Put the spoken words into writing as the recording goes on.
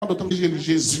pendant temps que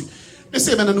Jésus.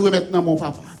 Laissez maintenant nous remettre dans mon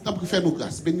papa. Tant pour faire nos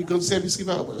grâces. Béni grand service qui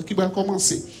va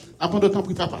commencer. Avant de temps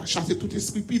pour papa. Chasser tout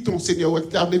esprit piton, Seigneur,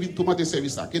 qui a levé tout de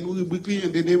service là. Que nous rubriquons in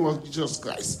the name of Jesus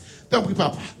Christ. Tant pour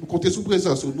papa. Nous comptons sur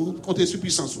présence, nous comptons sur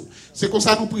puissance. C'est comme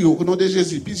ça nous prions. Au nom de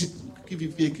Jésus. Puis qui vit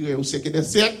et qui est au siècle des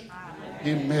siècles.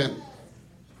 Amen.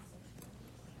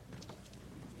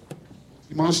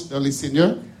 Dimanche dans les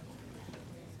Seigneurs.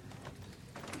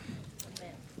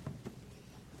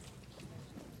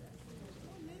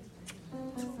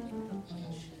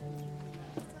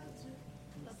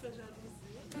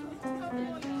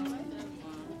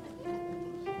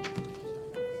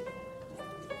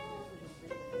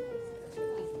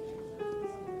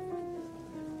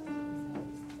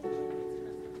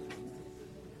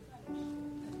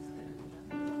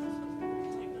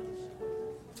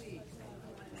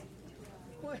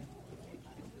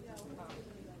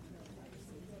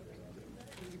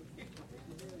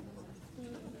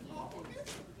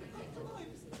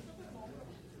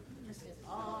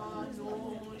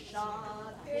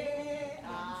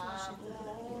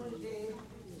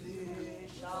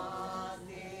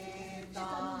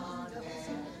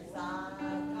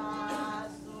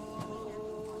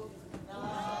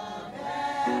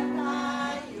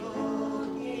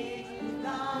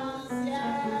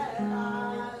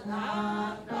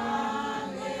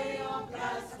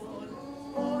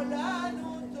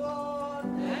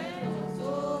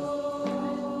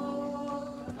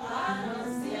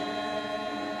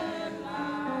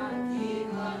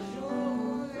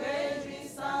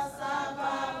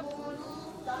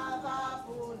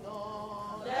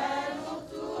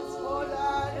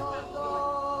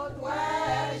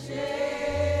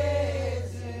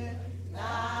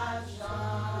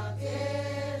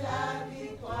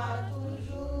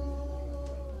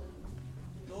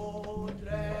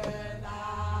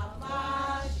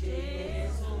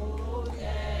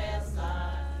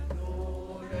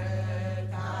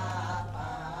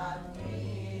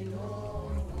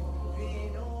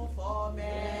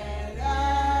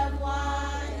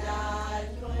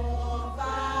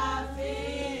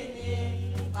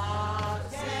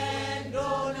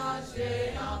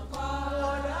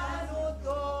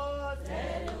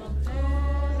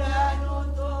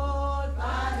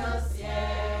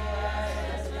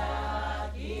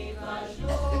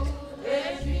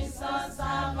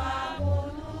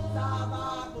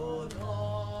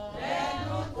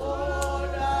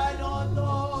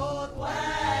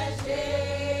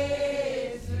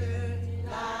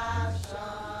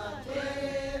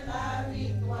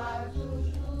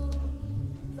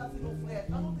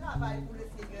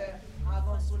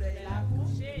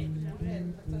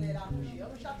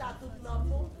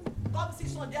 Comme si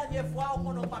son dernière fois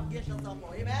on n'a pas bien chanté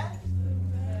encore. Amen.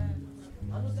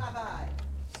 On nous travaille.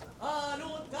 On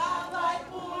nous travaille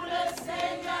pour le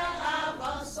Seigneur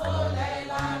avant le soleil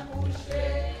la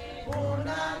coucher. Pour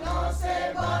annoncer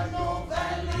bonne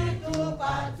nouvelle tout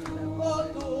partout,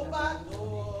 tout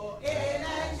partout. Et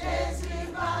les Jésus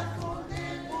va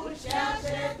tourner pour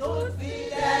chercher toute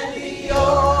fidèle.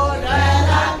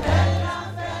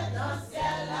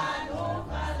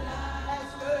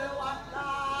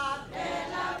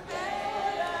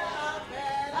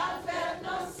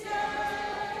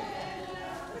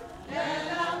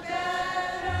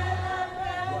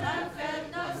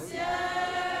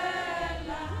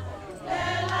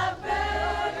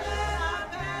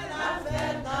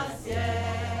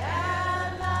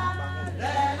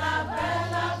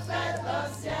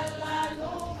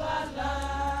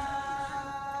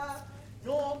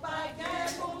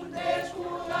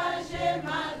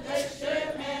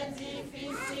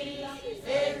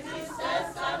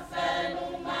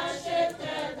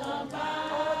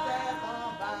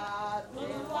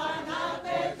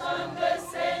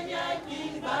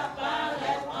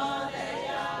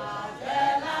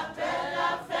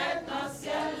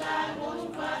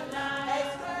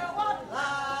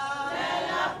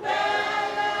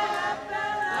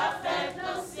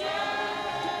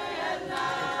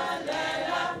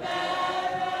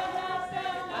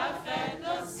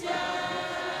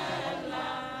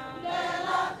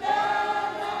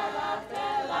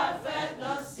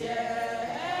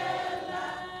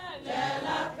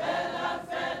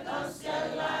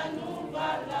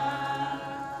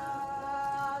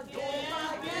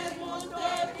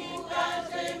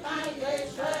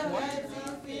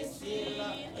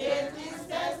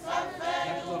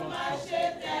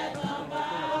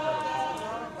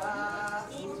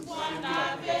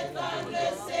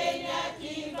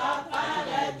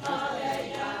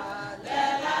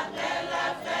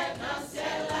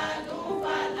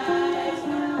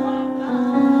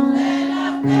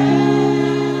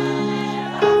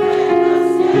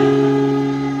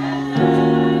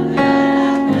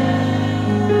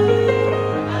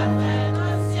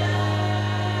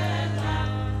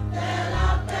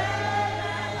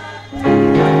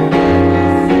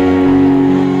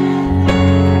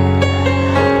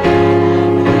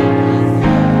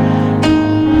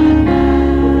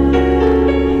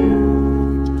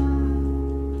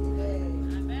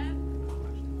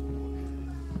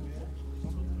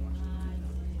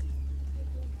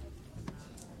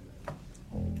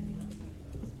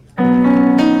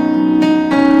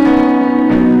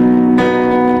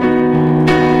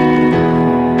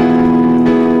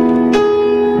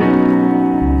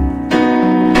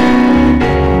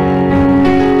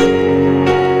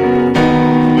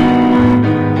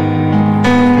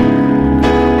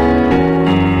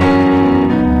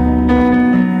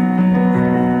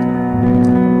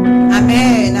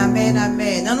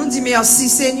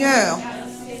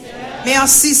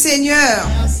 merci Seigneur.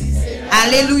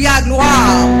 Alléluia,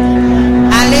 gloire.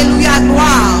 Alléluia,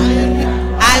 gloire.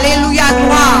 Alléluia,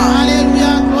 gloire.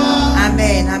 Alléluia, gloire.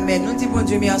 Amen, amen. Nous disons bon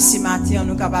Dieu merci matin,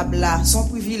 nous capables là. Son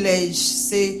privilège,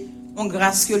 c'est une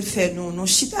grâce que le fait nous. Nous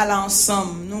chita là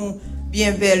ensemble, nous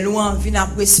bien belle, loin, venons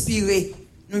respirer.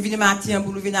 Nous venons matin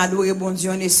pour nous venir adorer bon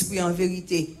Dieu en esprit, en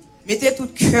vérité. Mettez tout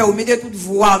cœur, mettez toute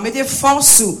voix, mettez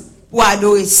force pour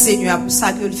adorer Seigneur. Pour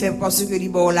ça que le fait, parce que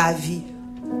libère la vie.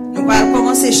 Nous allons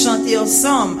commencer à chanter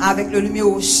ensemble avec le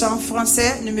numéro chant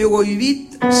français, numéro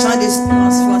 8, chant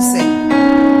d'espérance français.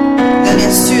 Dans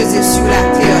les cieux et sur la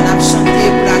terre, on a chanté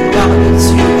pour la gloire de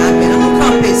Dieu. Amen. On nous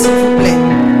camper, s'il vous plaît.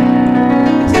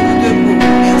 Mettez-nous debout.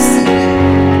 Merci.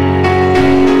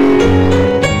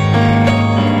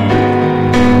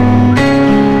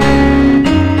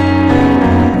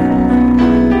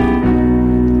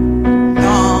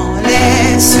 Dans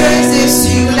les cieux et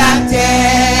sur la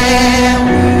terre,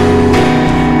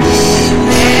 il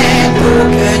n'est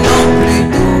aucun nom plus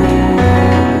doux,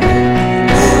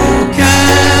 aucun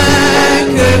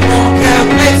que mon cœur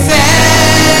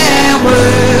préfère.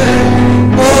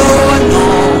 Au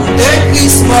nom de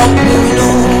Christ mort pour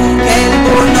nous, quel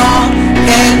beau nom,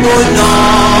 quel beau nom,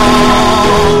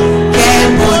 quel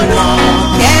beau nom,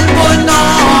 quel beau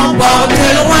nom, porte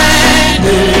loin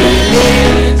de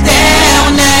l'éternel.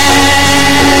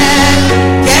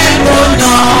 Quel beau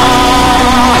nom,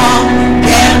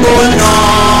 quel beau nom,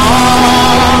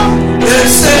 de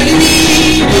celui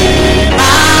d'Emmanuel.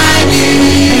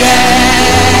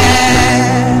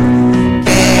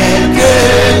 Quelque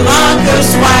grand que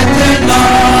soit un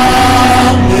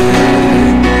homme,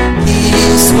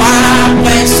 qu'il soit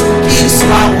prince ou qu'il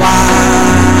soit roi,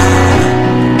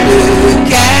 de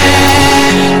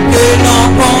quelque nom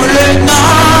qu'on le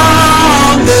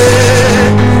nomme,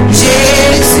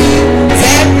 Jésus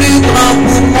est plus grand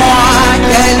pour moi.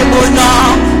 Quel beau nom,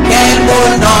 quel beau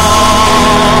nom,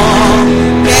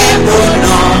 quel beau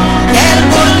nom, quel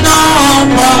beau nom,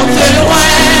 porte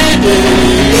loin de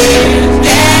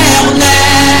l'éternel.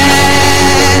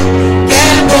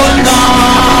 Quel beau nom,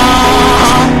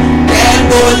 quel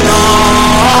beau nom,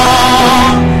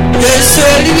 de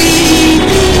celui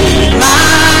d'Emmanuel.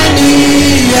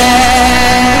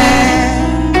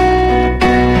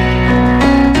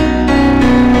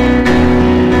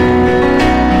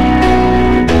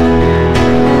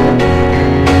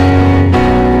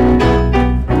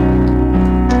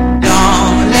 Dans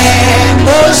les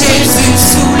mots Jésus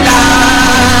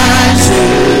soulage,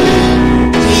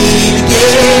 il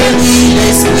guérit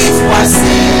l'esprit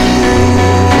froissé,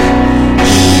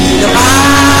 il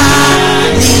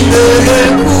ranime le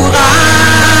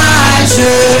courage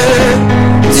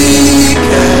du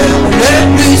cœur le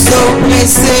plus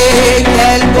oppressé.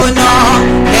 Quel beau nom,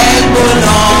 quel beau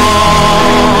nom,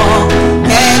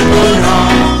 quel beau nom,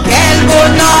 quel beau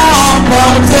nom,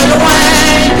 porte loin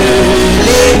de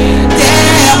l'éternel.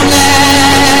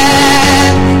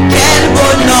 Quel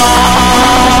beau nom,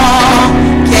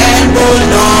 quel beau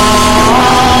nom,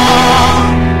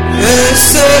 de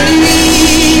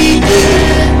celui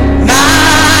d'Emmanuel.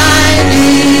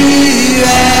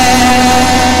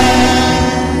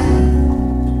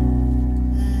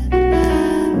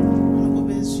 Nous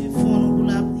les yeux font pour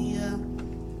la prière.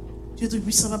 Dieu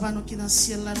Tout-Puissant, Papa, nous qui dans le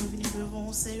ciel, là, nous venons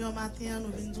devant Seigneur matin,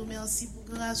 nous venons dire merci pour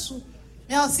grâce.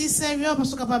 Merci Seigneur, parce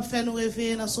que nous sommes capables de faire nous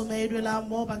réveiller dans le sommeil de la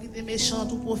mort, pas quitter méchant,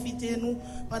 tout profiter nous,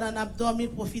 pendant que nous dormir,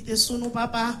 profiter sur nous,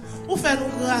 Papa. Ou faire nous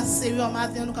grâce, Seigneur,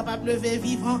 matin, nous sommes capables de lever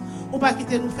vivant, ou pas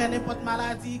quitter nous faire n'importe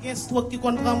maladie, un stroke qui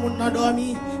comprend nous dans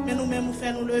dormir, mais nous-mêmes, nous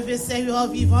faire nous lever, Seigneur,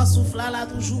 vivant, souffle là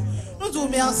toujours. Nous disons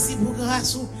merci pour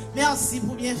grâce, merci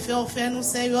pour bien faire nous,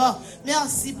 Seigneur.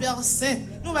 Merci, Père Saint.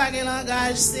 Nous pas de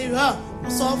langage, Seigneur, pour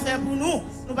ce qu'on fait pour nous.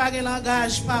 Nous pas de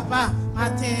langage, Papa,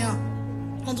 matin.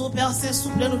 Notre Père Saint,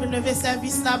 souple, nous venons lever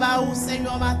service là-bas,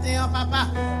 Seigneur, matin, Papa.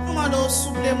 Nous demandons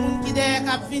souple, les gens qui derrière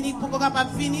cap fini, pour qu'on capable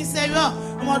finir, Seigneur.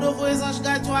 Nous demandons vos anges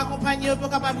gardiens accompagnés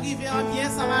pour capable arriver en bien,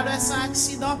 sans malheur, sans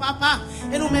accident, Papa.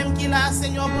 Et nous-mêmes qui là,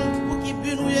 Seigneur, pour qui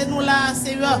puisse nous là,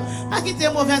 Seigneur. Pas quitter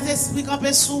mauvais esprit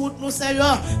camper sous route, nous,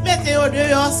 Seigneur. Mettez au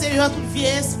dehors, Seigneur, tout vieux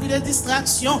esprit de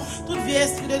distraction, tout vieux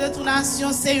esprit de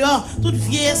détournation, Seigneur. Tout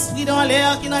vieux esprit dans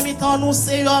l'air qui n'a mis en nous,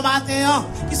 Seigneur, matin.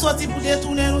 Qui sortit pour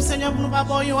détourner nous, Seigneur, pour nous pas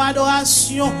une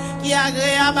adoration qui est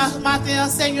agréable matin,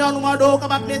 Seigneur. Nous demandons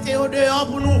capable de mettre au dehors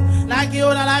pour nous. La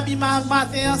guerre dans l'abîme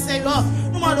matin, Seigneur.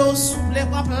 Nous demandons souple,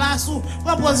 prendre place,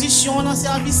 prendre position dans le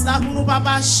service là pour nous,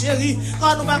 papa chéri.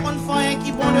 Quand nous ne pouvons pas faire un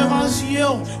qui bon devant Dieu,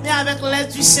 mais avec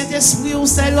l'aide du Saint-Esprit,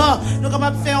 Seigneur, nous sommes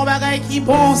capables de faire un bagage qui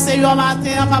bon, Seigneur,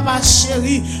 matin, papa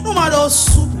chéri. Nous demandons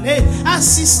souple,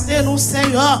 assistez-nous,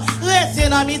 Seigneur. Restez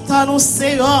dans le temps, nous,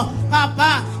 Seigneur.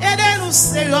 Papa, aidez-nous,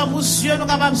 Seigneur, pour Dieu, nous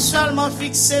capables seulement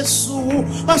fixer sur vous,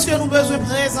 parce que nous besoin de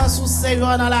présence au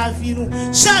Seigneur dans la vie, nous.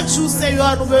 Chaque jour,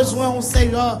 Seigneur, nous besoin au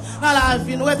Seigneur dans la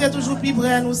vie, nous étions toujours plus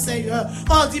près, nous, Seigneur.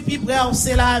 On dit plus près, on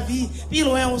sait la vie, plus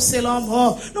loin, on sait la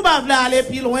mort. Nous ne voulons aller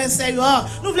plus loin, Seigneur.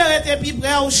 Nous voulons être plus près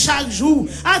chaque jour.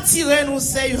 Attirez-nous,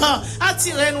 Seigneur.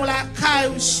 Attirez-nous la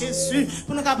caille, Jésus,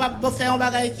 pour nous capables de faire un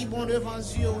bagage qui est bon devant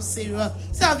Dieu, au Seigneur.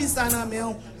 Service à la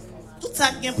main. Tout ça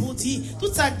qui est pour dire,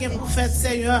 tout ça qui est pour faire,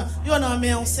 Seigneur. Yo non,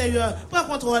 mais Seigneur. Prends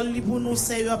contrôle pour nous,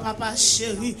 Seigneur, papa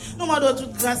chéri. Nous demandons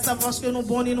toute grâce parce que nous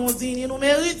bons, nous dignes, nous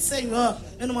méritons, Seigneur.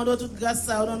 Et nous demandons toute grâce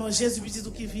au nom de Jésus, petit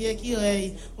qui vient, qui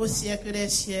règne au siècle des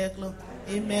siècles.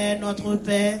 Amen, notre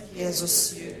Père, qui es aux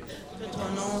cieux. Que ton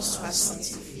nom soit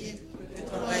sanctifié, que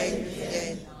ton règne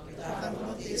vienne, que ta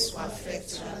volonté soit faite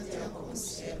sur la terre comme au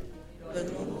ciel.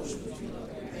 Donne-nous aujourd'hui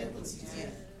notre pain quotidien.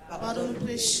 Pardonne nos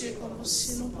péchés comme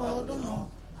aussi nous pardonnons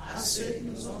à ceux qui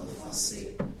nous ont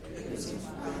offensés. Et nous ne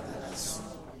pas en tentation.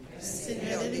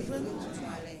 Seigneur, délivre-nous du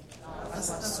malin. Parce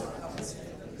que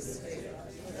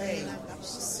la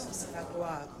puissance et la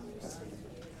gloire.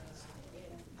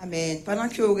 Amen. Pendant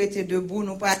que vous êtes debout,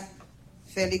 nous allons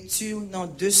faire lecture dans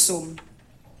 2 psaumes.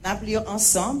 Nous allons lire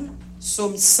ensemble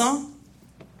psaume 100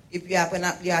 et puis après nous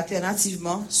allons lire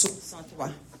alternativement psaume 103.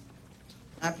 Nous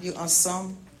allons lire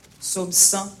ensemble psaume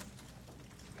 100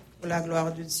 pour la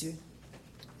gloire de Dieu.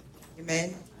 Amen.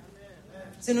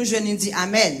 Si nous jeunes dit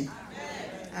Amen.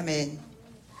 Amen.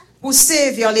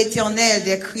 Poussez vers l'Éternel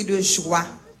des cris de joie.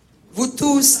 Vous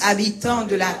tous, habitants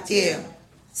de la terre,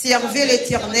 servez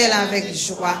l'Éternel avec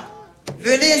joie.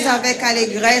 Venez avec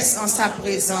allégresse en sa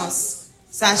présence.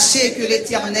 Sachez que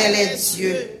l'Éternel est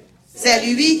Dieu. C'est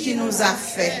lui qui nous a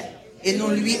fait et nous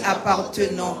lui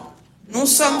appartenons. Nous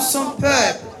sommes son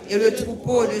peuple et le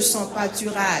troupeau de son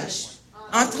pâturage.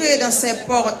 Entrez dans ses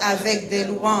portes avec des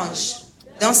louanges,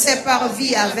 dans ses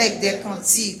parvis avec des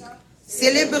cantiques.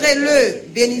 Célébrez-le,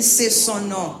 bénissez son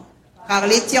nom, car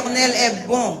l'Éternel est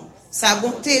bon, sa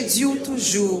bonté dure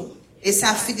toujours, et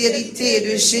sa fidélité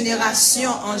de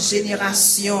génération en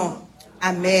génération.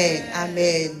 Amen,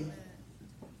 amen.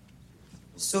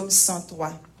 Psaume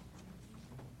 103.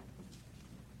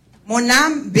 Mon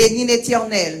âme bénit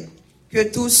l'Éternel, que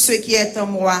tout ce qui est en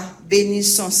moi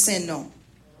bénisse son saint nom.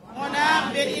 Mon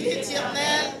âme bénit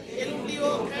l'Éternel et n'oublie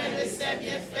aucun de ses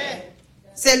bienfaits.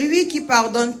 C'est lui qui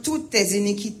pardonne toutes tes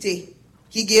iniquités,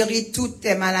 qui guérit toutes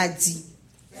tes maladies.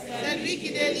 C'est lui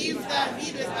qui délivre ta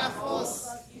vie de ta force,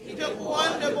 qui te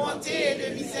couronne de bonté et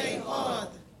de miséricorde.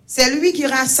 C'est lui qui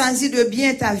rassasie de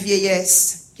bien ta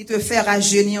vieillesse, qui te fait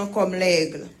rajeunir comme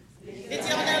l'aigle.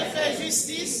 L'Éternel fait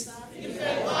justice, il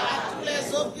fait droit à tous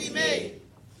les opprimés.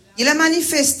 Il a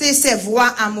manifesté ses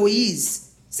voies à Moïse,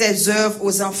 ses œuvres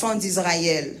aux enfants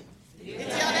d'Israël.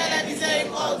 L'Éternel est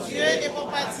miséricordieux et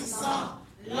compatissant,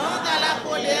 lent à la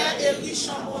colère et riche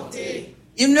en bonté.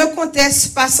 Il ne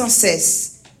conteste pas sans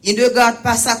cesse. Il ne garde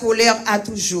pas sa colère à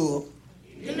toujours.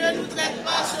 Il ne nous traite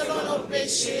pas selon nos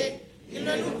péchés. Il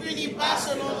ne nous punit pas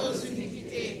selon nos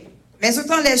iniquités. Mais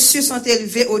autant les cieux sont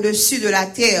élevés au-dessus de la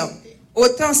terre,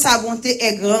 autant sa bonté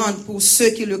est grande pour ceux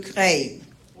qui le craignent.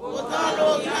 Autant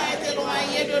l'Orient est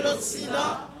éloigné de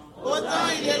l'Occident, autant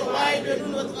il éloigne de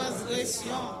nous nos transgressions.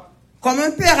 Comme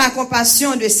un père a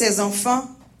compassion de ses enfants,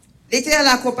 l'Éternel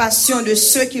a compassion de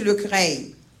ceux qui le craignent.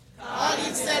 Car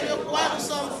il sait de quoi nous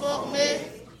sommes formés,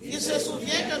 il se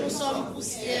souvient que nous sommes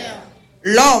poussière.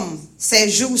 L'homme, ses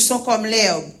jours sont comme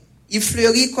l'herbe, il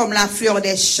fleurit comme la fleur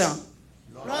des champs.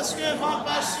 Lorsqu'un vent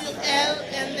passe sur elle,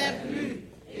 elle n'est plus,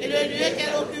 et le lieu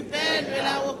qu'elle occupait ne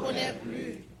la reconnaît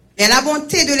plus. Mais la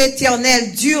bonté de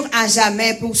l'Éternel dure à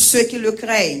jamais pour ceux qui le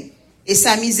craignent, et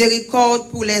sa miséricorde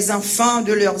pour les enfants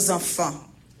de leurs enfants.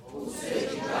 Pour ceux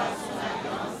qui gardent son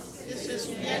alliance et se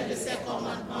souviennent de ses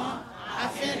commandements,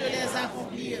 afin de les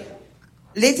accomplir.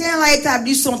 L'Éternel a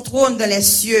établi son trône dans les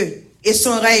cieux, et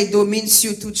son règne domine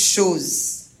sur toutes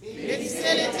choses.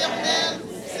 Bénissez l'Éternel,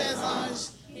 ses anges,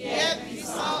 qui est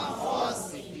puissant en force,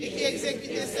 et qui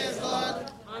exécute ses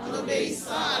ordres en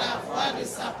obéissant à la voix de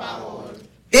sa parole.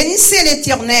 Bénissez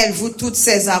l'Éternel, vous toutes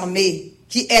ses armées,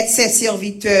 qui êtes ses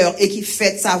serviteurs et qui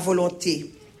faites sa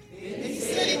volonté.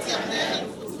 Bénissez l'Éternel,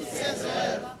 vous toutes ses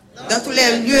œuvres. Dans tous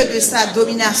les lieux de sa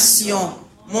domination,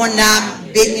 mon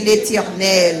âme bénit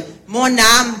l'Éternel. Mon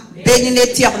âme bénit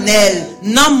l'Éternel.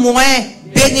 Non moins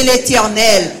bénit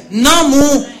l'Éternel. Non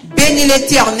mou bénit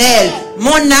l'Éternel.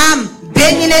 Mon âme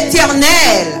bénit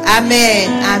l'Éternel. Amen.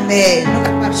 Amen. Nous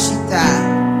capables chita.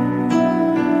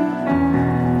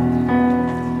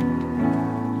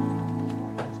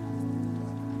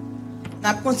 On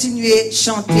a continué à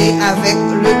chanter avec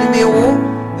le numéro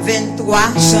 23,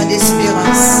 Chant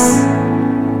d'espérance.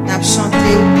 N'a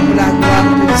chanté pour la gloire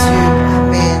de Dieu.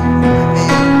 Amen.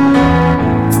 Amen.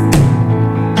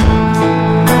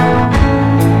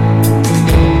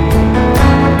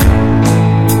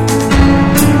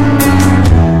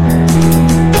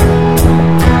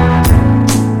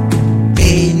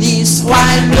 Béni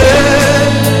soit le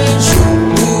jour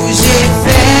où j'ai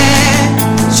fait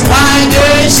joie de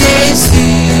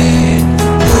Jésus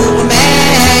pour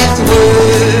m'être.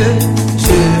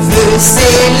 Je veux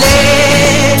célébrer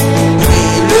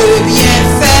le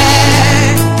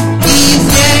bienfait qui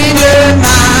vient de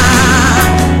m'apparaître.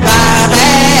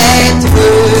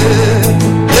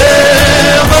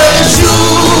 Heureux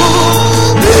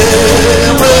jour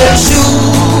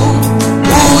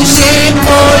où j'ai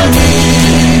connu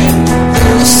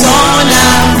tout son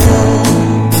amour,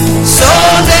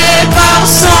 sauvé par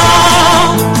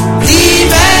son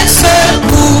divin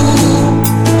secours.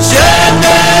 Je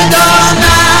me donne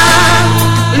à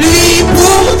lui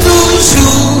pour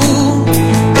toujours.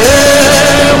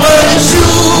 Heureux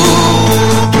jour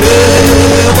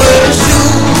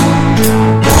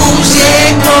où j'ai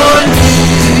connu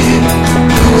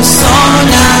tout son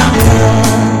amour.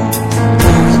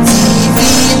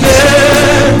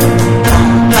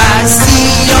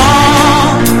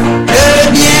 Le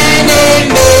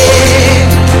bien-aimé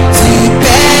du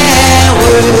Père,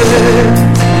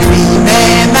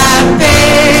 lui-même a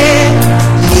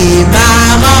payé ma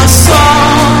rançon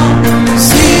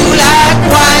sur la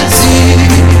croix du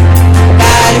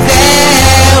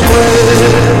Calvaire.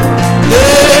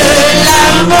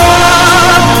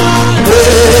 De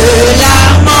la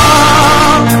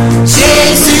mort,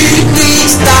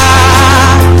 Jésus-Christ a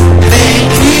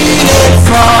vaincu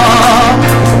l'effort.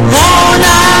 Mon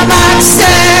âme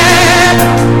accepte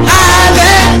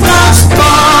avec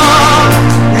transport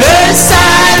le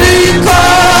salut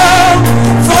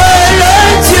qu'offre le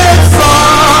Dieu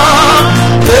fort.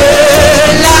 De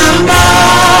la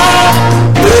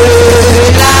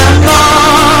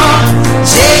mort,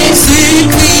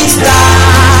 Jésus-Christ a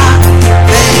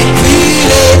vaincu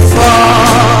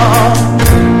l'effort.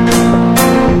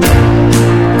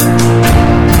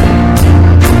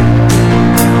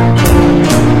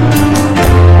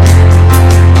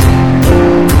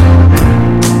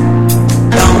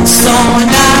 Dans son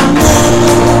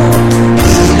amour,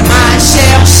 il m'a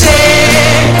cherché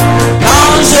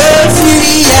quand je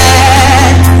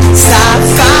fuyais sa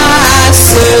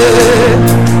face.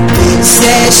 Il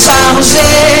s'est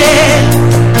chargé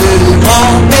de mon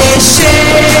péché,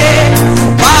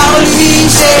 par lui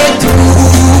j'ai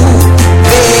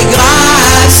trouvé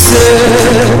grâce.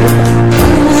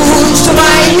 Tout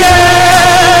joyeux,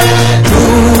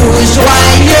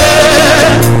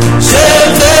 je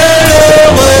veux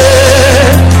l'heureux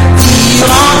dire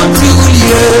en tout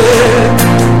lieu.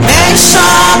 Mes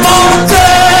chants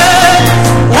monteront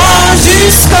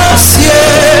jusqu'aux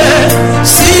cieux,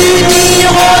 s'unir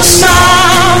au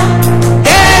chant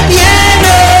des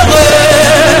bienheureux.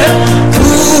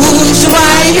 Tout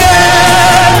joyeux,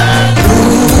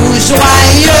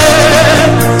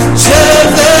 je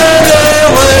veux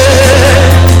l'heureux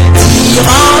dire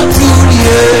en tout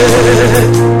lieu.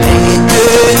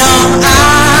 Maintenant à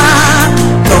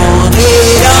ton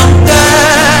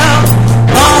Rédempteur,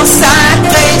 mon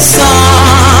sacré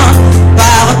sang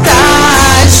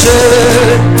partage,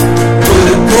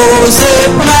 repose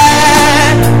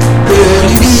près de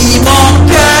lui mon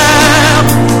cœur,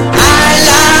 à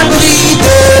l'abri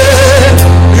de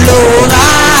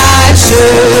l'orage,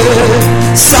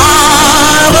 sans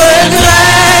regret,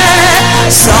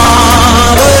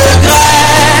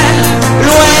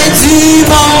 loin du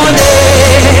monde.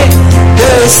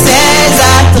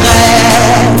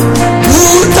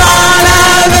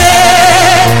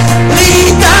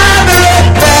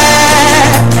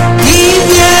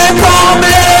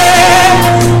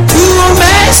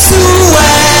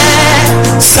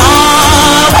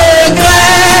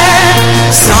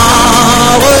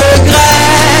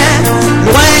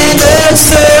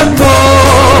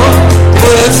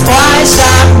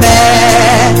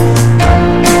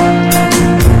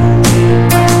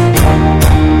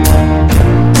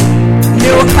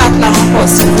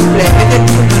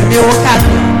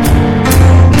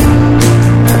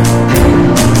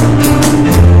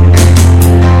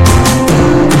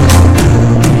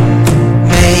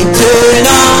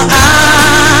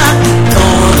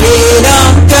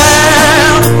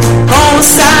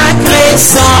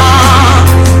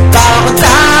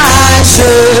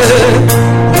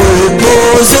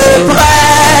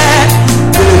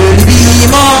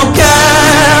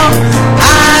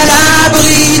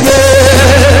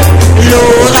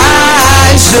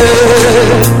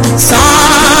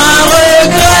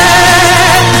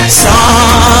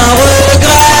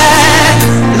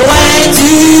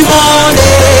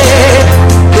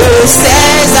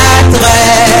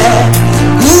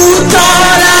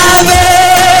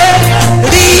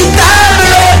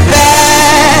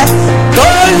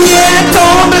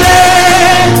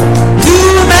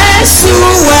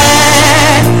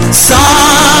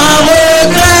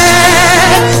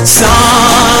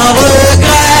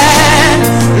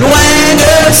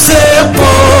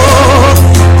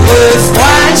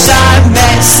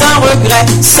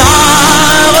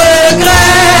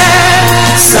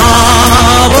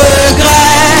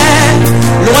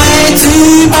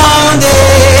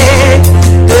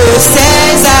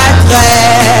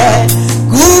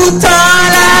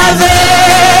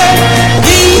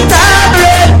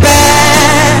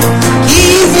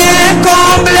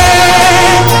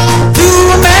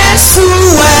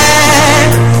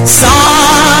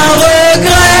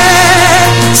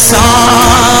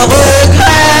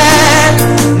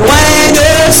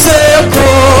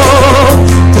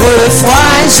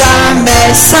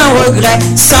 sans regret,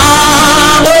 sans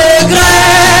regret,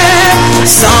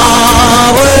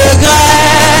 sans regret,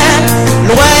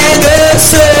 loin de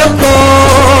ce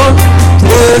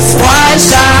qu'autrefois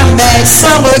jamais,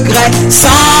 sans regret, sans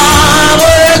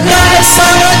regret,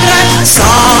 sans regret,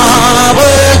 sans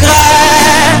regret,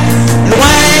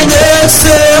 loin de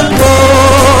ce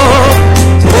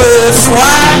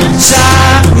qu'autrefois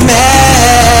jamais.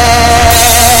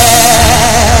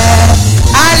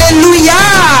 Alléluia,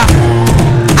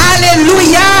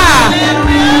 alléluia.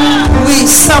 Oui,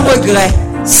 sans regret.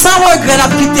 Sans regret, n'a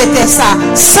quitté ça.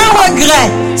 Sans regret,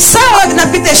 n'a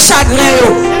quitté chagrin,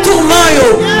 tourment,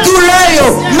 douleur,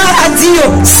 maladie.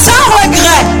 Sans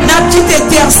regret, n'a quitté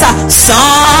ça.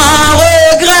 Sans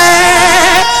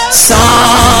regret,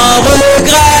 sans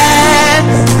regret,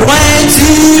 loin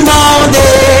du monde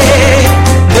et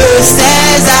de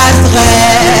ses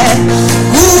attraits,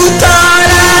 goûtant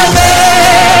la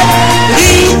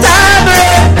véritable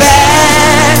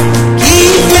paix qui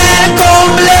vient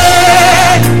combler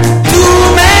tous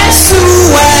mes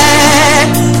souhaits,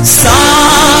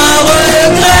 sans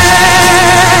regret,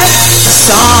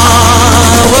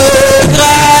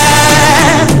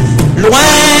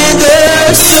 loin de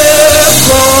ce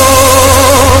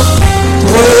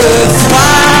qu'autrefois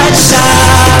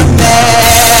jamais.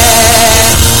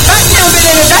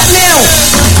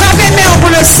 Battez-nous pour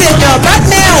le Seigneur,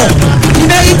 battez-nous. Il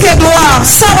mérite gloire,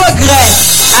 sans regret.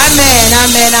 Amen,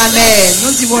 amen, amen.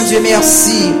 Nous disons bon Dieu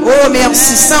merci. Oh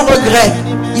merci, sans regret.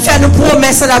 Il fait nous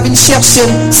promesses à la vie chercher.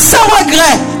 Sans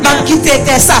regret, m'a quitté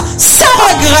ça. Sans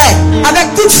regret,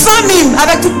 avec toute famille,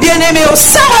 avec tout bien-aimé.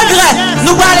 Sans regret,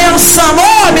 nous allons aller ensemble.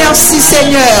 Oh merci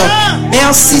Seigneur.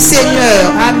 Merci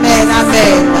Seigneur. Amen,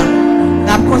 amen.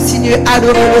 Nous continuons à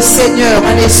adorer le Seigneur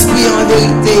en esprit, en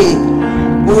vérité.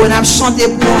 Oh, on a chanté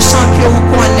pour un chant que vous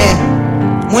connaissez.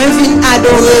 Moi, je viens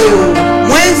adorer.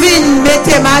 Moi, je viens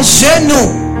mettre ma genou.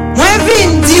 Moi, je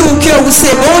viens dire que vous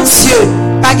c'est bon Dieu.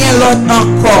 Pas qu'un l'autre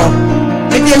encore.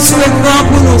 Mettez le souhait grand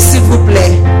pour nous, s'il vous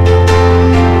plaît.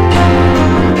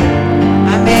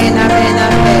 Amen, amen,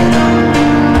 amen.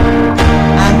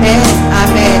 Amen,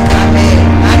 amen, amen,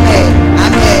 amen,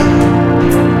 amen.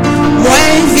 Moi,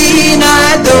 je viens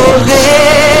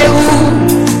adorer.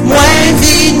 Moi, je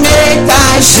viens mettre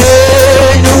à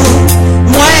genoux.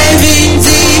 Moi, je viens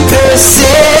dire que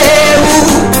c'est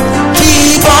vous qui,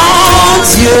 bon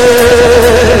Dieu,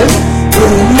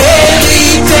 vous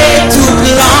méritez toute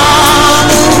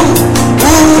l'amour,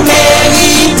 vous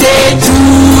méritez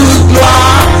toute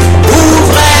gloire, vous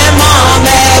vraiment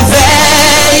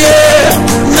merveilleux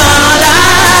dans la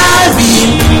vie.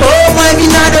 Oh, moi, je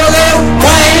viens adorer,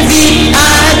 moi, je viens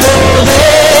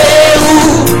adorer,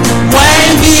 moi,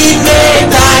 je viens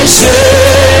mettre à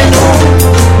genoux.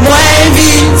 Moi, je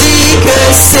viens dire que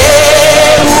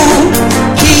c'est vous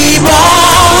qui, bon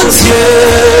Dieu,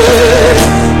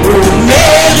 vous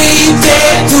méritez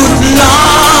toute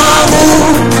l'amour,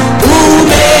 vous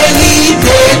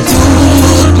méritez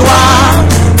toute gloire,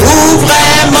 vous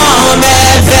vraiment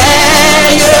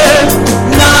merveilleux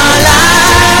dans la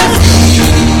vie.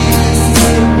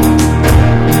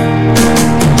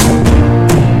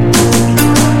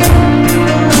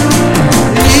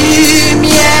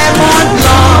 Lumière monte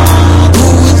où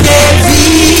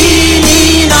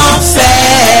dévine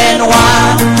l'enfer noir,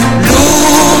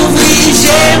 l'ouvrir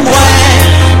j'ai moi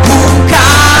pour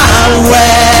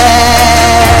carouet.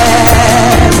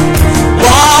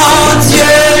 Bon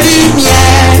Dieu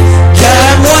lumière que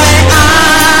moi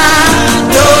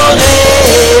adoré,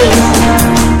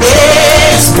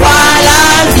 espoir la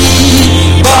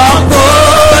vie bon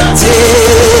côté.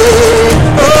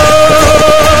 Oh,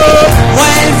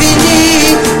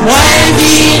 moi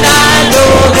vine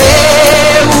adorer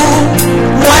vous,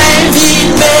 moi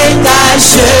vine mettre à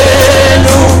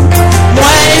genoux,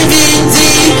 moi vine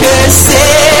dire que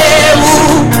c'est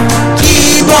vous qui,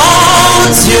 bon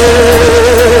Dieu,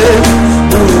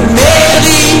 vous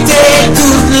méritez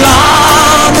toute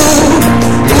l'amour,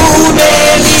 vous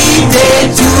méritez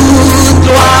toute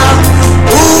gloire,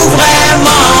 vous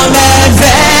vraiment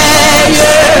merveilleux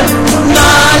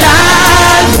dans la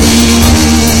vie.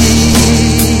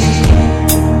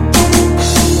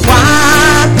 Moi,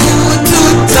 pour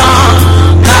tout temps,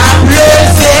 m'a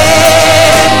levé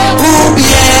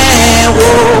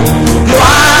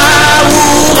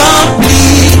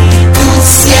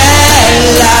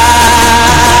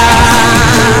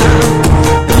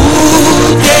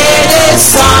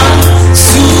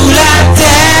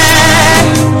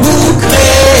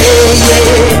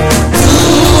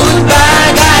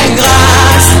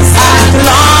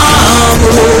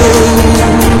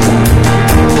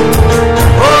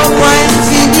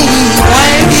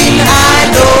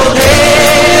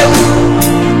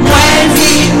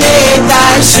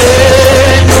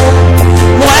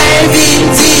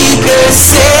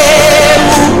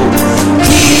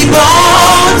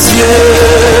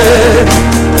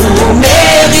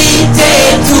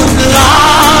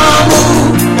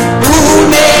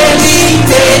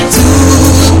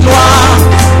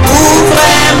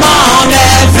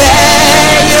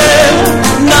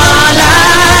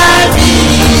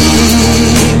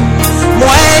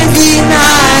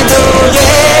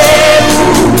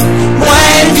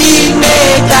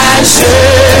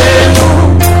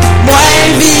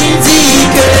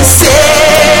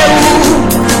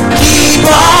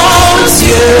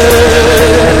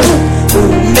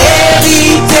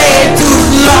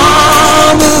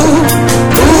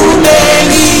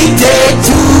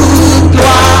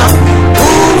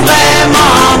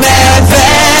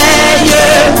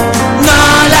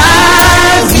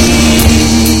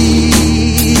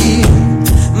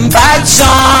de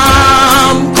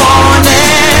jambe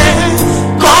connaît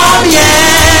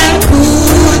combien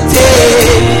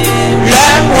coûtait le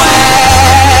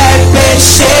moins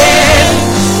péché.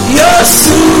 Yo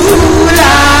sous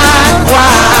la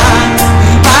croix,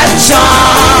 pas de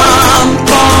jambe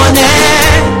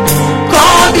connaît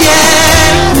combien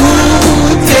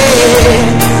coûtait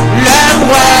le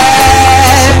moins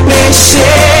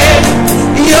péché.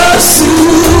 Yo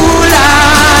sous la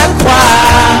croix,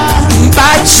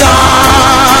 pas de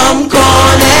jambe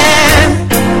connaît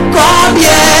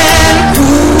combien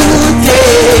coûtait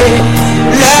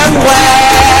le moins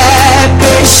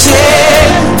péché.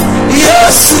 Yo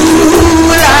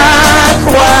sous la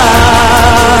croix,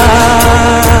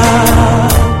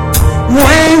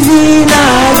 moins vine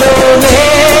adorer,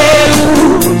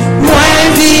 moins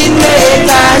vine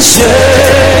mettre à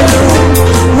genoux,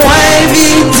 moins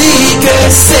vine dit que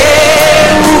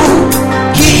c'est vous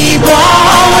qui bon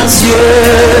Dieu,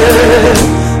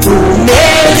 vous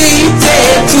méritez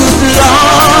toute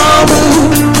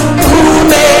l'amour, vous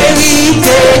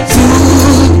méritez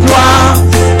toute gloire,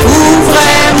 vous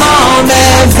vraiment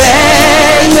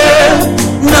merveilleux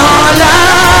dans la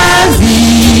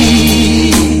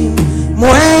vie.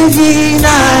 Moins vine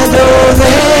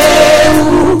adorer,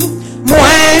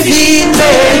 moins vine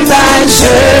mettre à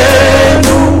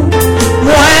genoux,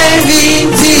 moins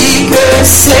vine dit que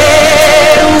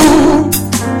c'est vous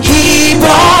qui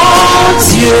bon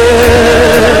Dieu,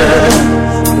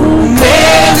 vous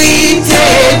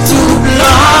méritez tout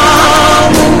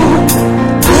l'amour,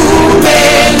 vous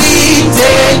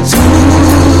méritez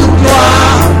toute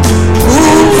gloire,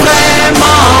 vous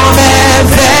vraiment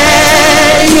merveilleux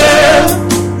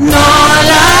dans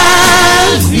la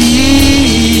vie.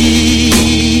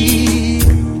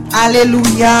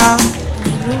 Alléluia,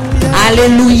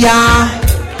 alléluia,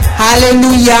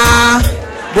 alléluia.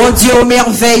 Bon Dieu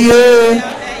merveilleux,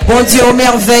 bon Dieu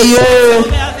merveilleux,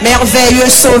 merveilleux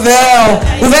sauveur.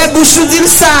 Ouvrez bouche ou dis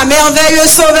ça, merveilleux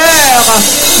sauveur,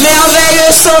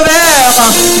 merveilleux sauveur.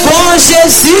 Bon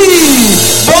Jésus,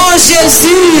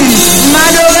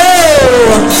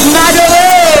 m'adore,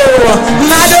 m'adore,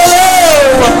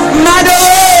 m'adore,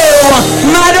 m'adore,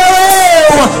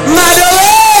 m'adore, m'adore.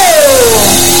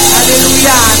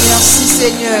 Alléluia, merci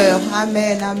Seigneur.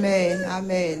 Amen, amen,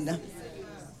 amen.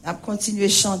 On va continuer à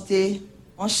chanter.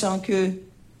 On chante que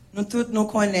nous tous nous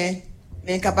connaissons,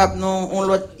 mais capable non, on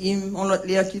l'autre hymne, on l'autre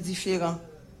l'air qui est différent.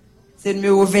 C'est le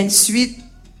numéro 28,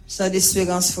 chant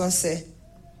d'espérance français.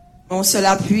 Mon seul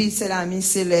appui, c'est l'ami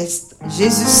céleste.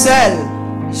 Jésus seul,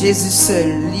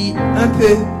 lit un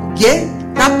peu gai,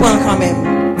 n'apprend quand même.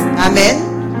 Amen,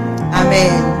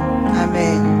 amen,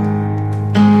 amen.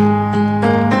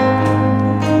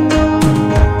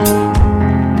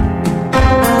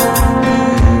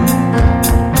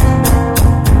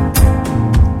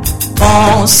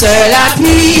 Mon seul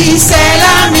appui, c'est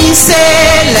l'ami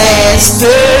céleste.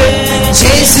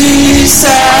 Jésus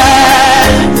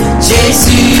seul,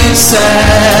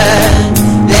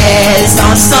 les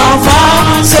ans s'en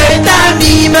vont, cet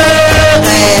ami me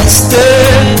reste.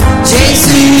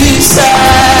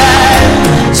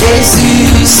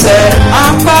 Jésus seul,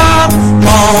 encore.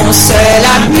 Mon seul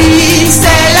appui,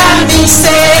 c'est l'ami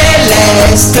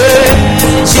céleste.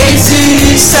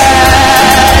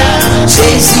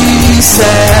 Jésus seul,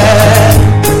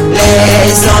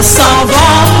 les ans s'en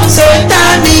vont, cet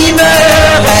ami me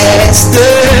reste.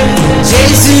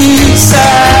 Jésus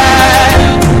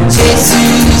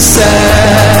seul,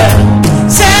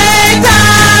 cet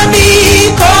ami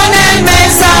connaît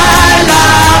mes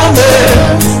alarmes,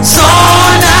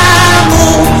 son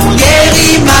amour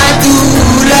guérit ma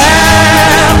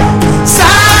douleur,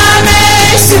 ça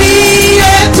m'essuie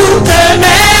toutes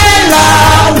mes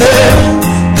larmes,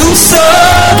 doux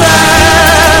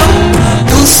sauveur.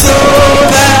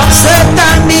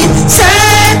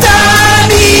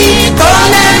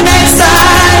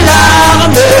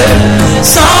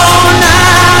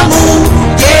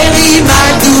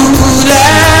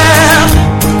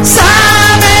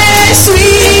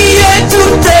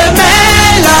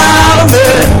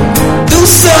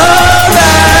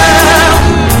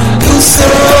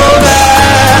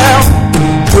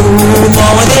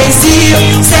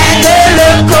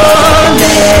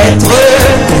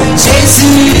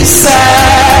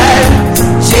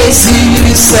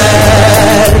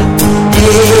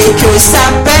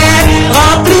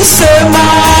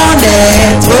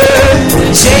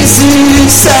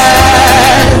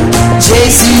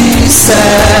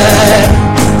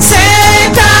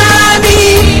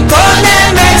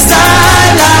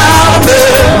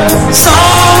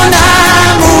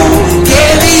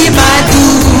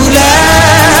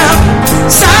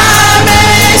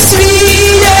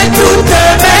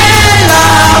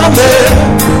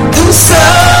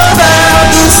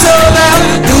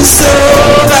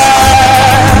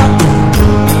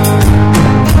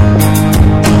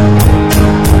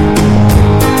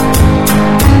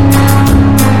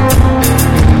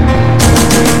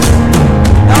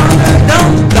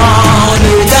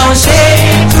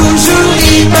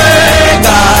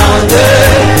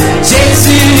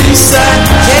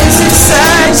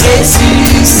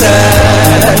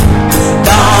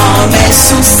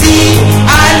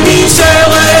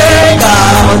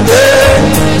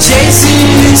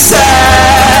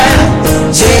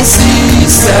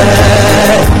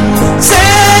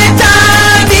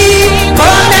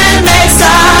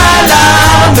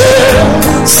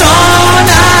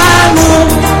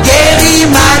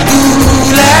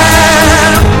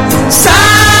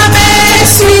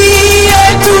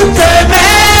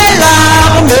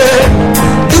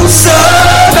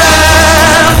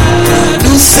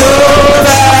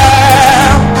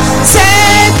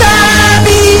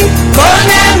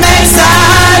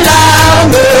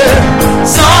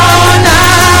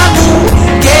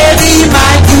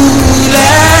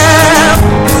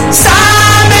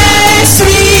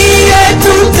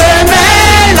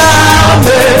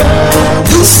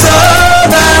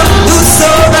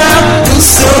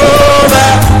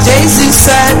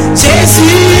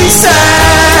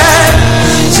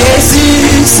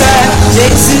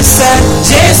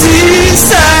 Jésus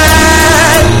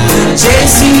seul,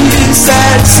 Jésus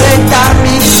seul, cet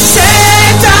ami,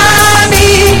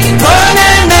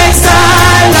 connaît mes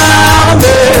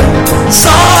alarmes,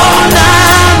 son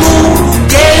amour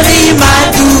guérit ma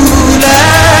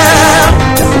douleur,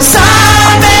 ça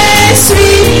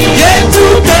m'essuie de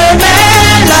toutes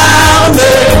mes larmes,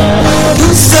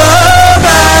 nous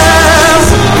sauveur,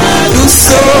 nous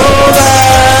sauveur,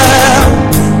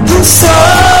 nous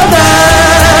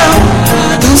sauveur,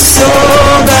 nous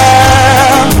sauveur,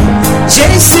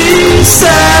 Jésus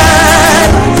seul,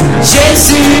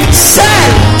 Jésus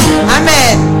seul.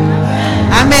 Amen.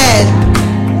 Amen.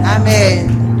 Amen.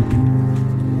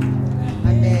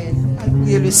 Amen.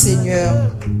 Priez le Seigneur.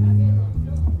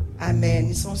 Amen.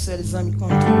 Ils sont seuls amis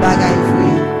contre tout bagaille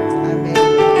vrai. Amen.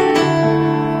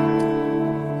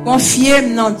 Confiez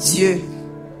dans Dieu.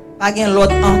 Pas gain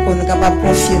l'autre encore nous capable de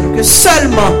confier nous que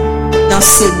seulement dans le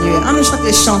Seigneur. On nous chante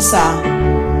les chants ça.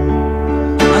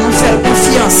 On nous faire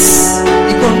confiance.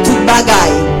 Il compte toute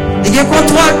bagaille. Il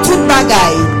contrôle toute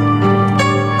bagaille.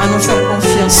 On nous faire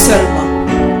confiance seulement.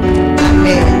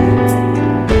 Amen.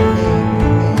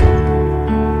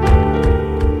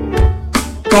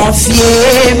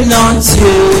 Confiez dans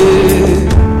Dieu.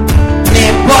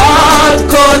 N'importe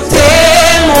côté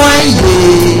moyen.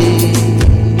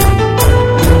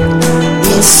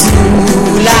 Ni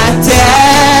sous la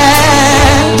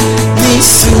terre, ni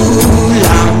sous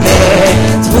la mer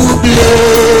troublée.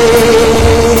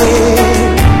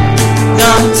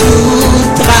 Dans tout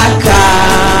tracas,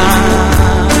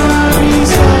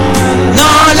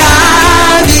 dans la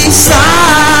vie sans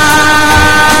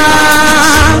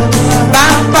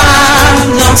papa,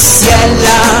 dans le ciel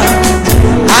là,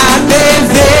 à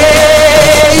réveiller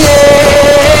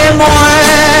moi,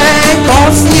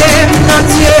 confier dans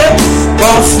Dieu,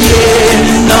 confier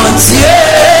dans Dieu,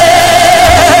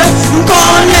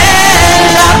 connaît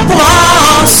la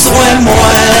prend soin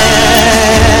moi.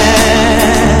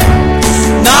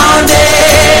 Dans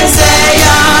des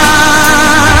ayants,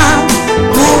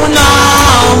 pour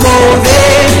non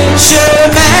mauvais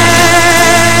chemin,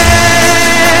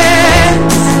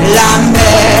 la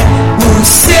mer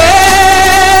poussée,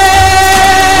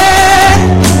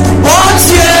 mon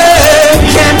Dieu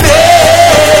qui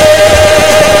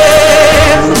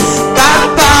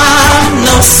papa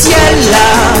dans le ciel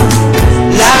là,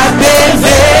 la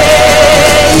béveille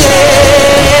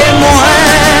moi.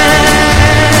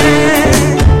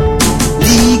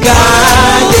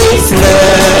 Des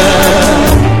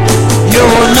fleurs,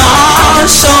 y'en a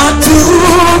chante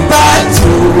tout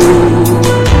partout.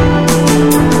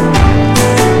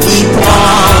 Il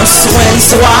prend soin de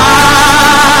soi,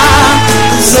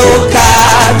 au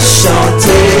cap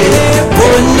chanter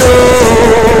pour nous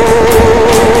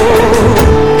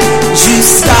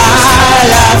jusqu'à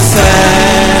la fin.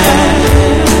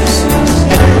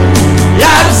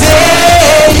 La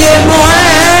veille est moins.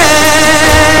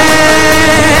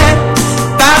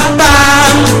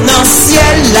 Dans le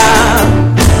ciel là,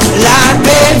 la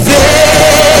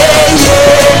béveille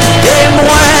et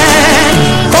moi,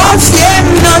 confiez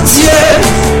dans Dieu,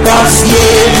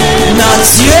 confiez dans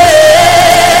Dieu,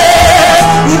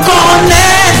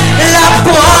 connaît la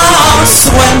prend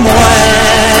soin moi.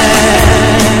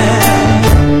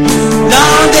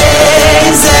 Dans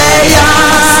des ayants,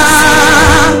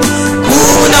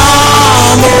 pour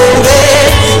non mauvais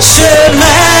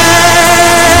chemin,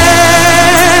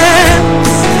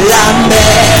 la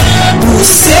mer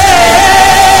poussée,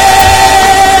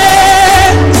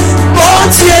 bon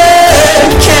Dieu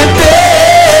qui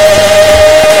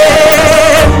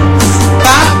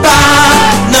papa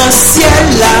dans le ciel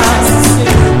là,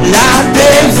 la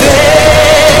béveille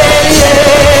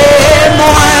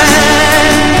moi,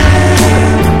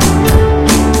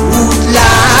 toute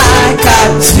la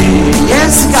capture,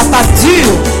 yes,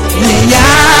 capture,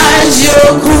 nuage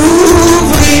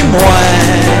couvre moi.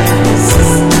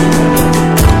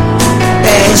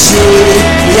 J'ai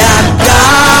la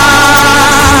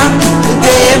garde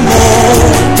des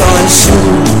montagnes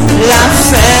sous la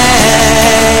fin.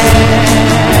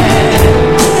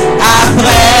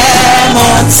 Après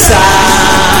mon ça,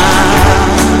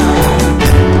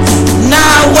 na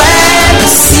ouais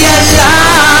ciel là,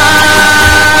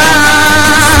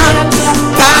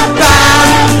 papa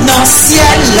dans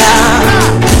ciel là,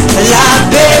 la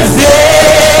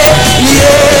béveille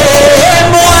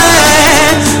moi.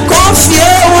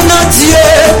 Confiez dans Dieu,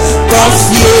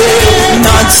 confiez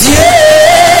dans Dieu,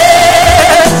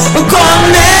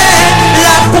 connaît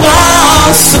la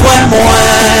prend soin moi.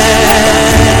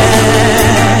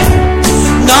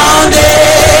 Dans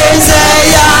des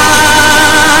ayants,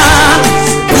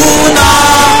 pour non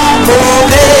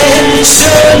mauvais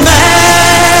chemin,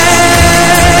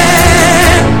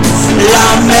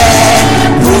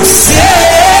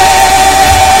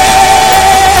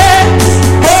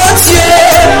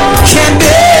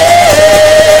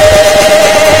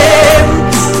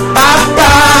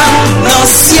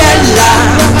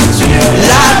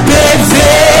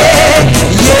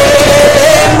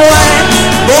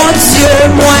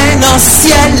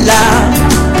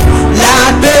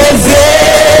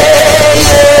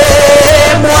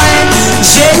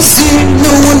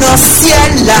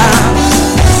 ciel là,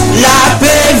 la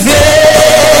paix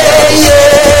veille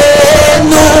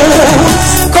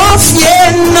nous, confiez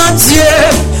dans Dieu,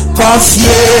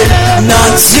 confiez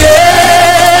dans Dieu,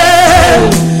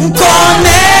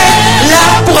 connaît la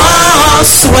prend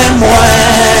soin moi,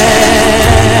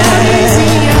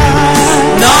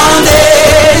 non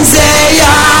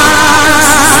désaya,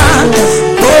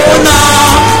 pour non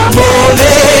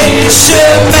mauvais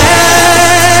chemin.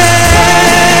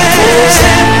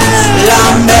 La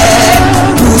mer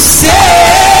poussée,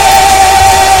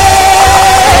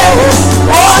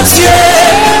 oh Dieu,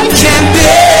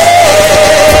 Kembe,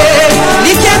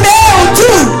 li Kembe ou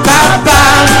tout, papa,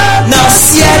 dans le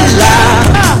ciel là,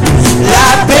 la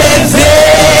paix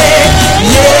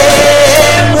veille,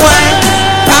 moi,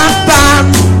 papa,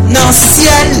 dans le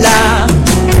ciel là,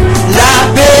 la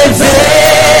paix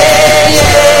veille,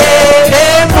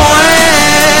 moi.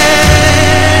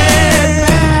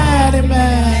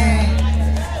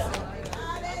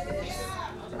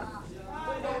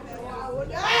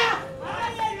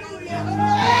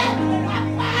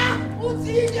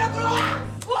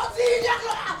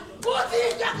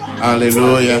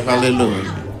 Alléluia,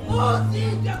 alléluia.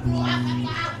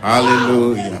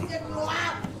 Alléluia.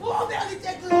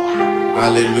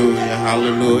 Alléluia,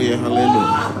 alléluia,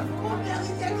 alléluia.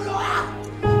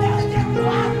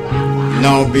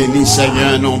 Non béni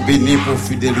Seigneur, non béni pour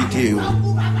fidélité.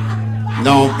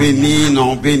 Non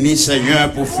béni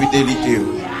Seigneur pour fidélité.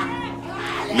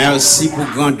 Merci pour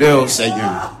grandeur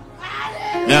Seigneur.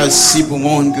 Merci pour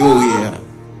mon gloire.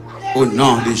 Au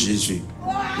nom de Jésus.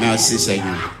 Merci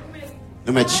Seigneur.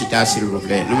 Nous mettons chita s'il vous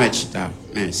plaît. Nous mettons chita.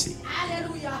 Merci.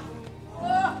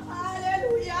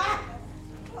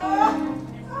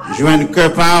 Joindre que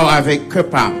par avec que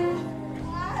par.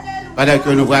 Pendant que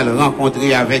nous allons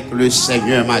rencontrer avec le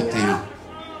Seigneur matin.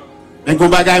 Mais qu'on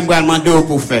bagaille me demander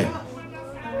pour faire.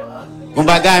 Qu'on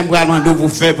bagaille me demander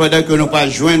pour faire pendant que nous pas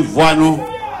joindre voir nous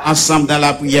ensemble dans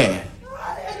la prière.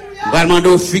 Nous allons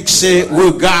demander fixer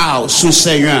regard sur le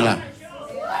Seigneur là.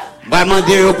 Je vais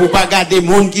demander pour ne pas garder les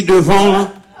gens qui devant.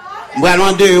 Je vais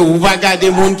demander pour ne pas garder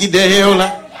les gens qui derrière.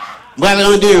 Je vais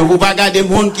demander pour ne pas garder les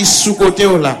gens qui sous côté.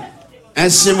 En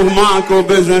ce moment qu'on a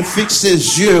besoin de fixer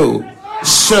les yeux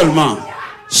seulement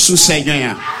sous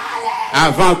Seigneur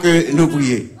avant que nous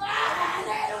prions.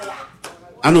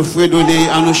 À nous fredonner,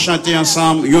 à nous chanter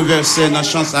ensemble un verset dans la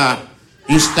chanson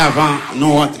juste avant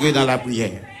nous rentrer dans la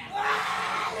prière.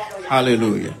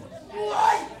 Alléluia.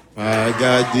 Pas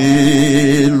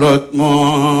garder l'autre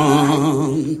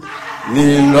monde,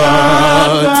 ni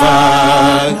l'autre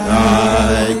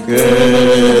bagaille que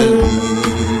lui.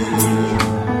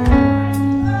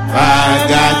 Pas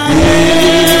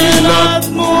garder l'autre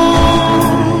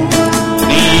monde,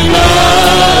 ni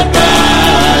l'autre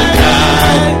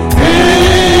bagaille que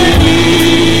lui.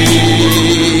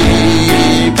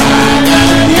 Pas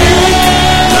garder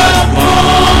l'autre monde,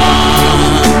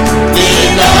 ni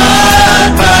l'autre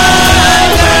bagaille.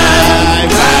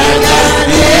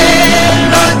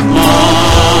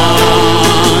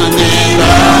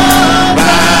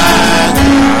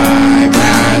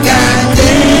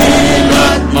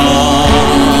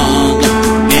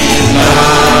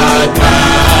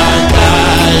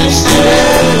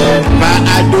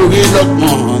 Adorer l'autre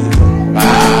monde,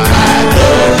 adorer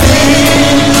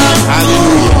l'autre monde,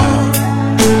 alléluia.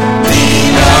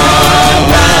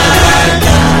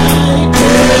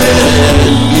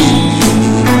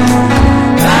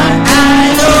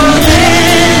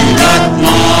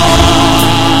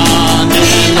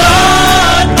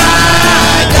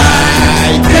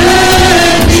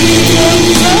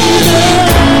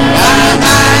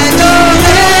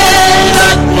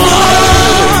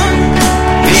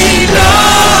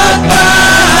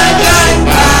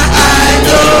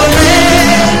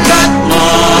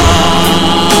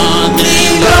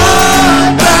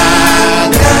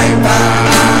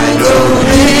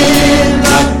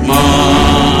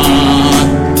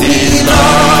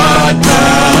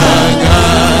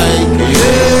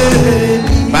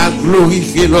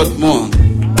 Glorifier l'autre monde.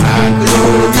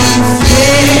 Glorifier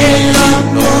l'autre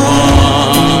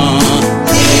monde.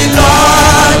 Et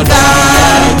l'autre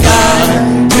bagaille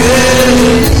que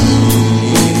lui.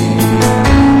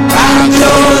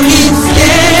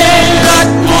 Glorifier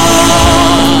l'autre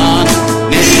monde.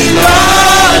 Et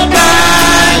l'autre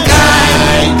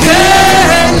bagaille que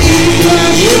lui.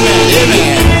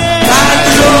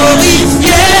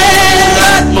 Glorifier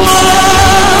l'autre monde.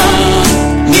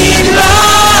 Et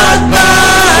l'autre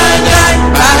bagaille,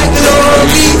 pas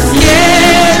glorifier.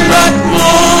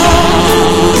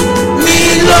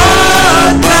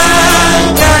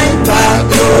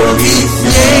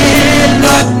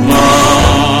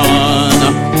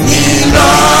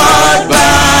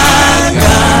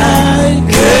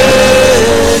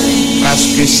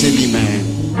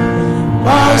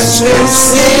 que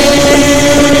c'est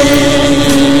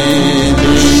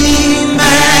lui-même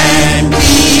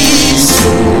qui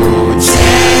soutient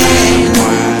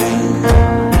moi.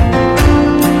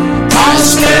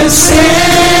 Parce que c'est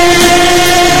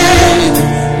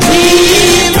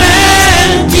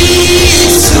lui-même qui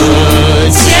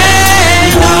soutient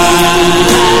moi.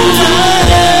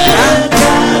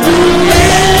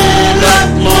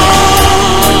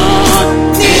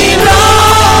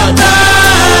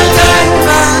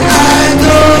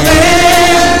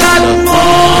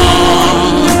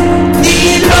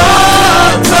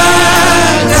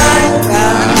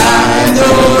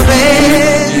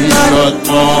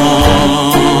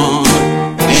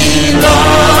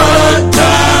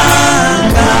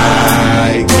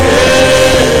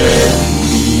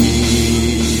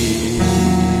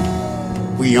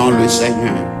 Prions le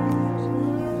Seigneur.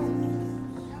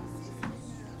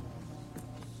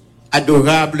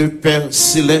 Adorable Père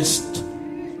céleste,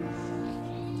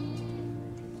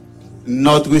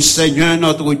 notre Seigneur,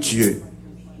 notre Dieu.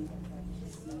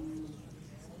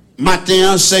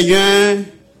 Matin, Seigneur,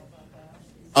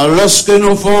 lorsque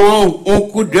nous faisons un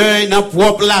coup d'œil dans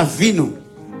propre la vie, nous,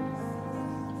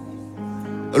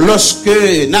 lorsque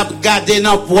nous regardons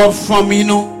dans propre famille,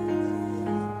 nous,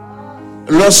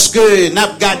 lorsque nous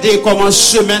regardons comment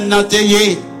semaine nous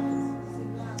taillé,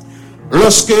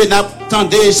 lorsque nous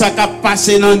attendons ça qui a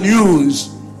passé dans les news,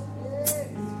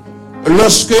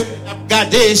 lorsque nous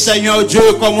regardons, Seigneur Dieu,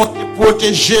 comment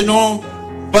protéger nous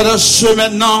pendant ce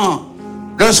semaine,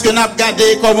 lorsque nous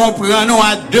regardons comment prendre nous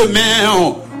à deux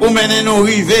mains, ou mener nous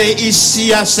arriver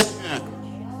ici à Seigneur.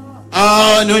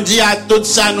 Oh, nous dit à tout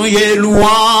ça, nous y est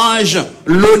louange,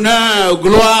 l'honneur,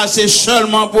 gloire, c'est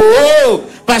seulement pour eux,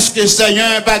 parce que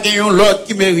Seigneur, pas qu'il y ait l'autre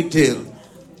qui mérite.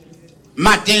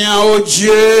 Matin, oh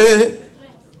Dieu,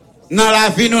 dans la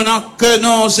vie, nous n'avons que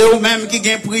nous, c'est eux-mêmes qui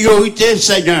ont priorité,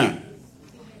 Seigneur.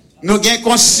 Nous avons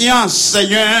conscience,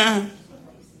 Seigneur,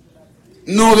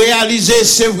 nous réaliser,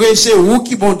 c'est vrai, c'est vous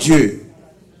qui bon Dieu.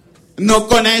 Nous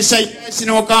connaissons, Seigneur, si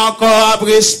nous avons encore à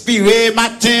respirer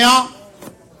matin,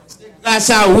 c'est grâce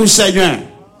à vous, Seigneur.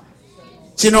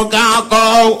 Si nous avons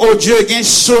encore, oh Dieu, qui est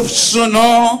souffle sous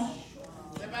nous,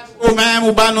 c'est parce que vous-même,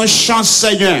 vous avez nos chances,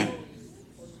 Seigneur.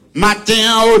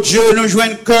 Matin, oh Dieu, nous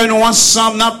joignons que nous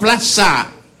ensemble dans la place ça.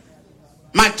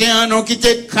 Matin, nous quittons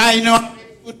nous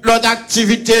toute l'autre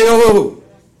activité,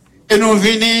 et nous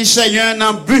venons, Seigneur,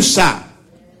 dans le but ça.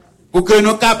 Pour que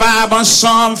nous capables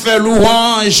ensemble faire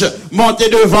louange, monter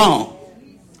devant.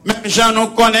 Même gens nous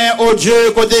connaissent, oh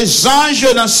Dieu, que des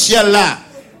anges dans le ciel là,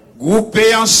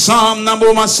 groupés ensemble dans le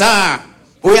moment ça,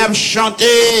 pour y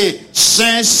chanter,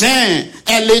 Saint, Saint,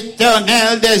 est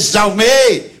l'Éternel des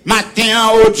armées.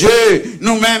 Matin, oh Dieu,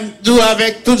 nous-mêmes, tout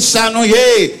avec tout ça, nous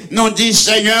dit,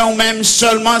 Seigneur, ou même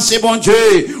seulement c'est bon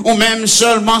Dieu, ou même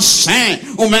seulement Saint,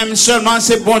 ou même seulement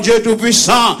c'est bon Dieu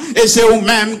tout-puissant, et c'est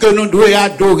vous-même que nous devons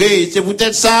adorer. C'est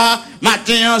peut-être ça,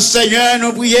 matin, Seigneur,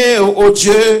 nous prions, oh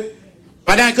Dieu,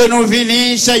 pendant que nous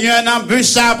venons, Seigneur, dans le but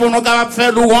ça, pour nous capables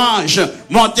faire louange,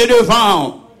 monter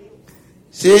devant.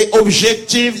 C'est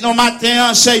objectif, nos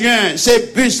matins, Seigneur,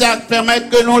 c'est but ça qui permet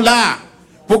que nous là,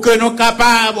 pour que nous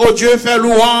capables, oh Dieu, faire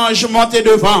louange, monter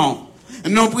devant.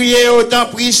 Nous prions autant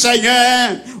prie,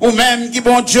 Seigneur, ou même qui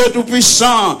bon Dieu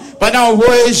tout-puissant, pendant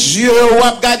vos yeux, ou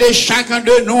regardez chacun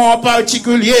de nous en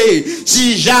particulier.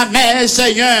 Si jamais,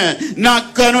 Seigneur, dans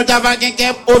que nous t'avons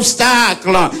quelques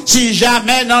obstacles, si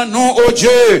jamais dans nous, oh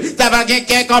Dieu, t'avons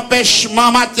quelques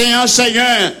empêchements matin,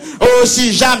 Seigneur, oh,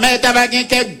 si jamais t'avais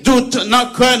quelques doutes dans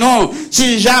que nous,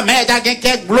 si jamais t'as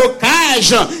quelques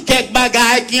blocages, quelques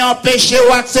bagailles qui empêchent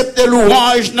ou accepter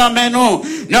louange, non mais nous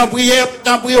prions,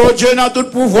 t'en prie, oh Dieu, dans tout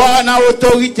pouvoir, dans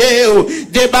autorité,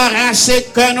 débarrasser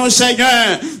que nous,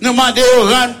 Seigneur, nous demandons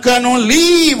rendre que nous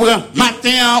libres,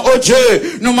 matin, oh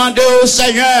Dieu, nous demandons,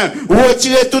 Seigneur,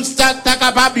 retirer tout ça qui est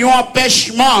capable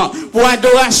d'empêchement pour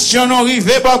adoration, nous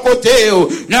arriver par côté,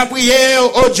 nous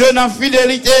prions, oh Dieu, dans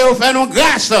fidélité, fais nous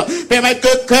grâce,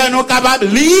 permettre que nous capables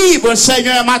libres,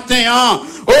 Seigneur, matin,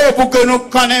 oh, pour que nous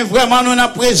connaissions vraiment nous la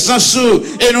présence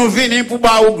et nous venons pour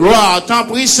bas ou gloire. T'en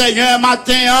prie, Seigneur,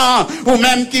 matin, ou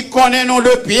même qui connaît nous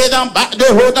le pied d'en bas, de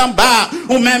haut d'en bas,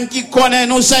 ou même qui connaît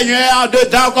nous, Seigneur,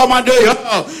 dedans comme en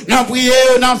dehors. Nous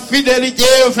prions dans fidélité,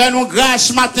 fais nous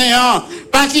grâce matin.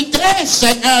 Pas quitter,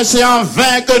 Seigneur, c'est en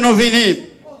vain que nous venons.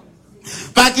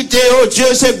 Pas quitter, oh Dieu,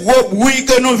 ce gros bruit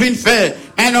que nous venons faire.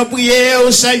 Mais nous prier au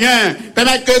Seigneur.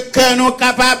 Permettre que cœur nous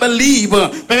capable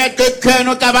libre. Permettre que cœur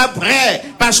nous capable prêt.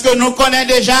 Parce que nous connaissons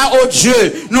déjà, oh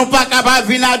Dieu. Nous pas capable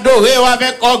venir adorer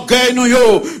avec orgueil nous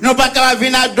yo. Nous pas capable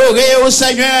venir adorer au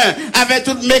Seigneur. Avec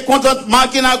tout mécontentement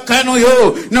qui dans le cœur nous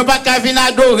yo. Nous pas capable venir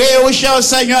adorer au cher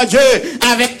Seigneur Dieu.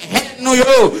 Avec haine nous yo.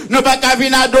 Nous pas capable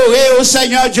venir adorer au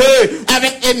Seigneur Dieu.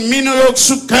 Avec ennemi nous yo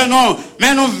sous cœur nous.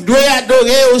 Mais nous devons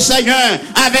adorer au Seigneur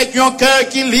avec un cœur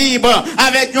qui est libre,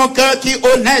 avec un cœur qui est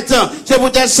honnête. C'est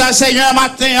peut-être ça, Seigneur,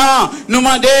 matin, nous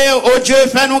demander, oh Dieu,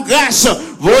 fais-nous grâce.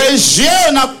 Vos yeux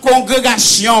dans la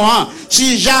congrégation,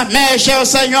 si jamais, cher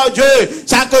Seigneur Dieu,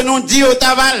 ça que nous dit au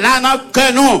travail là dans le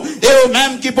cœur nous, et eux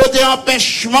mêmes qui portent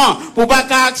empêchement pour pas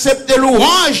accepter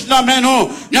l'orange dans nous,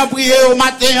 nous prions au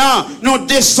matin, nous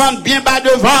descendons bien bas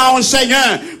devant au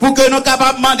Seigneur, pour que nous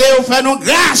capables de demander, faire nous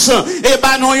grâce, et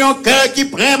bah nous un cœur qui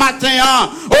prend matin,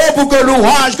 oh, pour que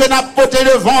l'orange que nous avons porté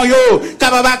devant yo,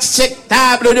 capable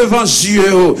acceptable devant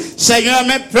Dieu. Seigneur,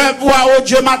 mes peuples, oh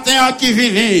Dieu, matin qui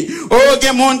vient, oh, il y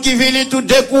a des gens qui viennent tout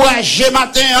décourager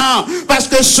matin, parce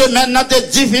que semaine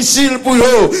est difficile pour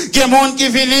eux. Il y a des gens qui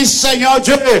viennent, Seigneur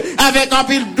Dieu, avec un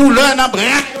pile douleur dans le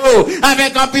bras,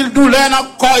 avec un pile douleur dans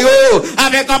le corps,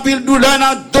 avec un pile douleur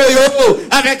dans le dos,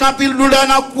 avec un pile douleur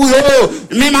dans le cou.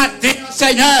 Mais matin,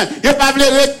 Seigneur, ils ne peuvent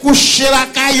pas recoucher la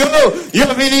caillou, ils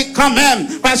viennent quand même,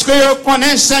 parce que ils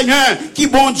connaissent, Seigneur, qui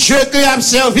bon Dieu que ils ont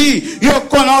servi, ils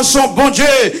connaissent son bon Dieu,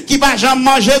 qui va jamais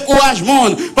manger courage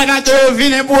monde, pendant que ils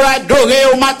viennent pour adorer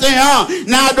au matin,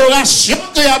 dans l'adoration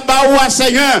que y a bas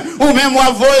Seigneur, ou même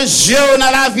vos yeux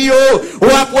dans la vie, ou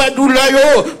après douleur,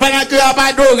 pendant que y a pas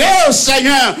adoré au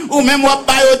Seigneur, ou même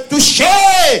pas touché,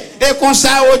 et comme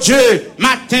ça, oh Dieu,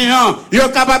 matin, ils sont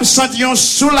capables de sentir un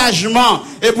soulagement,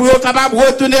 et pour être capable de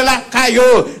retourner la caillou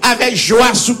avec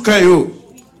joie sous cœur.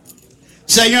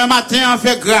 Seigneur, matin,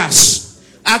 fait grâce.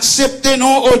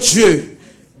 Acceptez-nous, oh Dieu.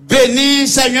 Bénis,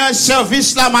 Seigneur,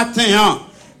 service la matin.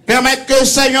 Permettre que,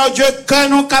 Seigneur Dieu, que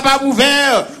nous capables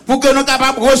ouverts pour que nous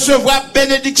capables de recevoir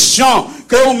bénédiction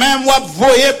que nous-mêmes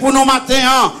voyez pour nous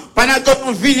matin pendant que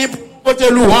nous venons pour porter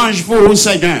louange pour vous,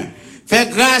 Seigneur. Fais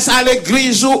grâce à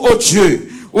l'église, oh Dieu.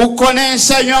 Vous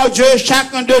connaissez, Seigneur Dieu,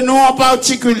 chacun de nous en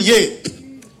particulier.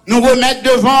 Nous remettre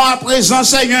devant à présent,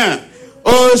 Seigneur,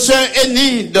 oh Sœur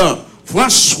Enide,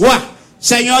 François,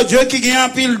 Seigneur Dieu, qui a un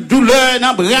pile douleur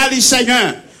dans le bras,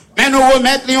 Seigneur. Mais nous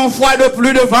remettre une fois de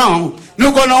plus devant.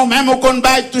 Nous connaissons même au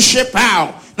combat touché par.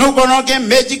 Nous connaissons des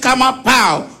médicaments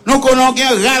par. Nous connaissons des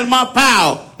règlements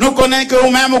par. Nous connaissons que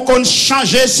nous-mêmes, nous connaissons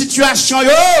changer situation, yo.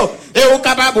 Et vous êtes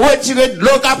capable de retirer de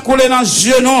l'eau qui a coulé dans les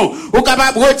yeux, nous. Vous êtes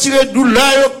capable de retirer de douleur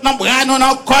dans les bras, dans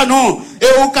le corps, nous. Et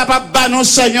vous êtes capable de battre,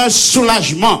 Seigneur,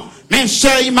 soulagement. Mais,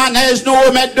 Sœur Imanez, nous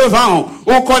remettre devant.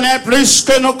 Vous connaissez plus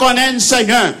que nous connaissons,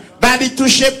 Seigneur. Bali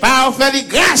touché par, fait les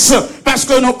grâces. Parce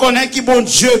que nous connaissons qui bon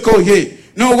Dieu qu'on est.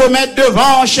 Nous remettre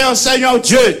devant, cher Seigneur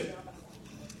Dieu.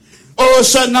 Oh,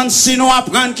 ce Nancy, nous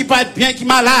apprendre qui pas bien, qui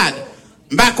malade.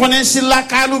 Bah, connaît si la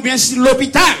cale ou bien si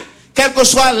l'hôpital. Quel que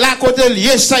soit là côté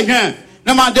lié, Seigneur.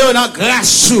 Nous demandons dans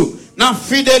grâce, dans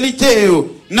fidélité,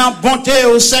 dans bonté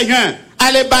au Seigneur.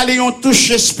 Allez, bali, on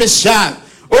touche spécial.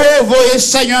 Oh, voyez,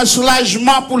 Seigneur,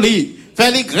 soulagement pour lui.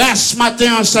 Fais-lui grâce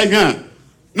matin, Seigneur.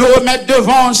 Nous remettre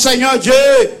devant, Seigneur Dieu,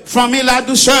 famille la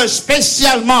douceur,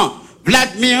 spécialement.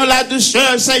 Vladimir la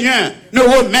douceur, Seigneur. Nous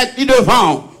remettre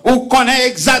devant. Ou connaît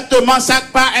exactement ça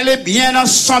que pas, elle est bien en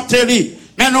santé.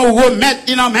 Mais nous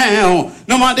remettre dans main.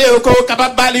 Nous demandons que vous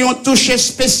capable de balayer un toucher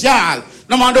spécial.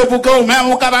 Nous demandons pour que vous-même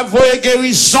vous capable de voir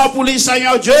guérison pour lui,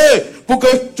 Seigneur Dieu. Pour que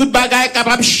toute bagaille est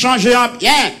capable de changer en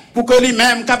bien. Pour que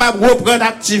lui-même capable de reprendre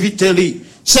l'activité.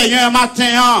 Seigneur,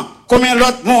 matin, combien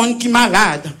l'autre monde qui est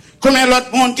malade. Combien l'autre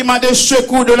monde qui m'a des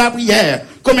secours de la prière.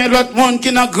 Combien l'autre monde qui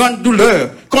est dans grande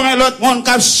douleur. Combien l'autre monde qui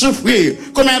a souffert.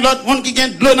 Combien l'autre monde qui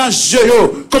gagne de l'eau dans les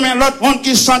yeux. Combien l'autre monde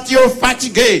qui sent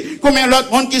fatigué. Combien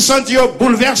l'autre monde qui sent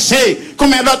bouleversé.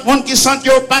 Combien l'autre monde qui sent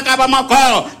pas capable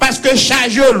encore. Parce que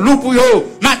charge loup pour eux.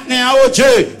 Maintenant, oh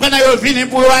Dieu, pendant que vous venez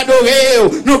pour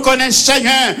adorer, nous connaissons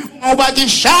Seigneur. On va dire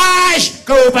charge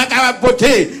que vous pas capable de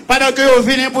porter. Pendant que vous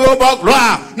venez pour votre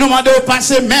gloire. Nous demandons de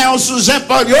passer main sous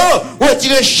épaule.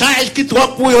 Retirez charge qui trop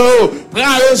pour eux.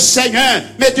 Prends-le Seigneur.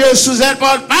 Mettez-le sous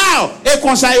épaule. Et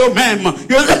qu'on même,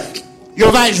 il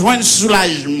va joindre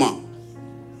soulagement.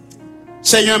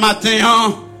 Seigneur,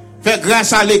 matin, fais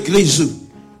grâce à l'église.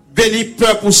 Bénis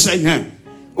peuple, Seigneur.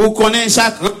 Vous connaissez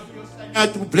ça,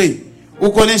 Seigneur, troublé. Vous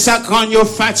connaissez ça, crâne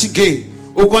fatigué.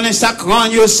 Vous connaissez ça,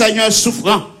 crâne, Seigneur,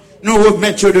 souffrant. Nous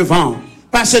remettons devant.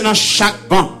 Passez dans chaque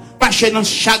banc. Passez dans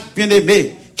chaque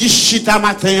bien-aimé qui chita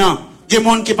matin. Il y a des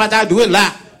gens qui ne sont pas doués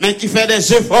là. mais qui fait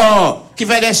des efforts, qui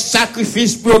fait des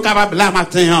sacrifices pour être capable là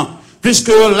matin. Puisque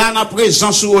là, dans la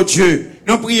présence de Dieu,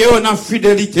 nous prions dans la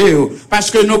fidélité,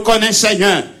 parce que nous connaissons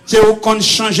Seigneur, c'est où qu'on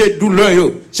change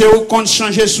douleur, c'est où qu'on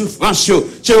change souffrance,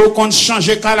 c'est où qu'on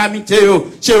change calamité,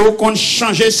 c'est où qu'on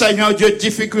change Seigneur Dieu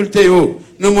difficulté. Nous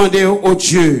demandons au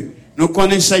Dieu, nous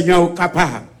connaissons Seigneur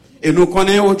capable, et nous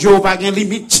connaissons au Dieu pas de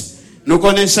limite, nous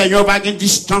connaissons Seigneur pas de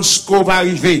distance qu'on va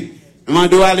arriver. Nous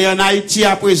demandons aller en Haïti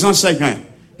à présent Seigneur.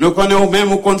 Nous connaissons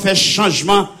même qu'on fait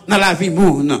changement dans la vie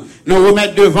monde. Nous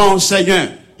remettre devant Seigneur,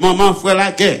 maman frère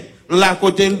la guerre, la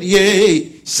côté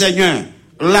lié, Seigneur,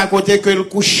 la côté que le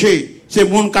coucher, c'est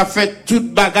monde qui a fait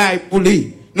toute bagaille pour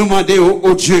lui. Nous demandons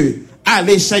au Dieu,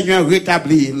 allez Seigneur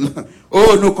rétablir.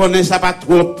 Oh, nous connaissons pas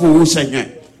trop pour vous Seigneur.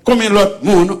 Combien l'autre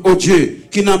monde, au Dieu,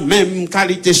 qui n'a même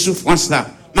qualité souffrance là.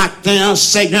 Matin,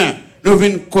 Seigneur, nous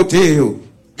venons côté,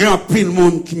 il y a un pile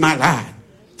monde qui est malade.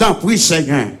 Tant pis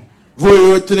Seigneur.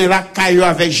 Vous retournez la caillou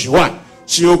avec joie.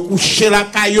 Si vous couchez la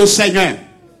caillou, Seigneur,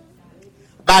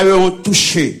 bah, on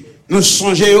touché. Nous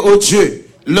songeons au Dieu.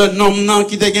 Le nom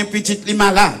qui devient petit, li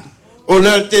malade. Au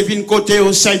leur te vin côté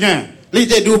au Seigneur.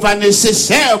 L'idée d'où pas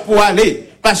nécessaire pour aller.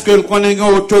 Parce que le connaît une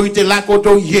autorité là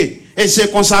côté. Et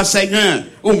c'est comme ça, Seigneur,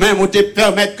 ou même on te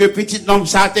permettre que petit homme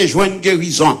ça te joigne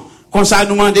guérison. Comme ça,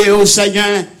 nous demander au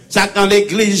Seigneur, ça dans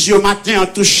l'église, au matin, on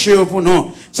touché pour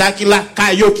nous. Ça qui la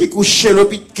caillou qui couche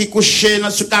qui couche dans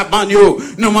ce cabane yo,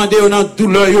 nous demander dans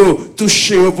douleur yo,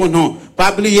 touché pour nous.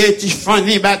 Pas oublier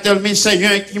Tiffany Barthélemy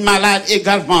Seigneur qui malade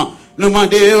également. Nous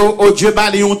demander au Dieu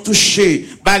balayon touché,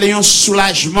 balayon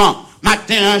soulagement.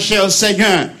 Matin, cher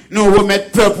Seigneur, nous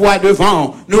remettre peuple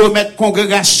devant, nous remettre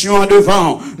congrégation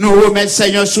devant, nous remettre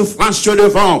Seigneur souffrance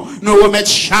devant, nous remettre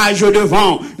charge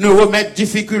devant, nous remettre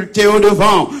difficulté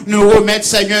devant, nous remettre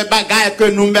Seigneur bagaille que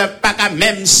nous même pas qu'à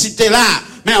même citer là.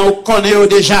 Mais on connaît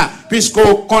déjà,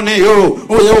 puisqu'on connaît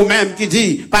ou même qui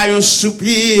dit, par un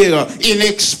soupir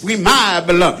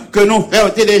inexprimable, que nous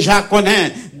faisons déjà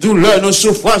connaître, douleur, nos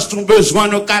souffrances, nos besoins,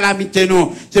 nos calamités,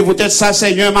 nous. C'est peut-être ça,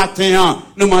 Seigneur, matin,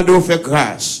 nous demandons de faire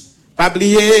grâce. Pas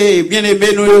oublier, bien aimé,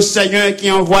 nous, Seigneur,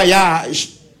 qui en voyage,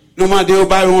 nous demandons au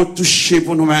ballon toucher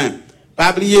pour nous-mêmes.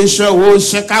 Pas oublier, Sœur Rose,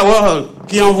 Sœur Carole,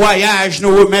 qui en voyage,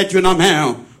 nous remettre une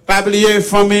main. Pas oublier,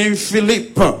 famille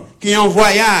Philippe, qui en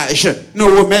voyage, nous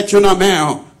remettre une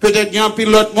main. Peut-être qu'il y a un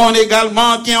pilote monde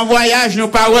également qui en voyage, nous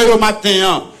parlons au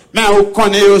matin. Mais on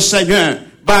connaît au Seigneur,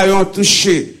 ballon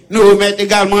toucher. Nous remettre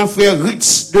également frère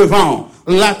Ritz devant,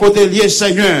 la côté lié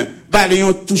Seigneur,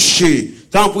 ballon toucher.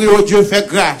 Tant pis au Dieu fait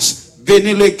grâce,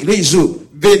 bénis l'église,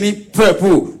 bénis peuple,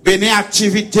 bénis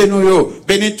activité nous,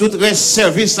 bénis tout reste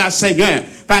service à Seigneur.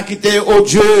 Pas quitter au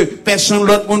Dieu, personne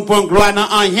l'autre monde pour gloire dans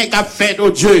rien qu'a fait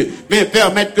au Dieu, mais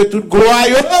permettre que toute gloire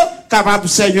capable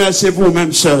Seigneur, c'est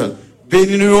vous-même seul.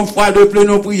 Bénis-nous une fois de plus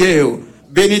nos prières.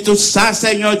 Bénis tout ça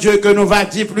Seigneur Dieu que nous va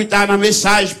dire plus tard dans le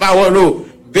message parole.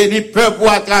 Bénis peuple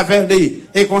à travers lui.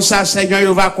 Et comme ça Seigneur, il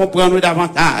va comprendre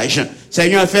davantage.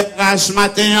 Seigneur, fais grâce ce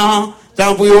matin.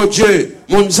 Tant pis au Dieu.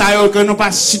 Moun sa yo que nous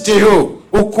pas cité yo.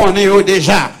 Ou connaît yo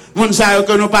déjà. Moun sa yo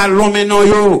que nous pas l'homme non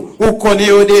yo. Ou connaît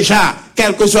yo déjà.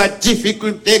 Quelle que soit la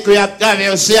difficulté que y a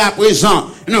traversé à présent,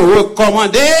 nous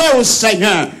recommandons au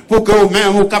Seigneur pour que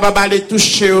vous-même vous capable de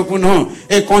toucher pour nous.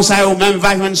 Et comme ça, vous-même va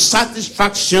avoir une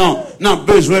satisfaction dans le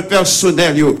besoin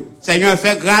personnel. Seigneur,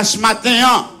 fais grâce matin.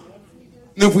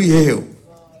 Nous prions.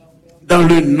 Dans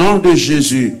le nom de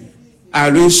Jésus, à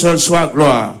lui seul soit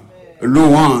gloire,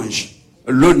 louange,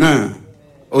 l'honneur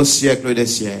au siècle des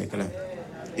siècles.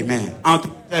 Amen. Entre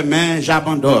tes mains,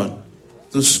 j'abandonne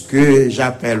tout ce que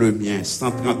j'appelle le mien.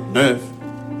 139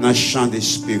 dans le champ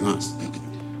d'espérance.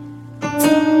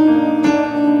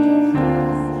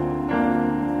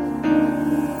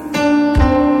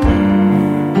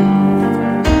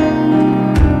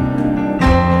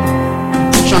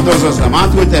 Chantons ensemble.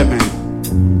 Entre tes mains.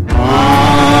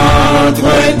 Entre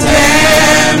tes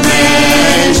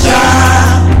mains,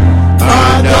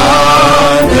 j'abandonne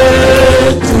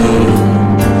tout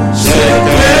ce que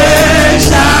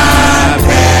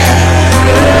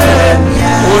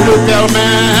le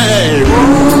permet,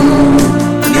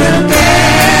 le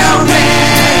permet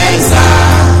ça,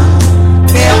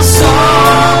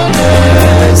 personne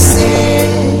ne sait,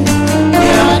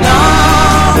 rien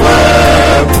n'en reprendre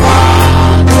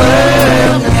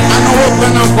rien. À nous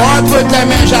reprenons entre tes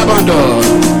mains,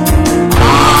 j'abandonne.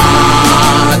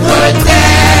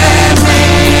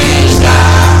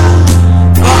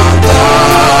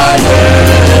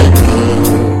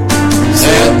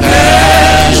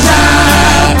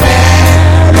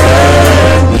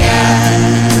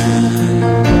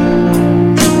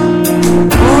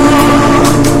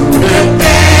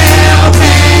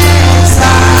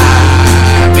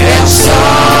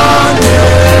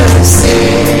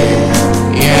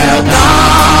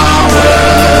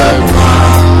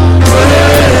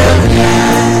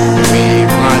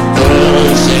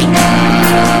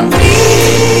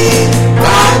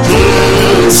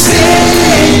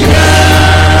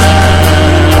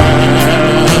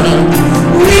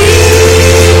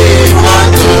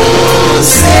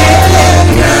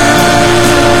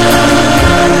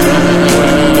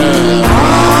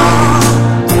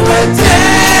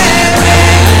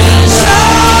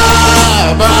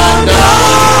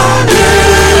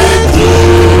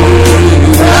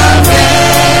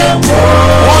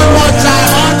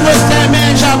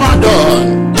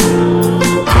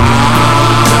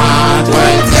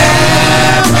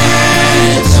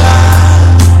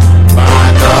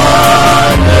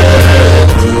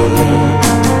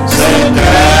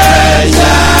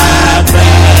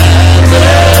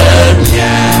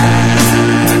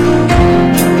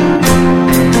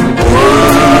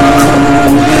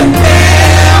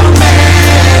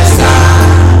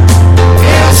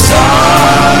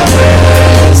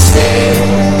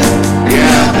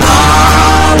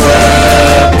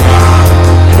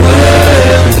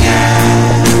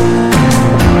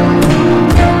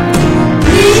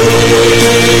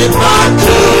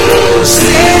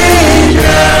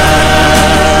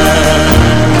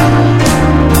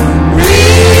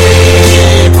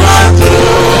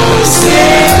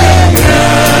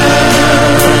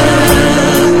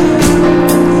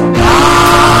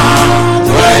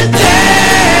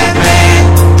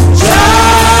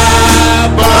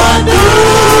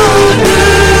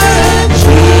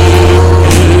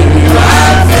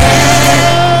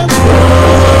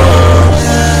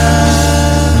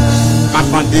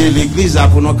 demander l'église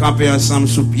pour nous camper ensemble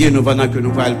sous pied, nous pendant que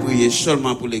nous allons prier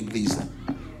seulement pour l'église.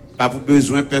 Pas pour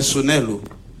besoin personnel,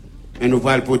 mais nous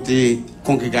allons porter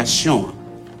congrégation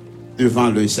devant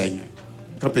le Seigneur.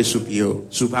 Camper sous pied,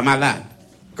 sous pas malade.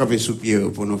 Camper sous pied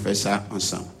pour nous faire ça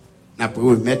ensemble. Nous allons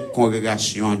remettre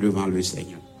congrégation devant le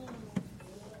Seigneur.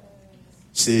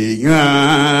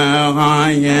 Seigneur,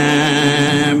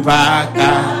 rien pas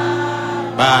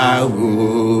qu'à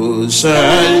vous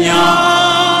Seigneur.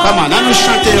 Comment on nous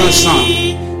chanter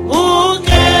ensemble? Pour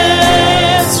que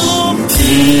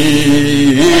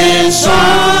souffrir sans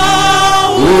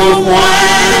au moins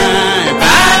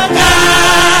pas qu'à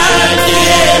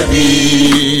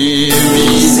guérir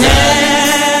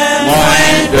misère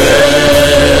moins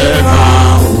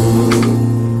devant vous.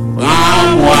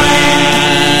 Prends-moi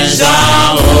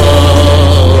sans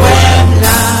eau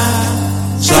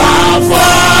sans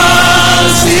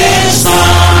force et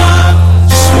sans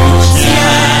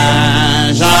soutien,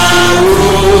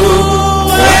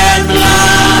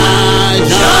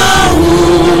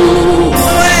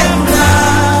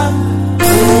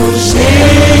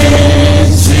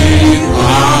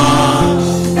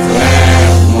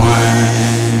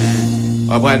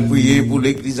 on va prier pour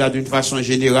l'église d'une façon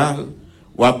générale.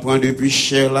 On va prendre depuis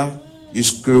cher là,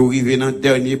 jusqu'à arriver dans le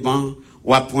dernier banc.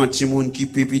 On va prendre petit monde qui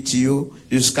peut petit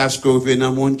jusqu'à ce qu'on revienne dans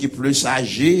le monde qui plus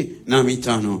âgé dans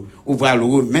mi-temps. On va le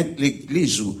remettre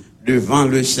l'église devant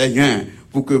le Seigneur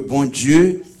pour que bon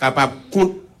Dieu capable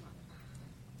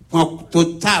prendre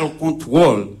total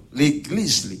contrôle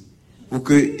l'église pour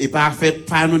que et pas fait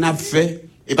pas nous n'a fait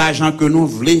et pas gens que nous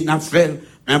voulons n'a fait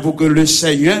mais pour que le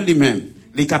Seigneur lui-même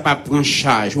est capable de prendre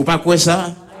charge. Ou pas quoi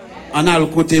ça? On a le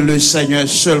côté le Seigneur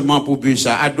seulement pour but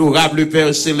ça. Adorable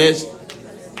Père Céleste.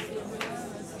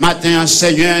 Matin,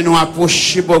 Seigneur, nous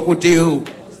approchons beaucoup de vous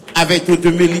avec toute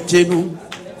humilité nous.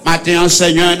 Matin,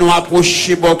 Seigneur, nous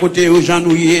approchons beaucoup de vous, Jean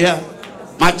nous hier.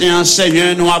 Matin,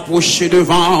 Seigneur, nous approchons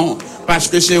devant parce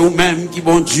que c'est vous-même qui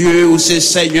bon Dieu ou c'est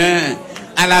Seigneur.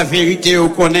 À la vérité, vous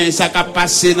connaissez ça qui a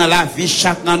passé dans la vie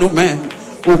chaque dans nous-mêmes.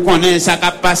 Vous connaissez ça qui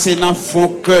a passé dans le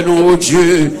fond que nous, oh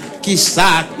Dieu, qui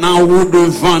sac dans haut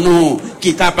devant nous, qui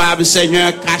est capable,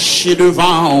 Seigneur, caché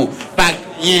devant, pas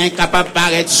rien capable de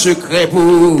paraître secret pour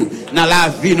nous. Dans la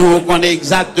vie, nous connaissons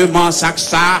exactement ça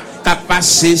qui a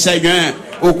passé, Seigneur.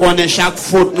 Vous connaissez chaque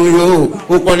faute nous,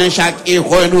 vous connaissez chaque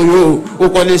erreur nous, vous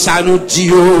connaissez ça nous dit,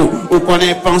 vous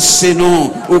connaissez pensée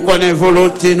nous, vous connaissez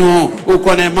volonté nous, vous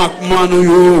connaissez manquement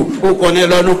nous, vous connaissez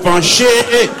là nous pencher,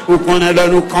 vous connaissez là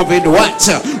nous camper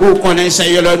droite, vous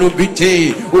connaissez là nous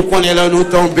buter, vous connaissez là nous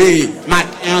tomber.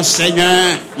 Matin,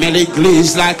 Seigneur, mais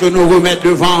l'église là que nous remettons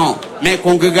devant, mes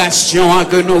congrégations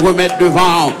que nous remettons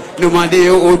devant, nous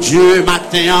demandons au Dieu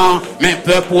matin, mes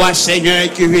peuple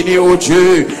Seigneur qui vient au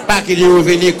Dieu, pas qu'il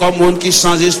venir comme monde qui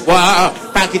sans espoir,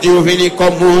 pas qu'il venir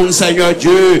comme monde Seigneur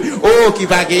Dieu, oh qui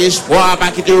pas espoir,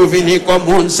 pas qu'il venir comme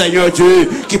monde Seigneur Dieu,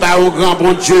 qui pas au grand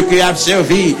bon Dieu qui a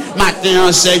servi.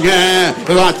 Matin Seigneur,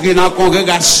 rentrer dans la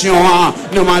congrégation,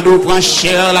 nous demandons prendre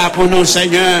cher là pour nous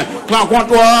Seigneur, prends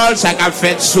contrôle, ça qu'a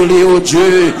fait sous les au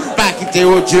Dieu, pas quitter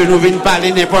au Dieu, nous venons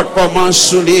parler n'importe comment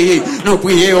sous les, nous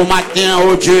prier au matin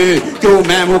au Dieu, que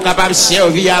vous-même vous capable de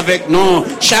servir avec nous,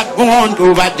 chaque monde que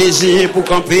vous va désirer pour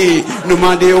camper, nous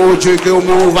demander au Dieu que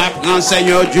vous va prendre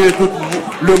Seigneur Dieu tout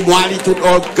le moelle, tout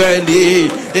orgueil,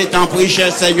 et tant prie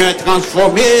cher Seigneur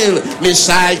transformer le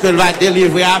message que va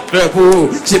délivrer à peuple,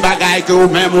 c'est bagaille que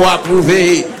vous-même vous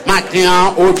approuvez.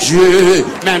 Maintenant, oh Dieu,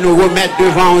 mais nous remettre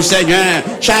devant au Seigneur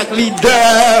chaque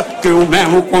leader que vous-même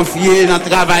vous confiez dans le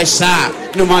travail ça.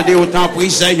 Nous demandez autant prix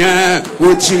Seigneur,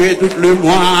 retirez tout le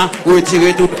moi,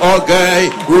 retirez tout orgueil,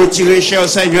 retirez cher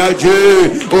Seigneur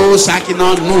Dieu, oh ça qui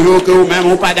dans nous que vous-même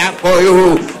vous pas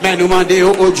d'accord, mais nous demandez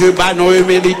oh Dieu, bah nos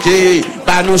humilité,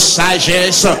 bah nos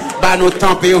sagesse, bah nos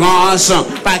tempérance,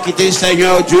 pas quitter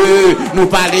Seigneur Dieu, nous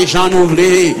parler j'en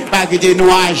ouvrir, pas quitter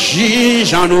nous agir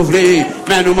j'en ouvrir,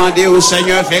 mais nous demandez au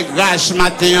Seigneur fait grâce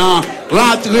matin,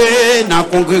 rentrez dans la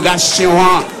congrégation.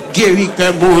 Guéris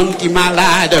que monde qui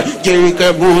malade, guéris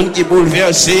que monde qui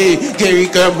bouleversé, guéris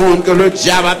que monde que le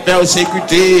diable a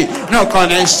persécuté. Nous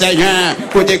connaissons Seigneur,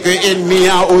 côté que ennemi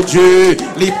au Dieu,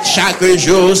 chaque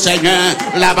jour Seigneur,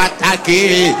 la bataille,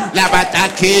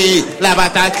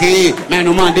 mais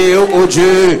nous demandons au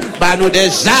Dieu, bah nous des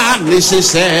armes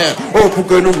nécessaires, oh pour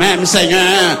que nous-mêmes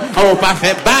Seigneur, oh pas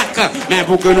fait bac, mais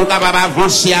pour que nous capables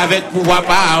d'avancer avec pouvoir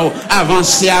par,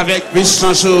 avancer avec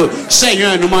puissance.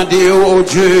 Seigneur, nous demandons au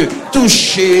Dieu,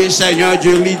 toucher, Seigneur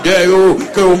Dieu, leader,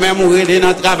 que vous-même vous aidez dans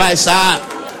le travail ça.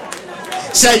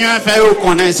 Seigneur, fais-vous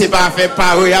connaître, c'est pas fait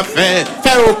par eux à faire.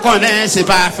 Père, on connaît, c'est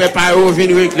pas fait par eux,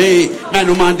 venir régler. Mais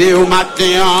nous demander au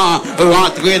matin,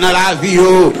 rentrer dans la vie,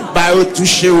 bah,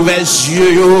 toucher, ouvrir les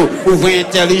yeux, ouvrir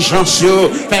l'intelligence,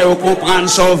 Père, comprendre,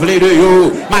 sauver de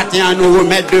yo. Matin, nous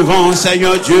remettre devant,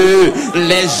 Seigneur Dieu,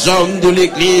 les hommes de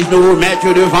l'église, nous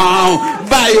remettre devant.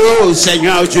 Bah,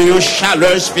 Seigneur Dieu, une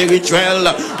chaleur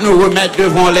spirituelle, nous remettre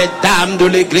devant les dames de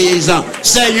l'église.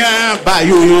 Seigneur, bah,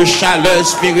 une chaleur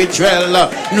spirituelle,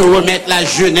 nous remettre la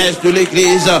jeunesse de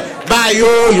l'église. Bayo,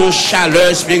 une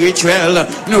chaleur spirituelle,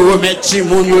 nous remettons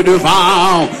Timoun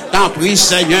devant. T'en prie,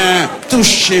 Seigneur,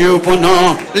 touchez pour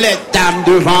nous, les dames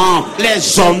devant,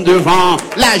 les hommes devant,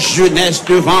 la jeunesse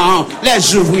devant,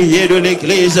 les ouvriers de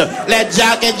l'église, les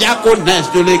diacres et diaconesses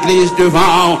de l'église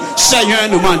devant. Seigneur,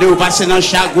 nous demandons de passer dans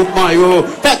chaque groupement,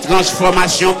 faites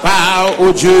transformation par,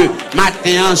 oh Dieu.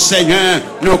 Matin, Seigneur,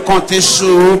 nous comptons sur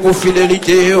vous pour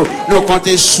fidélité, nous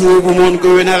comptons sur vous pour monde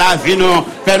que dans la vie, nous.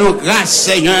 Fais-nous grâce,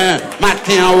 Seigneur.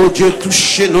 Matin, oh Dieu,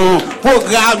 touchez-nous.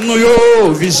 Programme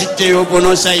nous, visitez-nous pour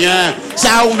nos Seigneur.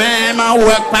 Ça ou même,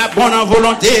 pas bonne en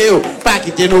volonté. Pas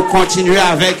quitter nous, continuer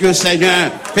avec eux,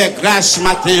 Seigneur. Fais grâce,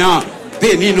 matin.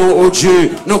 Bénis-nous, oh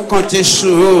Dieu. Nous comptons sur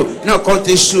eux. Nous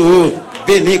comptons sur eux.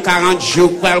 Bénis 40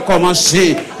 jours pour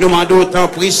commencer. Nous demandons autant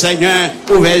prix, Seigneur.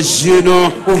 Ouvrez les yeux,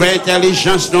 non. Ouvrez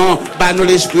l'intelligence, non. Bas-nous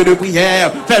l'esprit de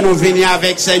prière. Fais-nous venir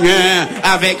avec, Seigneur.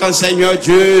 Avec un Seigneur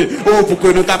Dieu. Oh, pour que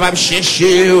nous capables de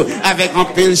chercher. Avec un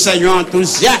peu, Seigneur,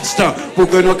 enthousiaste. Pour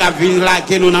que nous capables de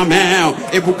laquer nous dans la main.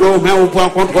 Et pour que nous prenions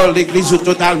contrôle de l'église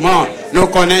totalement. Nous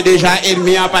connaissons déjà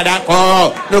ennemi en pas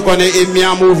d'accord. Nous connaissons ennemi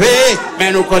en mauvais.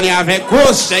 Mais nous connaissons avec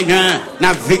vous, Seigneur. Nous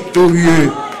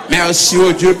victorieux. Merci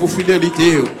au Dieu pour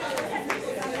fidélité.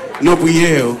 Nous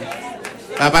prions.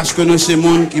 Pas parce que nous sommes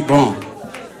monde qui bon.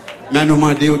 Mais nous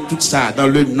demandons tout ça dans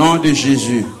le nom de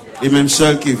Jésus. Les mêmes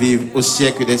seuls qui vivent au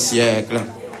siècle des siècles.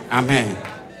 Amen.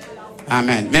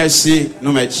 Amen. Merci.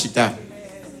 Nous mettons chita.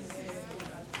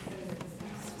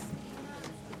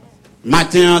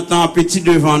 Matin en temps petit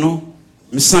devant nous.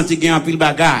 Je sens qu'il y a un pile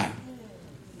bagarre.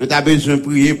 Nous avons besoin de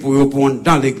prier pour répondre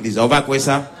dans l'église. On va quoi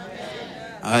ça?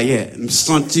 Ah yeah, je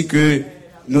sens que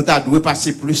nous devons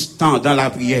passer plus de temps dans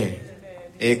la prière.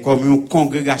 Et comme une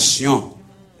congrégation.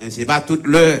 C'est pas toute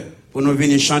l'heure pour nous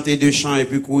venir chanter deux chants et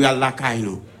puis courir à la caille.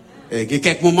 Et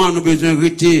quelques moments, nous avons besoin de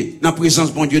rester dans la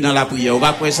présence de bon Dieu dans la prière. On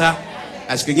va quoi ça?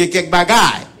 Parce que quelques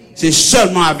bagailles, c'est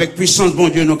seulement avec puissance de bon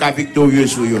Dieu nous sommes victorieux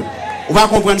sur eux. On va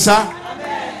comprendre ça?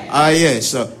 Ah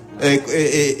yes.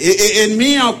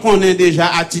 Ennemi en connaît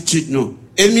déjà attitude nous.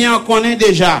 Ennemi en connaît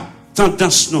déjà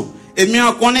tendance nous. Ennemi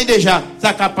en connaît déjà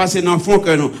ça qui a passé dans le fond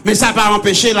que nous. Mais ça n'a pas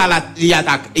empêché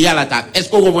l'attaque. Est-ce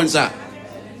qu'on comprend ça?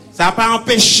 Ça n'a pas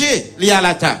empêché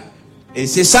l'attaque. Et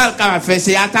c'est ça qu'il a fait,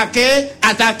 c'est attaquer.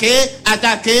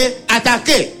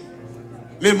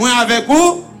 Mais moi avec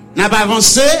vous, n'a pas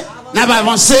avancé.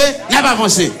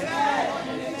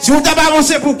 Si vous n'avez pas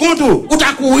avancé pour compte, vous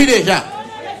avez couru déjà.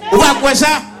 Vous voyez quoi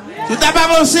ça? Si vous n'avez pas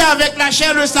avancé avec la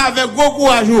chair de ça, avec gros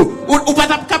courage, vous n'êtes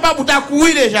pas capable de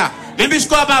courir déjà. Mais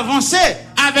puisqu'on va avancer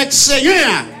avec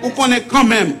Seigneur, vous connaissez quand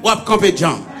même, vous avez campé de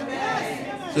jambes.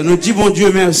 Je nous dis, bon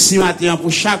Dieu, merci matin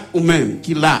pour chaque ou même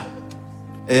qui l'a,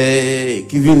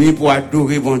 qui vient pour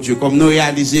adorer bon Dieu. Comme nous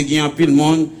réalisons qu'il y a un pile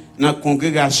monde dans la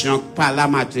congrégation, pas là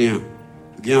matin.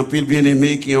 Il y a un pile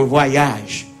bien-aimé qui est en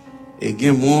voyage. Et il y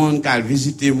a un monde qui a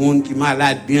visité un monde qui est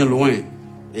malade bien loin.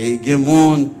 Et il y a un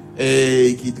monde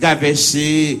qui traverse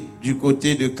du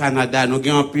côté de Canada. Nous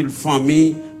avons un pile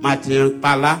famille matin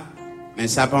pas là. Mais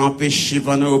ça pas empêcher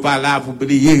pendant vous pas là vous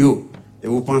oublier et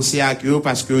vous pensez à eux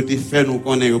parce que vous avez fait nous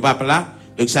connaître pas là.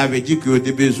 Donc ça veut dire que vous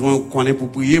avez besoin de connaître pour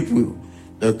prier pour eux.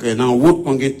 Donc dans route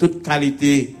qu'on gagne toute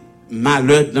qualité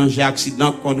malheur danger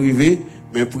accident qu'on arrive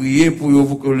mais prier pour eux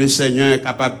pour que le Seigneur est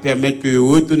capable de permettre que vous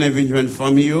retournez venir joindre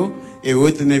famille et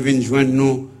retournez venir joindre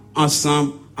nous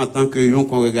ensemble en tant que une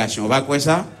congrégation. On va quoi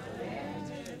ça?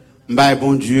 Bah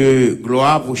bon Dieu,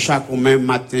 gloire pour chaque même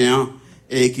matin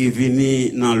et qui vient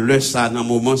dans le ça, dans le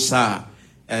moment ça,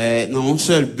 dans un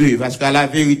seul but, parce qu'à la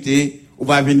vérité, on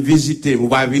va venir visiter, on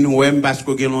va venir ouais, parce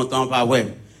qu'on a longtemps pas ouais,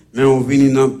 mais on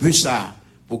vient dans le but ça,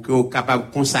 pour qu'on soit capable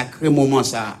de consacrer le moment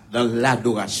ça dans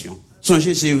l'adoration.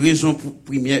 Songez ces raisons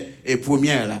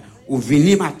premières là, ou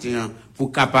venir matin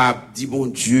pour capable de dire bon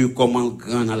Dieu comment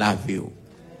grand dans la vie.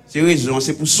 C'est raison,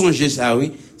 c'est pour songer ça,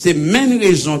 oui. C'est même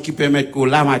raison qui permet que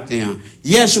là matin,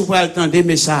 hier, je vous le temps des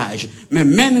messages, mais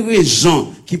même raison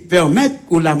qui permet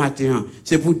que là matin,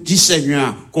 c'est pour dire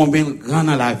Seigneur, combien grand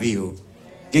dans la vie,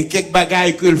 il y a quelques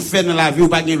bagailles que le fait dans la vie, ou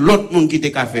pas l'autre monde qui te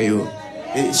fait,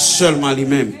 et seulement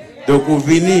lui-même. Donc, vous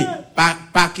venez,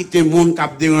 pas quitter le monde qui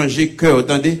a dérangé cœur,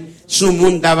 attendez? sous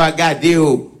monde d'avoir gardé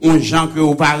un gens que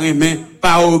vous pas aimer,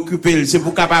 pas occuper, c'est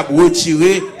pour capable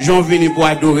retirer, j'en venir pour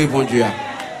adorer bon Dieu.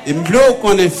 Et m'blou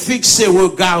qu'on ait fixé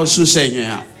regard sur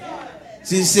Seigneur.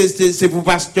 Si c'est pour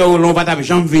pasteur, l'on va taper,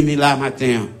 j'en venir là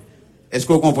matin. Est-ce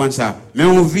qu'on comprend ça? Mais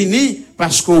on vient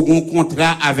parce qu'on a un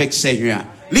contrat avec Seigneur.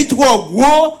 Les trop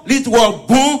gros, les trop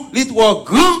bon, les trop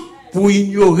grand pour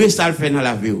ignorer ça le fait dans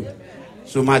la vie.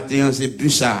 Ce matin, c'est plus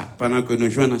ça pendant que nous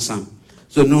jouons ensemble.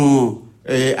 So, nous,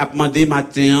 a demandé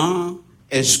matin,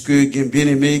 est-ce que quelqu'un bien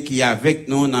aimé qui est avec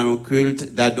nous dans un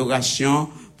culte d'adoration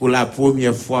pour la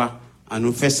première fois, on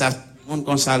nous fait ça,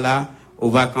 comme ça là, on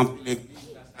va camper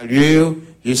l'église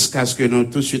jusqu'à ce que nous,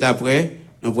 tout de suite après,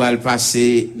 nous pourrons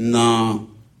passer dans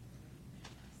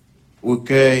le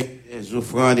recueil des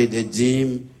offrandes et des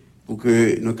dîmes pour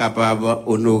que nous soyons capables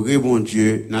d'honorer bon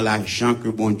Dieu dans l'argent que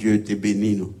bon Dieu te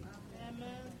bénit nous.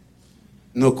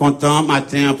 Nous comptons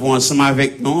matin pour ensemble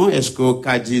avec nous. Est-ce que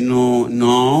vous dit nous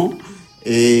non?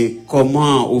 Et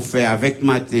comment vous fait avec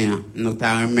matin? Nous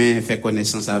t'avons fait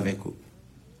connaissance avec vous.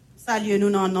 Salut nous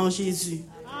dans le nom de Jésus.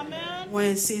 Amen.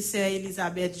 Moi, c'est Sœur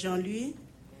Elisabeth Jean-Louis.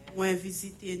 Moi,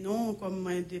 visiter nous comme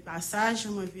moi de passage.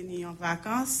 Moi, venu en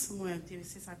vacances. Moi,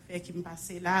 c'est ça qui fait qui me passe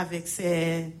là avec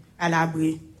ces à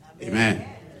l'abri. Amen.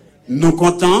 Nous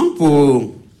comptons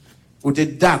pour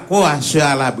être d'accord à ce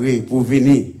à l'abri pour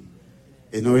venir.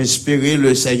 Et nous espérons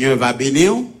le Seigneur va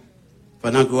bénir.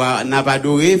 Pendant qu'on n'a pas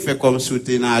adoré, fait comme si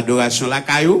c'était dans l'adoration la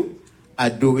caillou.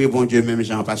 Adorer bon Dieu même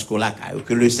Jean parce qu'on la caillou.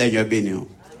 Que le Seigneur bénisse.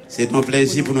 C'est un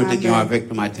plaisir pour nous te dire avec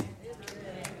nous matin.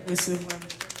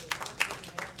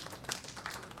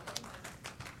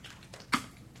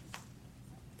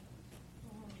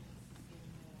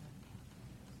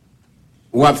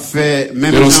 Ou a fait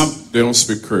même They don't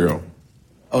speak Creole.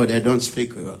 Oh, they don't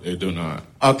speak Creole. They do not.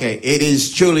 Okay, it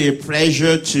is truly a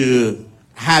pleasure to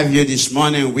have you this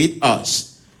morning with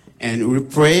us. And we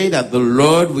pray that the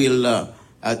Lord will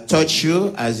touch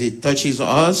you as He touches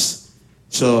us.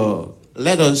 So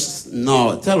let us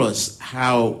know, tell us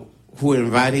who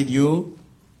invited you,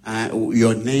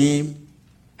 your name,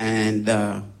 and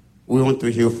we want to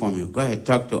hear from you. Go ahead,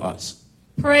 talk to us.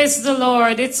 Praise the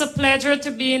Lord. It's a pleasure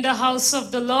to be in the house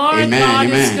of the Lord. Amen, God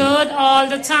amen. is good all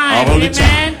the time. All the Amen.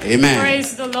 time. Amen.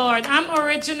 Praise the Lord. I'm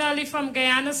originally from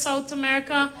Guyana, South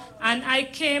America, and I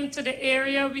came to the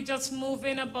area. We just moved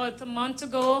in about a month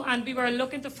ago, and we were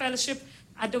looking to fellowship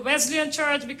at the Wesleyan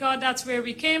Church because that's where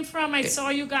we came from. I saw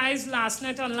you guys last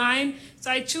night online, so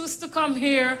I choose to come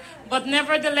here. But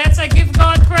nevertheless, I give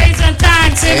God praise and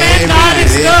thanks. Amen. God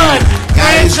is good.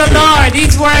 Praise the Lord.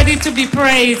 He's worthy to be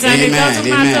praised. And it doesn't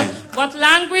matter what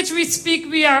language we speak,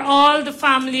 we are all the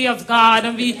family of God.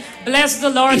 And we bless the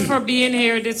Lord for being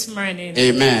here this morning.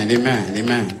 Amen, amen,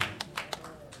 amen.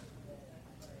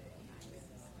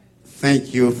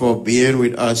 Thank you for being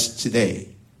with us today.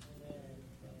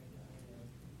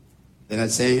 Did I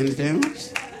say anything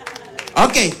else?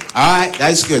 Okay, all right,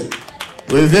 that's good.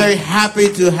 We're very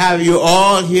happy to have you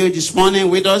all here this morning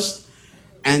with us.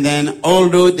 And then,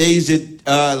 although there is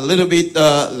a little bit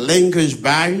language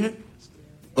barrier,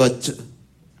 but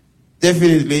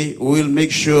definitely we'll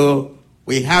make sure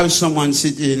we have someone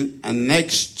sitting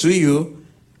next to you,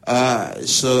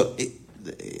 so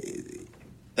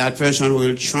that person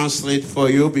will translate for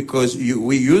you because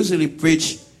we usually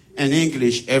preach in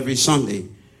English every Sunday.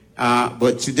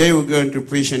 But today we're going to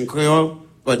preach in Creole,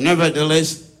 but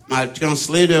nevertheless, my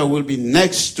translator will be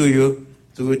next to you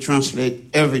to translate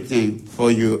everything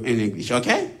for you in English,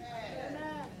 okay?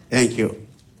 Thank you.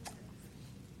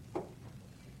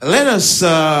 Let us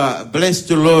bless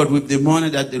the Lord with the money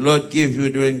that the Lord gave you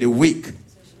during the week.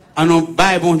 On nous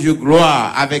baille bon Dieu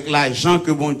gloire avec l'argent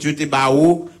que bon Dieu te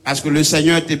baou parce que le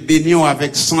Seigneur te bénit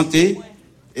avec santé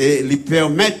et lui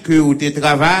permet que vous te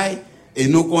travailles et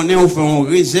nous connaissons, on fait une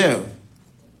réserve.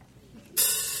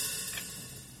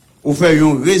 On fait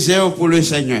une réserve pour le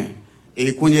Seigneur.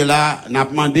 Et qu'on est là, on a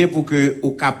demandé pour que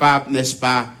vous capable, n'est-ce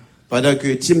pas, pendant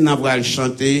que Tim n'a pas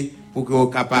chanter, pour que vous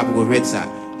capable de remettre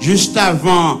ça. Juste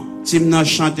avant, Tim n'a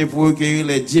chanté pour recueillir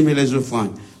les dîmes et les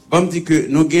offrandes. Bon, dit que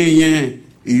nous gagnons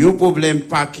un problème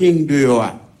parking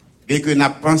dehors. Et que nous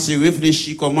avons pensé,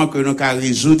 réfléchi comment que nous pouvons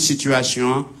résoudre la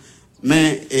situation.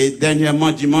 Mais,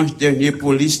 dernièrement, dimanche dernier,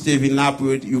 police est venue là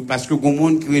parce que le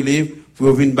monde qui relève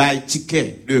pour venir bailler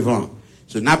ticket devant.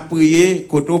 So, n'a prié,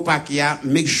 koto pakia,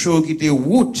 make sure qu'il y ait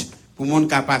route pour monde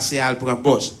qui a passé à le prendre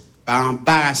boss. Pas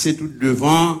embarrasser tout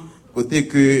devant, côté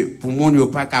que pour monde n'a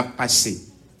pas qu'à passer.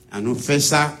 On nous fait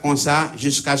ça, comme ça,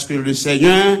 jusqu'à ce que le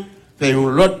Seigneur fait une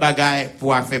autre bagaille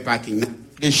pour faire parking. N'a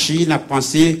réfléchi, n'a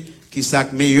pensé qu'il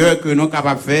c'est meilleur que nous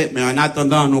capables de faire, mais en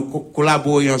attendant, nous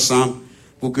collaborer ensemble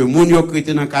pour que moun yo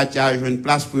crété dans quartier ait une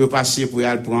place pour passer pour y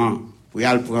aller prendre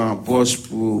boss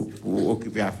pour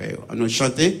occuper affaire. On nous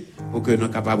chanter pour que nous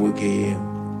capables de gagner.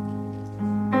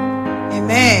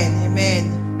 Amen,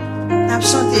 amen. On a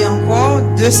chanté encore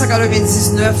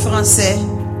 299 français.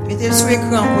 Mettez-le sur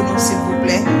l'écran pour nous, s'il vous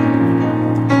plaît.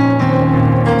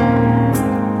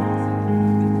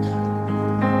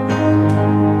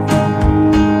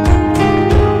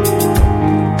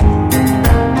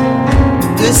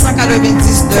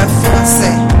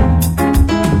 Français.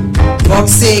 Boc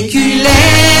séculaire,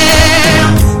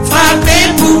 frappé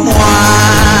pour moi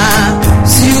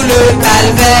sur le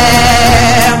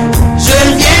calvaire. Je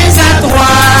viens à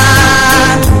toi,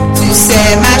 tu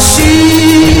sais ma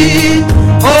chute,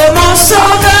 oh mon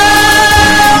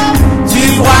sauveur, tu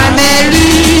vois mes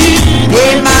luttes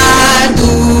et ma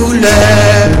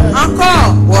douleur.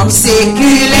 Encore, boc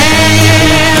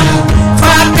séculaire,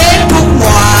 frappé pour moi.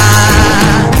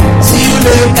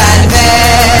 Le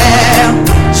calvaire,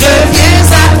 je viens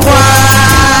à toi,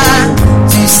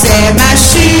 tu sais ma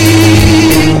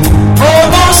chute, oh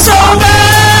mon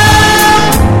sauveur,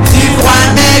 tu vois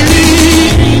mes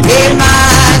luttes et ma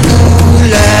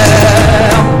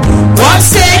douleur. Roi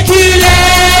séculaire,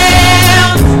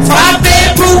 frappé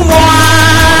pour moi,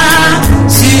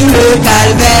 sur le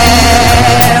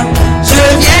calvaire, je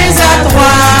viens à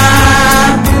toi,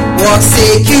 roi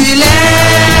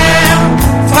séculaire.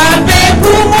 Frappé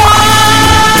pour moi,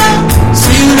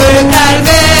 sur le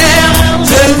calvaire,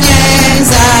 je viens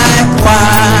à toi.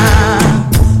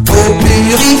 Oh,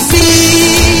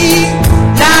 purifie,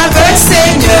 lave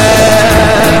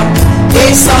Seigneur,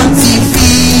 et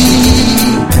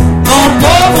sanctifie mon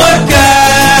pauvre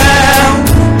cœur,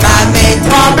 ma main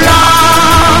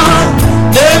tremblante,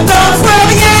 ne t'offre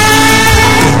rien,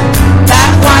 ta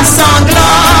croix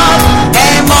sanglante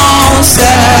est mon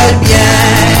seul bien.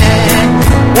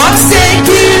 Roi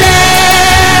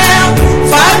séculaire,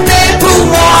 frappé pour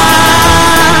moi,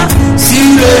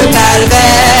 sur le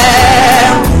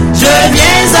calvaire, je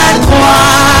viens à toi.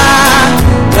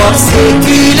 Roi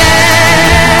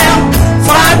séculaire,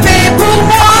 frappé pour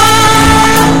moi,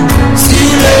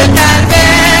 sur le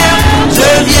calvaire, je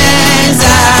viens à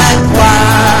toi.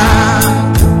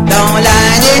 Dans la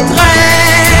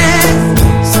détresse,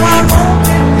 sois mon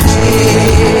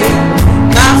péché,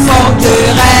 ma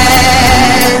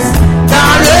forteresse.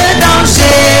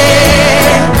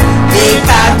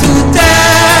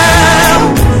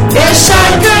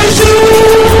 Chaque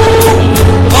jour,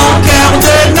 mon cœur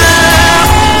demeure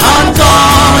en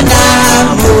ton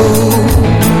amour.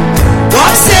 Roi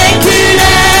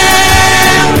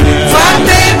séculaire,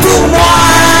 frappé pour moi,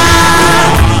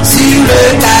 sur le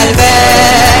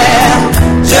calvaire,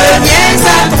 je viens à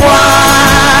toi.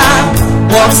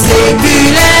 Roi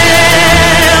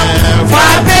séculaire,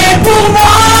 frappé pour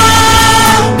moi,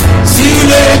 sur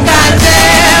le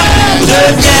calvaire, je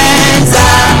viens à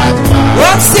toi.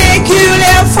 Roi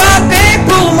séculaire, frappé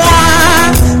pour moi,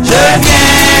 je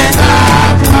viens à toi.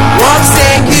 Roi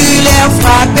séculaire,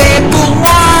 frappé pour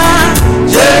moi,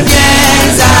 je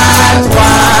viens à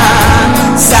toi.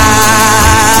 Ça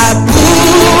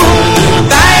pour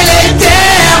par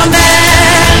l'éternel,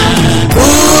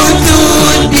 pour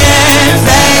tout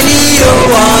bienfait lié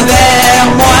envers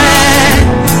moi.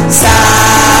 Ça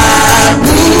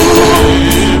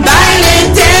pour par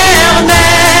l'éternel,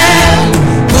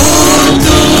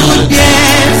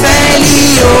 bienfait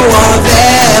lié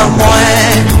envers moi.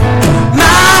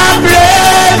 Ma bleu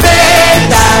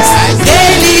tasse,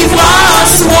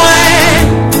 délivrance moi,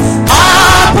 en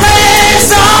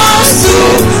présence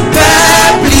sous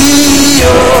peuple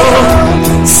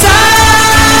ça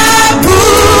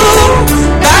pour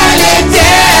par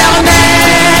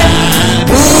l'éternel,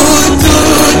 pour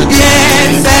tout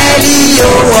bienfait lié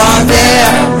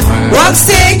envers. Rock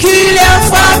séculaire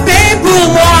frappé pour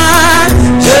moi,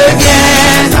 je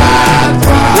viens à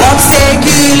toi. Rock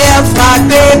séculaire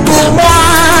frappé pour moi,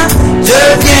 je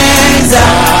viens à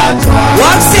toi.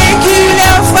 Rock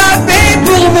séculaire frappé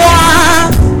pour moi,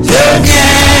 je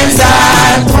viens à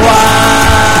toi.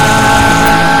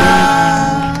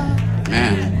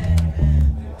 Amen.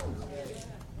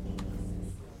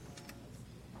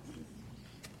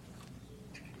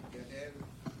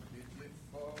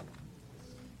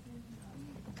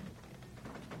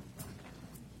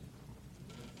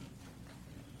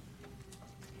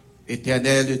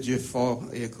 Éternel, le Dieu fort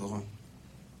et grand,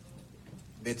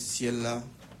 mettre ciel là,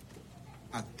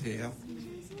 à terre,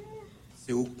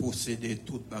 c'est où posséder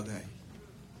toute bagaille.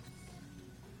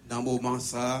 Dans le moment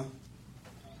ça,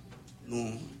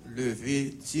 nous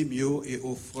lever timio et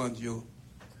offrandio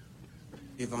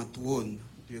devant trône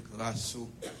de grâce,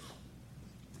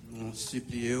 nous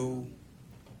supplions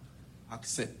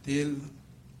acceptez-le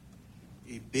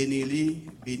et bénis-le,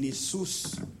 bénis sous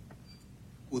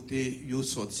côté yo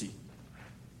sorti.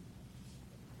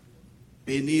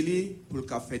 Bénis-le pour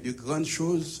qu'il fait de grandes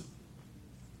choses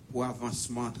pour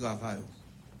avancement de travail.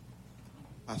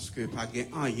 Parce que pas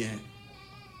rien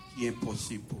qui est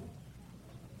impossible.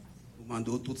 Nous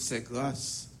demandons toutes ces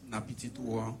grâces dans le petit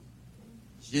roi.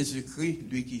 Jésus-Christ,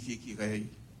 lui qui vit, qui règne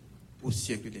au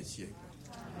siècle des siècles.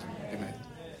 Amen.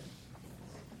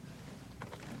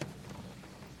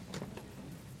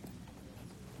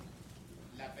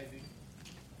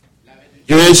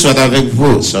 Dieu soit avec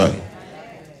vous, sorry.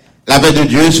 La paix de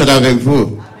Dieu soit avec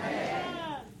vous.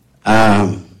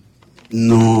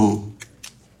 Nous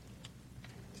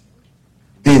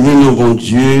bénissons bon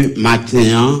Dieu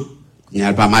matin, il n'y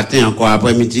a pas matin encore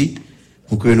après-midi,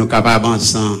 pour que nous capables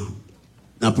ensemble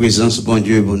dans la présence de bon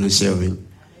Dieu pour nous servir.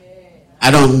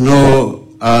 I don't know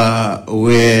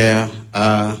where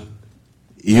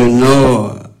you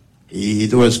know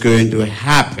it was going to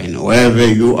happen. Wherever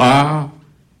you are,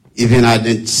 even I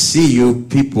didn't see you,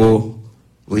 people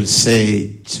will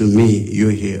say to me,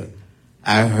 you're here.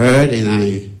 I heard and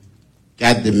I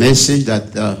got the message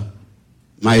that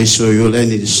Maestro Yolen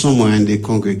is somewhere in the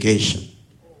congregation.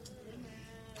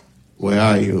 Where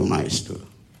are you, Maestro?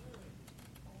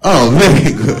 Oh,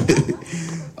 very good.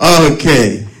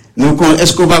 Okay.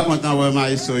 Est-ce qu'on va content voir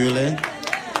Maestro Yolen?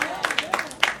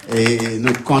 Et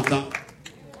nous contents.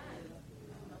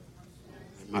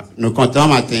 Nous contents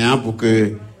matin pour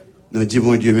que nous disons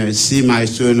bon Dieu merci,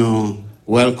 Maestro, nous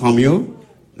welcome you.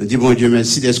 Nous disons bon Dieu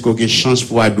merci d'être qu'on ait chance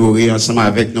pour adorer ensemble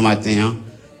avec nous matin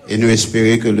et nous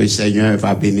espérer que le Seigneur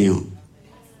va bénir.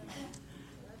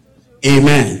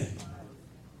 Amen.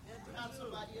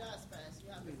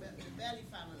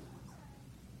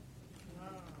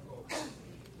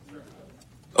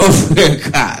 Oh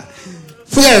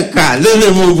frère Carl,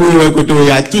 levez-moi pour vous écouter, il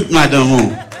y a toute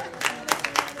madame.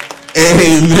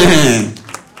 Amen.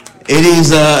 It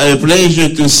is a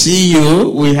pleasure to see you.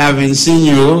 We haven't seen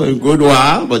you in a good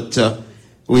while, but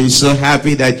we're so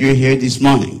happy that you're here this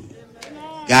morning.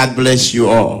 God bless you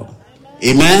all.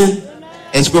 Amen.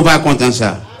 Est-ce qu'on va content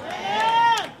ça?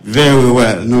 Very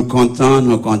well. Nous contents,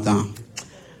 nous contents.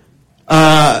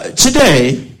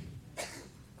 Today,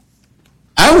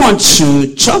 I want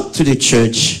to talk to the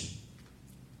church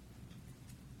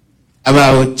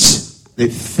about the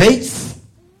faith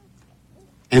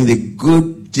and the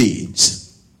good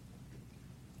deeds.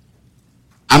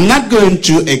 I'm not going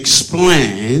to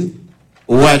explain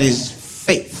what is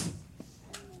faith,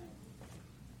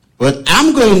 but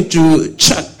I'm going to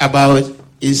talk about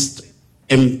its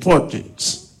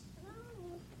importance.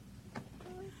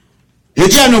 Je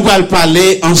dis à nous allons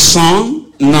parler ensemble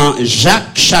dans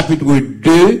Jacques chapitre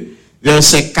 2,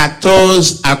 verset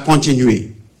 14 à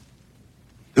continuer.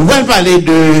 Nous allons parler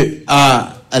de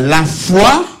la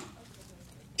foi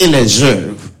et les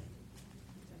œuvres.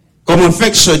 Comme on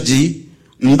fait que ça dit,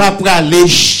 nous ne pouvons pas aller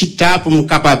chita pour nous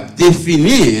capable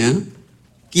définir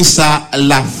qui ça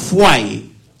la foi.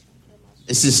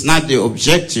 This is not the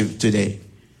objective today.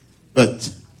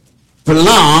 But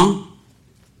plan,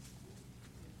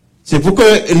 c'est pour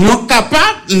que nous sommes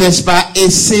capables, n'est-ce pas,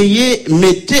 essayer de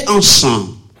mettre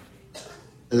ensemble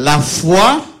la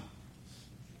foi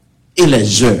et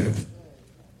les œuvres.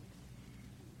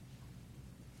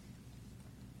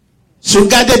 Si vous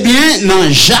regardez bien dans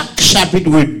Jacques chapitre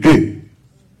 2,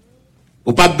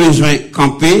 vous n'avez pas besoin de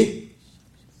camper,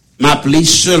 m'appeler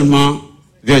seulement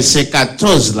verset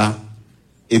 14 là,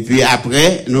 et puis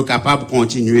après, nous sommes capables de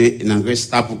continuer dans le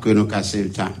reste pour que nous cassions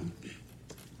le temps.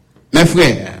 Mes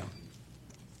frères,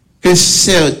 que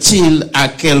sert-il à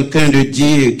quelqu'un de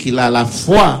dire qu'il a la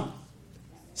foi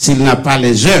s'il n'a pas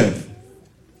les œuvres?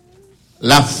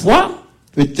 La foi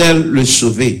peut-elle le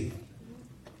sauver?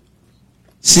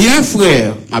 Si un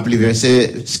frère, m'appelle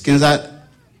verset 15,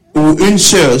 ou une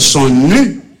sœur sont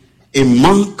nus et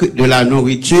manquent de la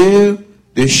nourriture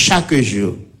de chaque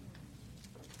jour,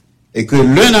 et que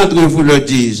l'un d'entre vous leur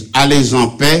dise, allez en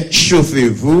paix,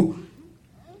 chauffez-vous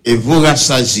et vous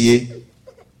rassasiez,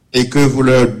 et que vous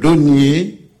leur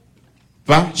donniez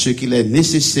pas ce qu'il est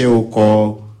nécessaire au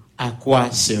corps, à quoi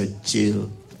sert-il?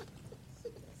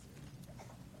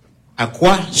 À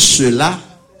quoi cela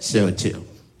sert-il?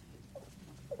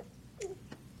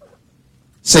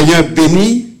 Seigneur,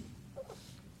 bénis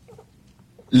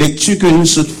lecture que nous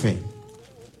sommes fait.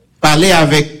 Parlez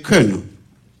avec nous.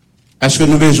 Parce que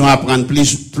nous besoin apprendre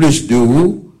plus de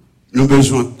vous. Nous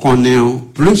besoin connaître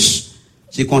plus.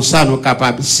 C'est comme ça nous sommes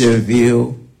capables de servir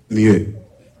mieux.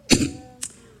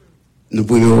 Nous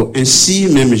pouvons ainsi,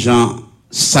 même Jean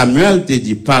Samuel te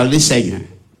dit, parlez Seigneur,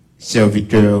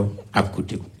 serviteur à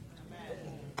côté.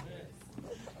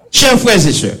 Chers frères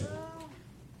et sœurs,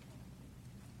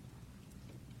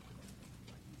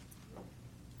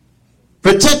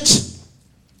 peut-être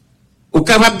vous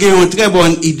capable de gagner une très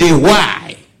bonne idée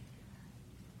why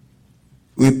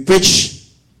we preach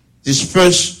this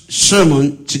first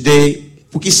sermon today.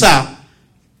 Pour qui ça?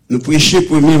 Nous prêchons le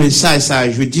premier message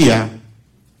ça jeudi,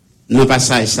 non pas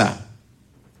ça et ça.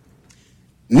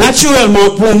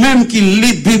 Naturellement, pour même qui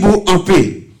lit Bible en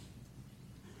paix,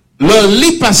 le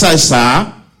lit passage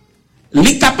ça, il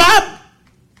est capable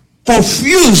de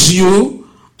confuse you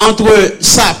entre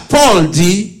ça Paul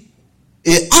dit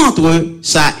et entre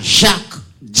ça Jacques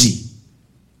dit.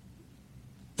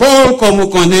 Paul, comme on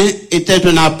connaît, était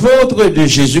un apôtre de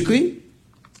Jésus-Christ.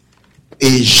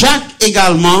 Et Jacques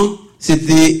également,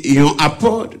 c'était un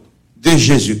apôtre de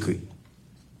Jésus-Christ.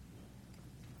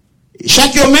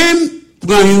 Chacun même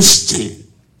prend un stand.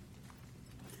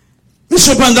 Mais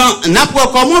cependant,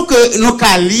 n'importe comment que nous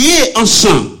lier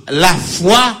ensemble la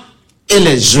foi et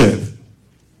les œuvres.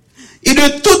 Et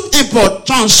de toute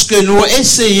importance que nous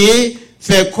essayons de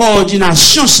faire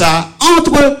coordination ça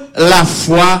entre la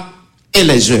foi et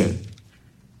les œuvres.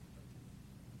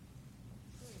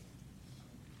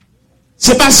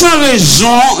 C'est pas sans raison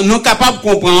nous sommes capables de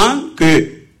comprendre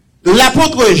que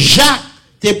l'apôtre Jacques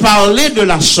t'a parlé de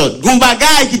la sorte.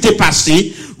 Gombagaï qui t'est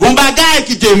passé, Gombagaï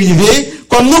qui t'est arrivé,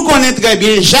 comme nous connaissons très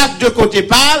bien, Jacques de côté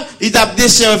parle, il t'a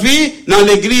desservi dans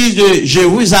l'église de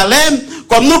Jérusalem.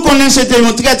 Comme nous connaissons, c'était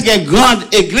une très très grande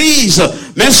église.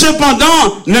 Mais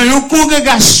cependant, dans une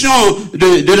congrégation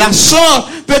de la sorte,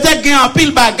 peut-être qu'il y a un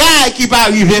pile bagaille qui va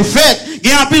arriver fait. Il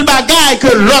y a un pile bagaille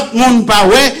que l'autre monde pas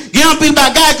ouais. Il y a un pile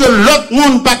bagaille que l'autre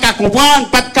monde pas qu'à comprendre,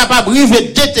 pas capable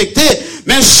de détecter.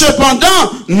 Mais cependant,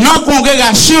 dans la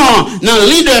congrégation, dans le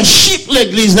leadership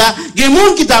l'église là, il y a des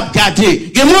gens qui t'a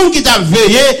gardé, il y a des gens qui t'a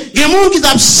veillé, il y a des gens qui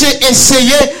t'a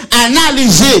essayé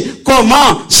analyser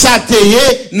comment ça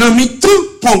t'est dans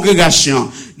toute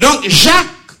congrégation. Donc Jacques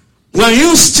prend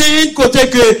un stand côté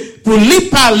que pour lui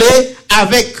parler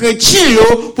avec chrétien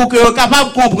pour qu'il soit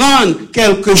capable de comprendre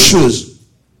quelque chose.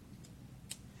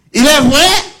 Il est vrai,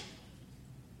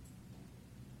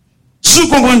 si vous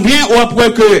comprenez bien, ou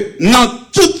après que dans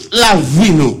toute la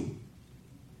vie, nous,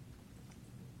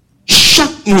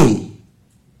 chaque monde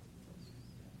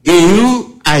a un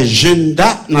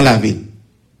agenda dans la vie.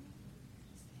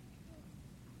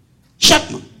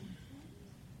 Chaque monde.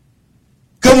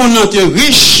 Que mon est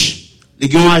riche,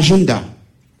 il a un agenda.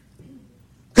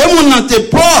 Que mon est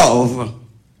pauvre,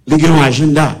 il a un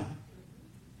agenda.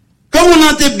 Que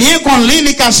mon est bien qu'on lit,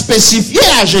 il a spécifié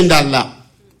l'agenda là.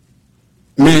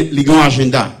 Mais il a un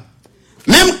agenda.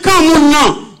 Même quand mon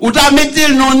nom, ou t'as mis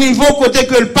le niveau côté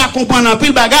que le pas comprendre un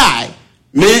pile bagaille,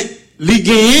 mais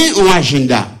il a un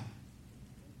agenda.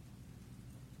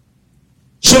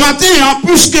 Ce matin, en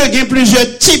plus que il y a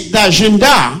plusieurs types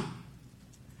d'agenda,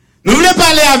 nous voulons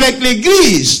parler avec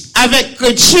l'église, avec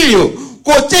chrétiens,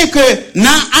 côté que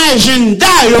dans l'agenda,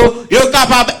 ils sont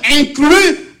capables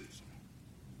d'inclure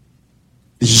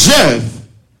les œuvres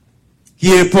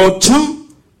qui est important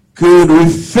que nous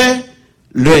faisons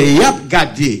le yap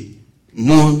garder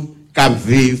monde qui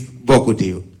vivent beaucoup de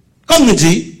eux. Comme nous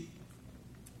dit,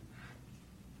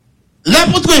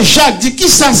 l'apôtre Jacques dit qui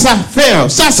ça fait,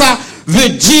 ça veut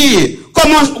dire,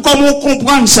 comment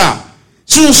comprendre ça?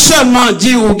 Si on seulement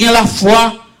dit ou bien la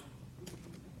foi,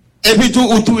 et puis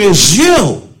tout les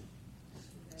yeux,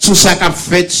 sur ça qu'a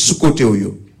fait sous côté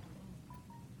ou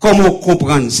comment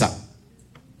comprendre ça?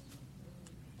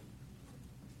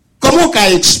 Comment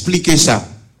qu'a expliquer ça?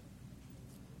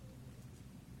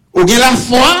 Ou bien la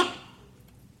foi,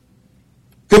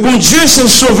 que bon Dieu c'est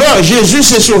sauveur, Jésus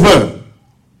c'est sauveur.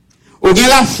 Ou bien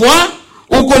la foi,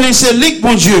 vous connaissez lui,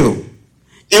 bon Dieu.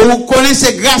 Et vous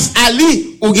connaissez grâce à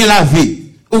lui, ou bien la vie.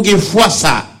 Ou bien foi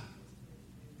ça.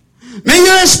 Mais il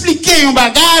a expliqué un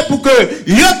bagage pour que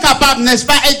il est capable, n'est-ce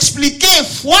pas, expliquer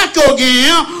foi que vous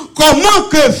gagnez, comment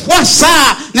que foi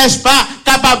ça, n'est-ce pas,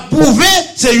 capable de prouver,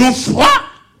 c'est une foi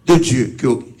de Dieu que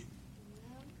vous gagnez.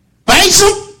 Par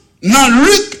exemple, dans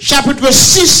Luc chapitre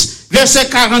 6, verset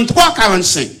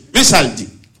 43-45, mais ça le dit.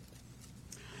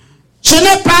 Ce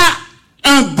n'est pas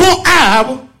un bon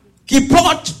arbre qui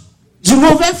porte du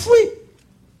mauvais fruit,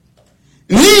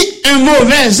 ni un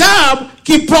mauvais arbre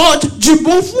qui porte du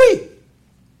bon fruit.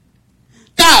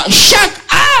 Car chaque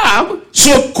arbre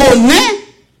se connaît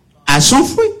à son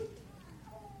fruit.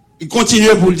 Il continue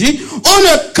pour le dire, on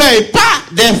ne cueille pas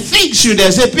des figues sur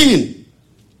des épines.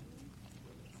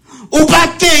 Ou pas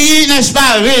cueillir, n'est-ce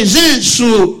pas, raisin sur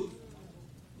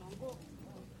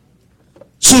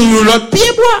l'autre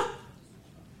pied bois.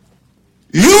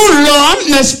 L'homme,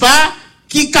 n'est-ce pas,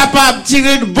 qui est capable de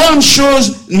tirer de bonnes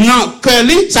choses dans le cœur,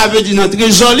 ça veut dire dans le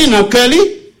trésor, dans le cœur.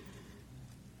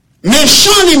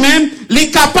 Méchant lui-même, il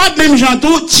est capable même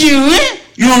de tirer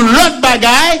une autre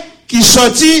bagaille qui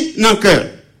sortit dans le cœur.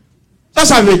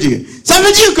 Ça veut dire. Ça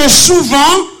veut dire que souvent,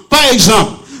 par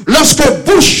exemple, lorsque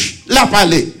Bush l'a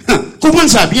parlé, comprenez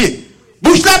ça bien,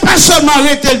 Bush n'a pas seulement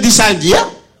arrêté le dit ça le dit.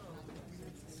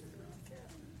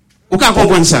 Vous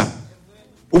comprenez ça?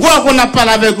 Vous voyez qu'on a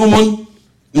parlé avec le monde,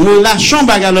 nous lâchons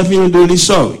bagarre le film de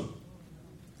l'histoire.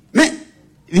 Mais,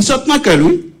 il sort dans le cœur,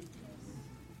 oui.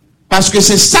 Parce que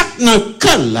c'est ça dans le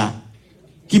cœur là,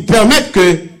 qui permet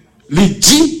que lui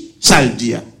dit, ça le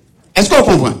dit. Est-ce qu'on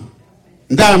comprend?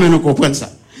 Nous comprenons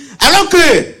ça. Alors que,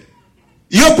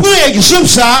 il y a un exemple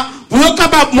ça, pour être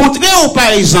capable de montrer,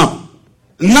 par exemple,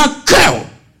 dans le cœur,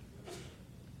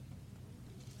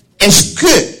 est-ce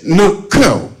que dans le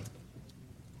cœur,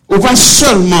 on va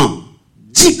seulement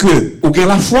dire que on a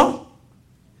la foi,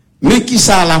 mais qui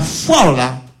ça la foi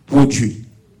là produit.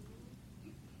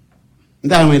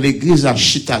 Dans l'église a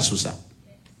chita sur ça.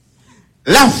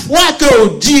 La foi que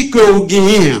on dit que on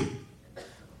gagne,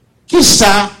 qui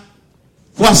ça,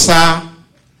 foi ça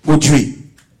produit.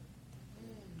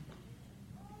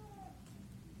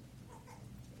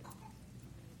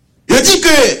 Je dis que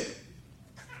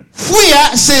foi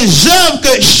c'est œuvre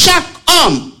que chaque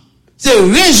homme, c'est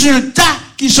le résultat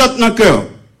qui sort dans le cœur.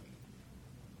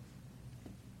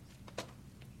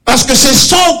 Parce que c'est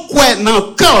ça quoi dans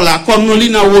le cœur là, comme nous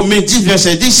lisons dans Romains 10,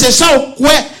 verset 10, c'est ça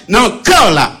quoi dans le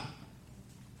cœur là.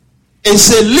 Et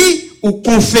c'est lui ou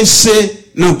confesser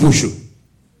dans le bouche.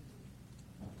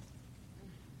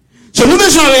 Ce nous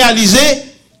besoin réaliser,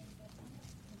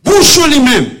 bouche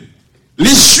lui-même,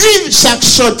 les suivre chaque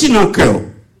sortie dans le cœur.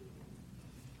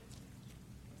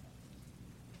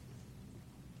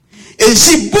 Et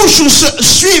si bouche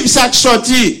suivre chaque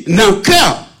sortie dans le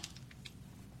cœur,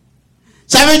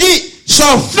 ça veut dire,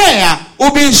 son faire,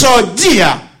 ou bien son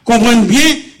dire, comprenez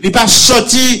bien, il n'est pas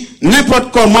sorti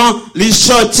n'importe comment, il est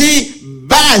sorti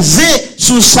basé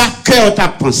sur sa cœur t'a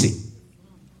pensé.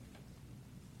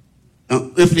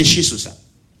 Donc, réfléchis sur ça.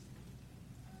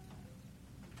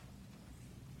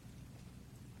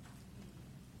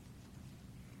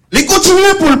 Les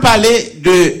continuer pour parler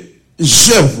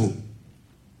de œuvres.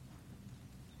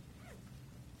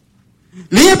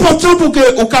 L'important pour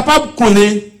que vous capable de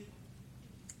connaître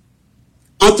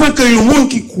en tant que un monde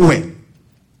qui croit,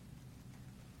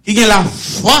 qui a la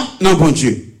foi dans bon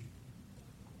Dieu,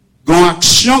 qui a une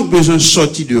action qui besoin de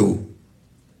sortir de haut.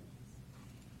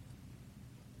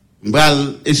 Je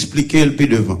vais expliquer le plus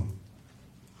devant.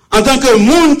 En tant que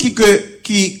monde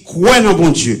qui croit dans bon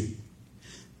Dieu,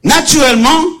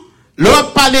 naturellement, l'on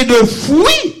parler de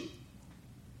fruits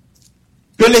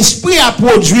que l'esprit a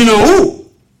produit dans vous,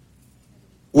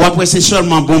 ou après c'est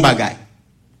seulement bon bagage.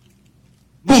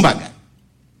 Bon bagage.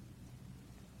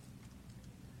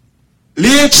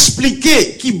 Les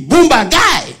expliquer qui bon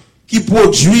bagage qui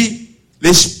produit,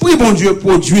 l'esprit bon Dieu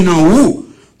produit dans vous,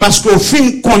 parce qu'au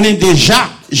fin connaît déjà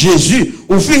Jésus,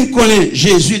 au fin connaît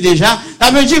Jésus déjà,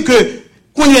 ça veut dire que,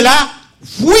 qu'on est là,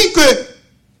 fruit que,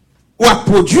 ou a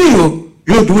produit,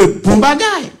 il doit bon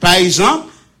bagage. Par exemple,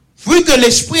 fruit que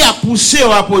l'esprit a poussé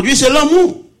ou a produit, c'est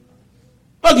l'amour.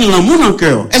 Pas de l'amour dans le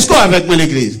cœur. Est-ce qu'on est avec moi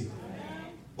l'église?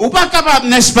 Ou pas capable,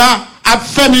 n'est-ce pas, à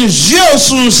faire mes yeux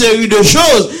sur une série de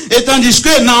choses, et tandis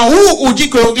que dans où on dit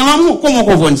que vous avez l'amour. Comment on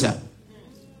comprend ça?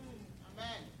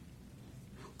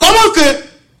 Comment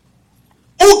que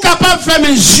ou capable de faire mes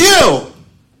yeux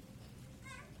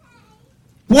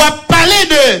pour parler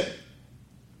de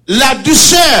la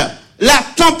douceur, la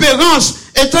tempérance,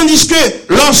 et tandis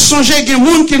que lorsqu'on songe qu'il y a des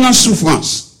gens qui sont en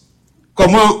souffrance.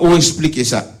 Comment on explique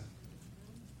ça?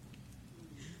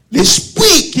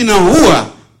 L'esprit qui est en haut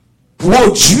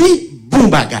produit bon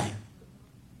bagage.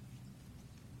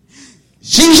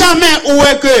 Si jamais on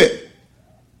est que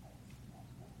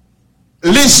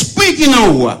l'esprit qui est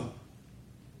en haut,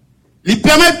 il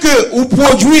permet que vous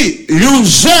produisez une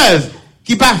œuvre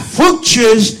qui n'est pas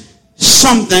fructueuse,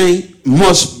 something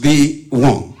must be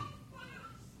wrong.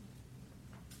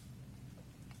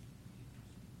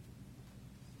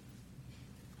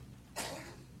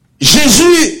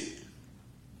 Jésus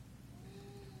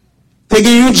il y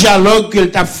a eu un dialogue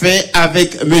qu'il a fait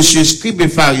avec monsieur scribe et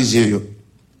pharisien.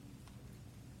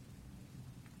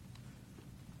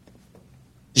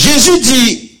 Jésus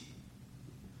dit,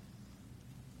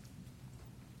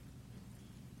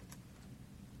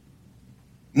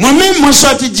 moi-même, je suis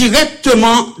sorti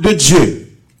directement de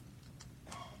Dieu.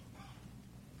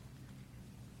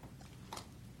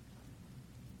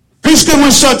 Puisque je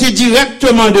suis sorti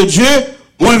directement de Dieu,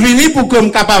 je suis venu pour que je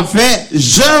sois capable de faire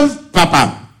œuvre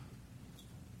papa.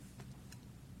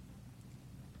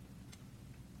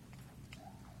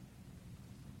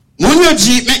 je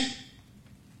dis, mais,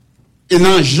 et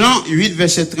dans Jean 8,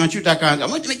 verset 38 à 40,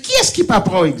 moi, je dis, mais qui est-ce qui pas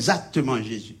prend exactement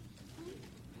Jésus?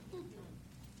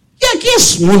 Qui est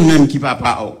ce monde même qui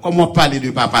papa? Comment parler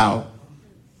de papa?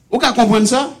 Vous pouvez comprendre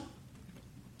ça?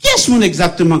 Qui est ce monde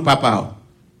exactement que papa?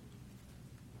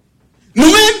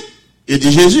 Nous-mêmes, il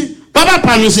dit Jésus, papa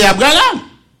pas nous c'est Abraham.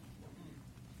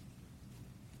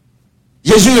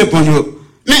 Jésus répond,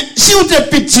 mais si vous êtes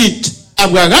petite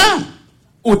Abraham,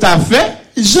 ou t'as fait,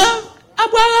 Jean,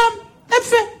 Abraham, est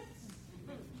fait.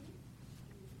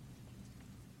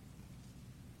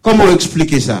 Comment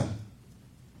expliquer ça?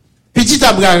 Petit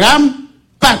Abraham,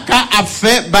 pas qu'à a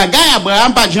fait bagaille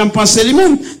Abraham, pas de jamais penser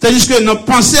lui-même. Tandis que nous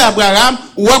pensons Abraham,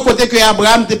 ou à côté que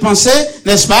Abraham te pensé,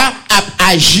 n'est-ce pas,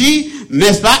 a agi,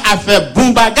 n'est-ce pas, a fait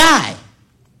bon bagaille.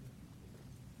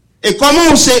 Et comment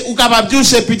on sait, ou capable de dire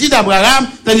c'est petit Abraham,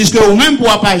 tandis que vous-même pour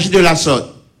pas agir de la sorte.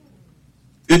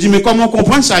 Je dis, mais comment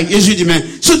comprendre ça? Jésus dit, mais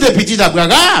si tu es petit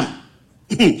Abraham,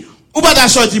 ou pas ta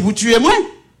sortie pour tuer moi?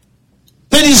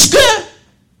 Tandis que,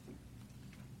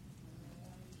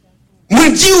 moi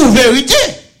dis ou vérité.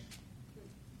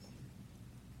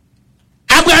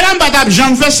 Abraham pas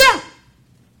jamais fait ça.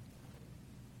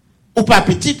 Ou pas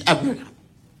petit Abraham.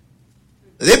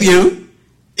 Eh bien,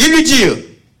 il lui dit,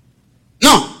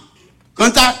 non,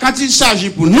 quand il s'agit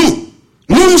pour nous,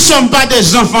 nous ne sommes pas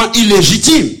des enfants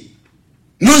illégitimes.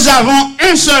 Nous avons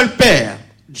un seul Père,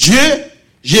 Dieu.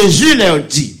 Jésus leur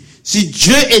dit, si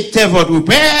Dieu était votre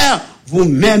Père, vous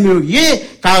m'aimeriez,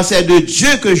 car c'est de Dieu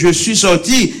que je suis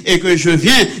sorti et que je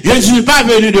viens. Je ne suis pas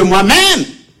venu de moi-même,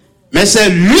 mais c'est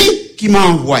lui qui m'a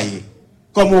envoyé.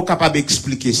 Comment on est capable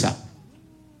d'expliquer ça?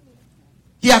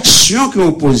 Quelle action que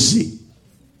vous posez?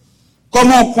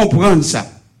 Comment on comprend ça?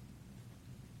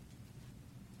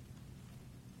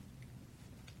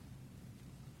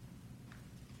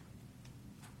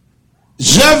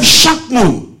 J'œuvre chaque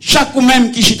monde, chaque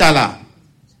même qui chita là.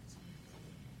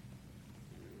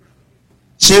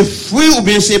 C'est fruit ou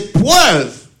bien c'est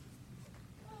preuve.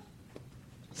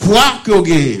 Foi que vous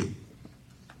gagnez.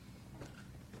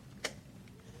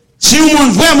 Si vous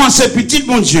montrez vraiment ce petit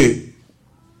bon Dieu,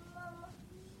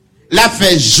 la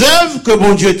fait œuvre que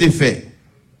bon Dieu t'a fait.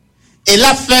 Et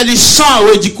la fait les 100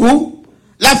 du coup,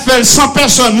 la fait sans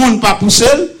personne, monde pas pour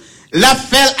seul, la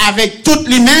fait avec toutes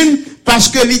les mêmes, parce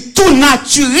que c'est tout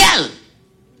naturel.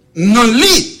 Non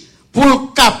li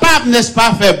pour capable, n'est-ce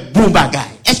pas, faire bon bagaille.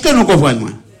 Est-ce que nous comprenons moi?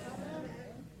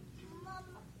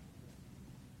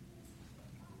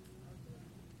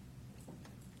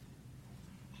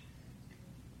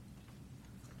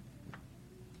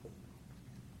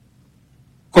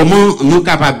 Comment nous sommes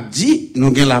capables de dire, nous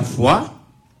avons la foi,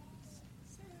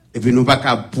 et puis nous ne sommes pas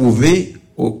capables de prouver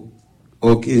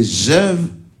aucune œuvre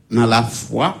dans la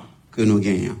foi que nous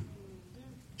gagnons.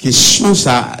 Question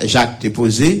ça, Jacques t'a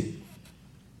posé,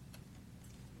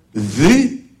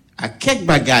 vu à quelques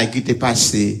bagailles qui t'est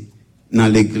passé dans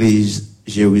l'église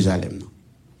Jérusalem.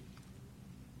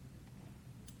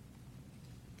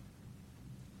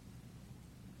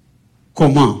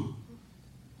 Comment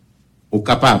on est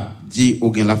capable de dire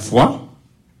qu'on a la foi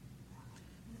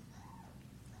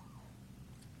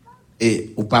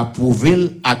et on pas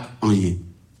prouver avec rien?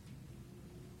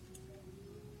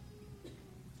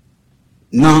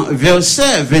 Dans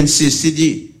verset 26, il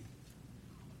dit,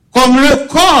 comme le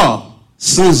corps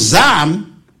sans âme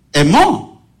est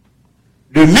mort,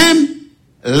 de même,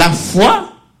 la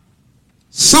foi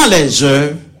sans les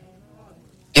œuvres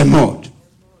est morte.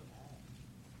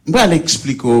 Je vais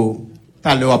l'expliquer tout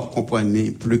à l'heure pour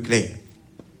comprendre plus clair.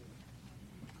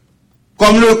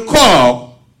 Comme le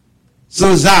corps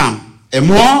sans âme est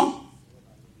mort,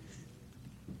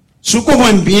 si vous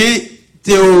comprenez bien,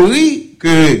 théorie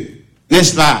que,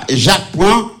 n'est-ce pas, Jacques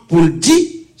prend pour le dire,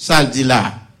 ça le dit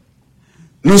là.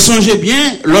 Nous songez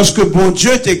bien, lorsque bon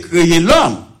Dieu t'a créé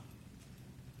l'homme,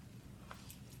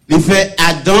 il fait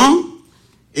Adam,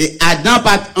 et Adam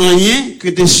pas rien que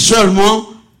t'es seulement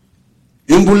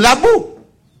une boule la boue.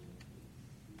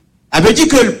 Ça veut dire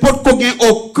que le pot n'a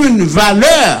aucune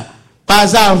valeur,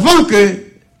 pas avant que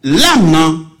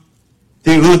l'âme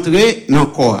t'est rentré dans le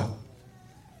corps.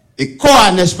 Et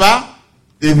corps, n'est-ce pas,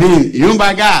 devine un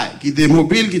bagage qui est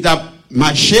mobile, qui t'a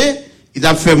marché, qui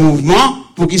t'a fait mouvement,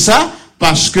 pour qui ça?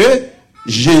 Parce que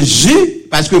Jésus,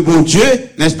 parce que bon Dieu,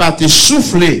 n'est-ce pas, te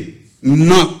soufflé dans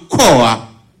le corps,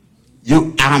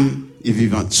 une âme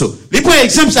vivante. So, les premiers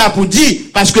exemples, ça pour dire,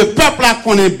 parce que le peuple là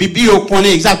connaît Bible,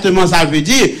 connaît exactement ça veut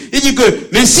dire, il dit que,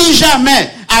 mais si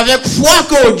jamais, avec foi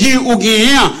qu'on dit ou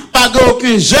gagnant, pas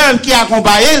aucune œuvre qui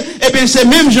accompagne, et bien c'est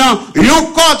même genre, un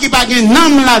corps qui pas gagne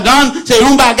âme là-dedans, c'est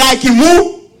un bagage qui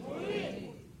mourut.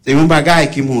 C'est un bagage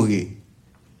qui mourit.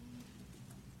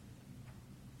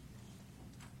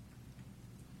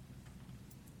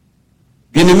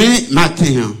 Bien-aimé,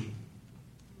 matin,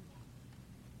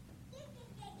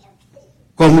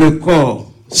 comme le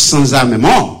corps sans âme est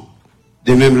mort,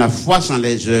 de même la foi sans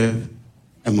les œuvres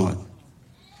est morte.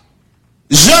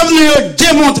 J'œuvre nous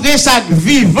démontrer ça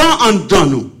vivant en dedans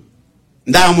nous.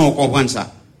 D'ailleurs, on comprend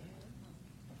ça.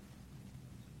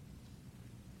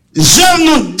 J'œuvre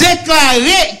nous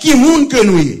déclarer qui monde que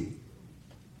nous est.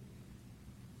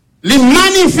 Les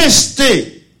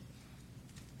manifester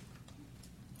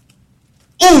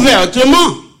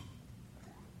ouvertement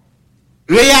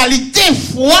réalité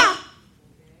foi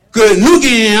que nous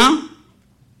gagnons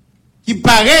qui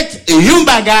paraît un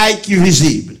bagage qui est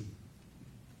visible.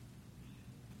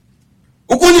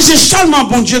 Vous connaissez seulement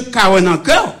bon Dieu qui a un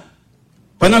cœur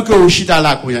pendant que vous chita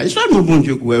là, c'est seulement bon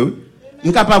Dieu qui a.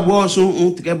 Nous sommes capables de voir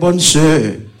une très bonne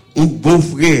soeur, un bon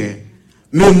frère.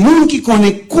 Mais le monde qui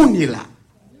connaît là,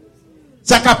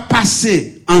 ça qui a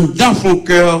passé en dans son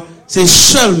cœur, c'est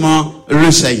seulement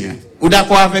le Seigneur. Vous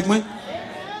d'accord avec moi?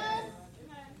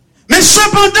 Mais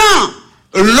cependant,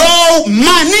 l'eau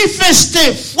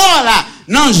manifesté foi là,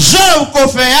 dans l'œuvre qu'on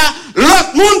fait,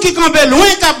 l'autre monde qui campe loin,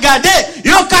 qui a regardé,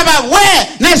 il est capable, ouais,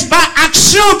 n'est-ce pas,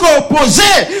 action qu'on pose,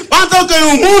 pendant que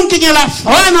le monde qui a la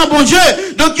foi dans bon Dieu,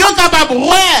 donc il est capable,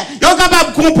 ouais, il est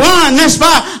capable de comprendre, n'est-ce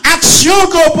pas, action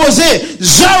qu'on pose,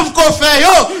 l'œuvre qu'on fait,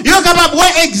 il est capable,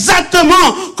 ouais,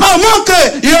 exactement, comment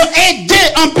que il a aidé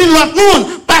un peu l'autre monde,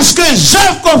 parce que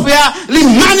l'œuvre qu'on fait, il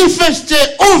manifesté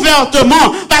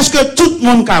ouvertement, parce que tout le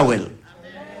monde a ouais.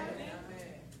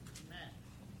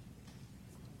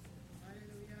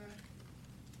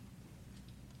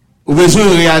 Vous avez besoin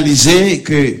de réaliser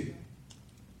que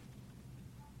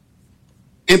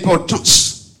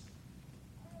l'importance,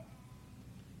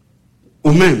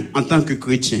 ou même en tant que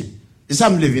chrétien, et ça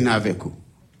me lève avec vous.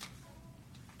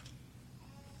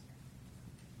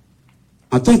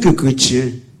 En tant que chrétien,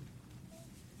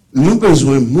 nous avons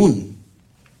besoin de monde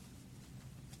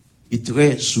qui est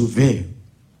très ouvert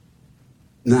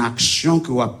dans l'action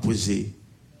que vous avez posée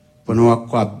pour nous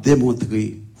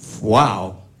démontrer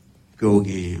foi que vous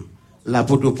gagnez.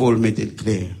 L'apôtre Paul mettait le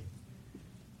clair.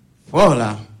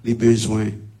 Voilà les besoins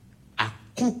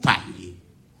accompagner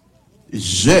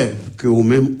les œuvres que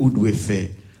vous-même vous devez faire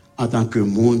en tant que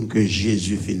monde que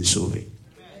Jésus finit sauver.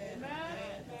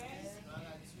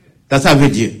 Ça veut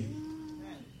dire.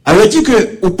 Ça veut dire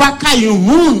que ou pas qu'un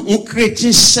monde un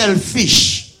chrétien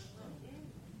selfish.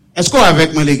 Est-ce qu'on est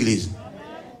avec moi l'église?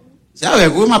 C'est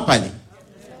avec vous m'a parlé.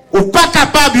 Ou pas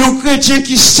capable un chrétien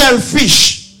qui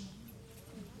selfish.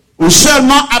 Ou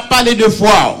seulement à parler de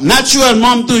foi.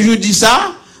 Naturellement, je toujours dit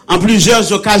ça en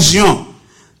plusieurs occasions.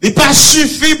 Il n'est pas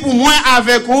suffit pour moi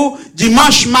avec vous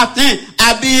dimanche matin,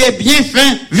 habillé bien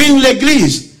fin, venir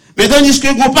l'église. Mais tandis que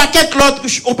on paquet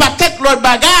l'autre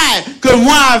bagaille que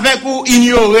moi avec vous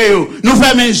ignorer. Nous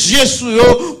faisons mes yeux sur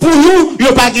eux. Pour nous, il n'y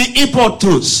a pas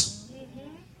d'importance.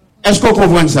 Est-ce qu'on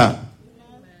comprend ça?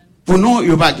 Pour nous, il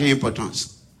n'y a pas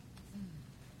d'importance.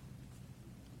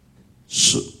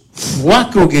 Foi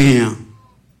que vous gagnez,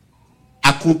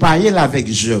 accompagnez-la avec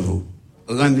œuvre,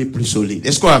 rendez plus solide.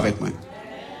 Est-ce qu'on est avec moi?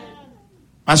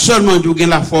 Pas seulement vous gagnez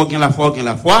la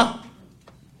foi,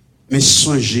 mais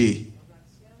songez,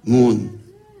 monde,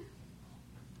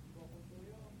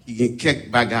 qui a quelques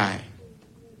bagailles,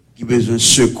 qui a besoin de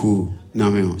secours.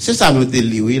 C'est ça nous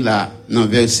délivrer là, dans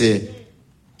verset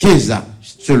 15,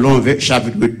 selon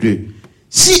chapitre 2.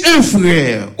 Si un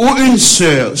frère ou une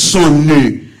sœur sont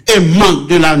nus, et manque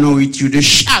de la nourriture de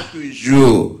chaque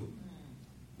jour.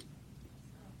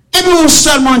 Et puis on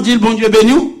seulement dit le bon Dieu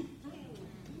béni.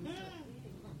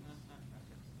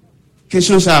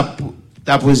 Question ça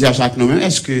t'as posé à chaque nom.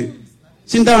 Est-ce que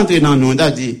si nous entré dans nous, on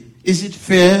a dit, is it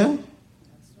fair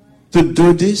to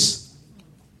do this?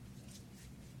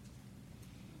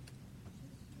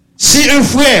 Si un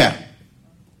frère,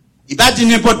 il va dire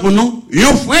n'importe quoi non,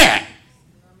 un frère.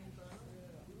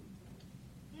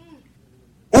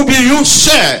 Ou bien une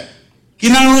sœur qui est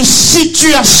dans une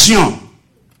situation,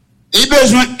 il a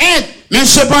besoin d'aide, mais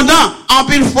cependant, en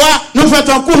pile fois, nous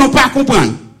faisons un coup, nous ne pas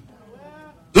comprendre.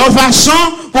 De façon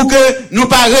pour que nous ne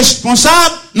pas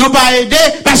responsables, nous ne pas aider,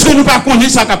 parce que nous ne pas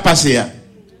connaître ce qui a passé.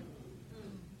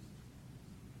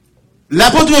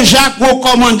 L'apôtre Jacques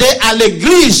recommandait à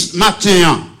l'église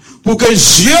matin, pour que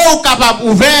Dieu soit capable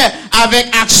ouvert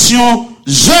avec action,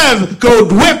 œuvres que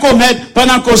vous devez commettre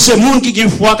pendant que c'est le monde qui a une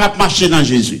foi qui a marché dans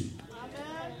Jésus.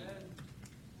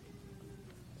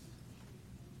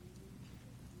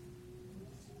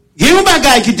 Il y a un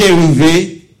bagage qui t'est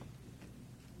arrivé.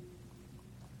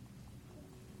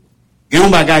 Il y a un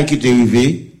bagage qui t'est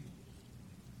arrivé.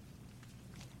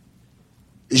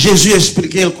 Jésus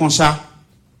expliquait comme ça.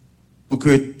 pour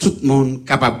que tout le monde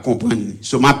capable de comprendre.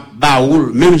 So ma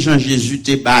baoul, même Jean Jésus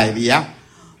te baïa,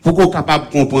 pour qu'on capable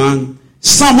de comprendre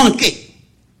sans manquer.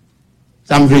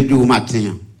 Ça me veut dire au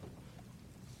matin.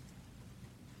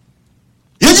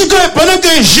 Il dit que pendant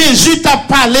que Jésus t'a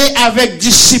parlé avec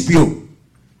disciples,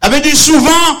 avait dit souvent,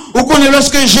 on connaît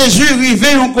lorsque Jésus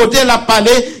arrivait un côté la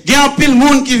parler, il y a un pile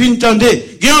monde qui vient tendre,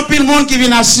 il y a un pile monde qui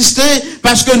vient assister,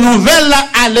 parce que nouvelle là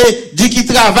aller dit qu'il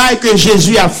travaille que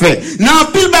Jésus a fait. Dans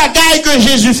pile bagaille que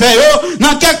Jésus fait,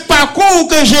 dans quelques parcours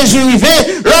que Jésus arrivait,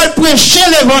 il prêchait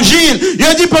l'évangile.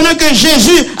 Il dit pendant que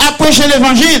Jésus a prêché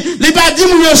l'évangile, il n'a pas dit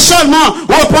seulement,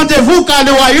 repentez-vous car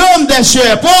le royaume des cieux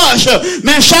est proche.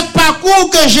 Mais chaque parcours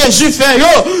que Jésus fait,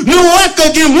 nous voyons que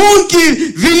il y a des gens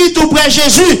qui viennent tout près de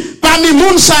Jésus. Parmi les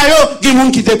gens, il y a des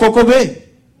gens qui te cocobé.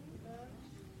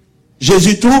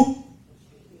 Jésus tout?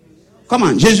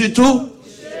 Comment? Jésus tout?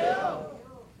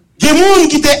 Il y a des gens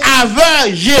qui te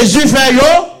aveuglent, Jésus fait yo?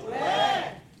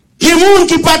 Il y a des gens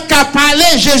qui ne peuvent pas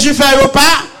parler, Jésus fait yo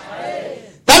pas?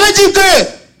 Ça veut dire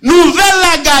que nouvelle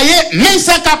la gagne, mais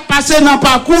ça qui a passé dans le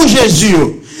parcours Jésus.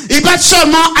 Il va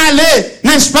seulement aller,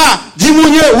 n'est-ce pas? Dis-moi,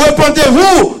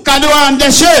 repentez-vous, car nous sommes des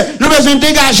cieux, nous devons besoin de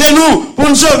dégager nous pour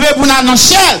nous sauver, pour nous aller dans le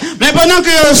ciel. Mais pendant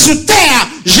que sous terre,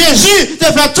 Jésus te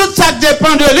fait tout ça qui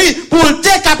dépend de lui pour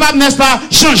être capable, n'est-ce pas,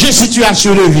 changer la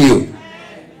situation de vie.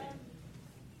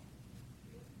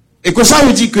 Et que ça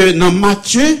veut dire que dans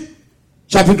Matthieu,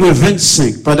 chapitre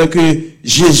 25, pendant que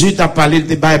Jésus t'a parlé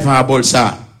de parabole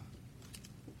ça,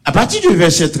 à partir du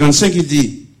verset 35, il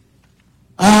dit,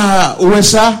 ah, où est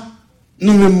ça?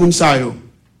 Nous-mêmes, nous savons.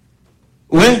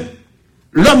 Ouais?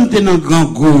 L'homme était dans grand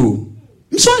goût.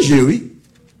 Nous songeons, oui.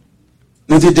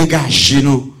 Nous te dégagés,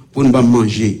 nous, pour nous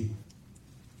manger.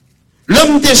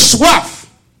 L'homme était soif.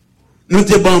 Nous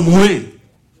te bon moins.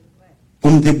 Pour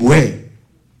nous te boire.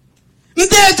 Nous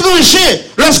te étrangers.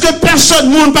 Lorsque personne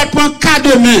ne peut prendre cas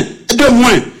de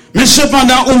moins. Mais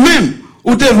cependant, ou même,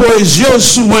 ou te voit les yeux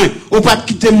sous moi, ou pas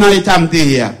quitter dans l'état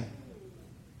de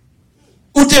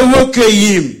ou te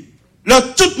recueilli. Là,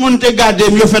 tout le monde te garde,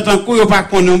 mieux fait un coup, pas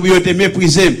qu'on nous te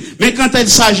méprisé. Mais quand il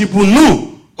s'agit pour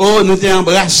nous, oh, nous te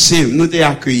embrassé, nous te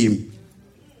accueilli.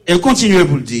 Elle continue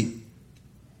pour le dire.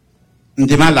 Nous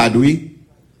te malade, oui.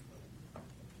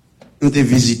 Nous te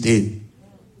visité.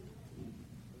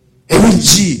 Et il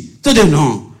dit, tout de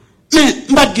non. Mais,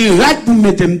 m'bat pour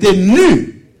mettre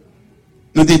nu.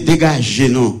 Nous te dégagé,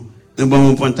 non. Nous avons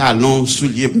mon pantalon,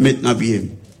 soulier, pour mettre dans le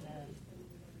pied.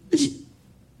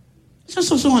 Ça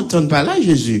sont entendre pas là,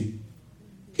 Jésus.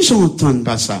 Ils sont entendre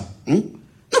pas ça. Nous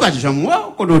pas dire,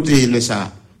 moi, qu'on doit le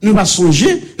ça. Nous pas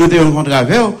songer, nous devons rencontrer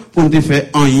avec pour nous faire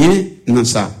rien dans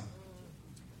ça.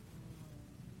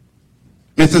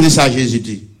 Maintenant, ça, Jésus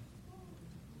dit.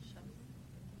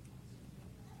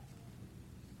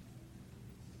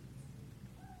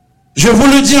 Je vous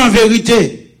le dis en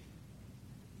vérité.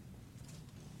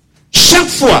 Chaque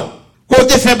fois qu'on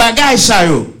te fait bagage ça,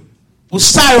 pour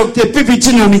ça, tu es plus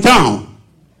petit dans le temps.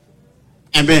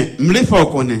 Eh bien, je me faut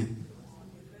connaître.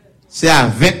 C'est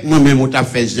avec moi-même que tu as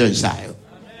fait ça.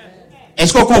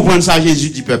 Est-ce qu'on comprend ça,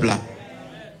 Jésus du peuple là?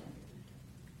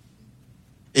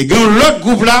 Et quand l'autre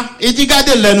groupe là, il dit,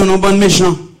 regardez-les, nous, nos bons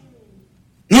méchants.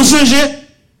 Nous songez.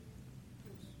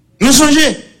 Nous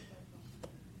songez.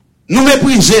 Nous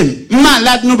mépriser.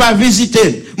 Malades, nous pas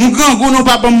visiter. Nous grand goût, nous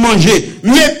pas manger.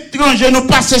 Nous étrangers, nous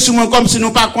passer sur moi comme si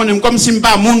nous pas connaissons, comme si nous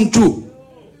pas monde tout.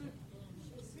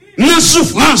 Nous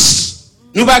souffrance,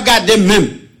 nous pas garder même.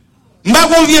 Nous pas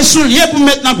convier soulier pour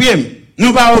mettre dans pied.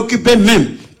 Nous pas occuper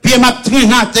même. Pied m'a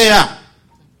traîné à terre.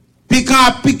 Puis quand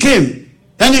a piqué,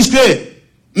 tandis que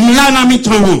là dans mi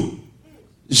tron.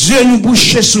 Yeux nous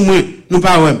boucher sous moi, nous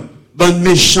pas ouais. Bon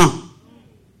méchant.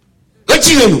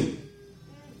 Retirez-nous.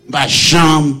 Bah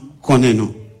jambe connaît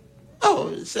nous. Oh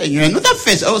Seigneur, nous t'avons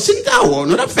fait ça. Oh si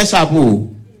nous t'avons fait ça pour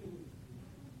vous.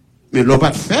 Mais l'on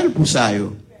pas faire pour ça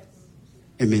yo.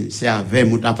 Et mais c'est avec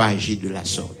nous t'as pas agi de la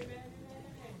sorte.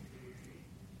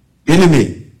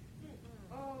 Bien-aimé.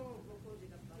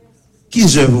 Qui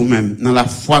êtes vous-même dans la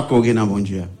foi qu'on a dans bon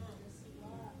Dieu?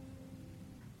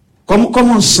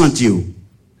 Comment sentez-vous?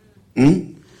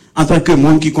 En tant que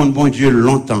monde qui compte bon Dieu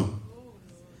longtemps.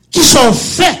 Qui sont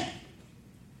faits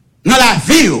dans la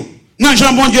vie, dans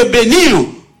Jean bon Dieu béni,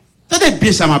 attendez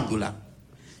bien ça m'a là.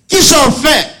 Qui sont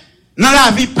faits dans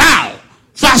la vie par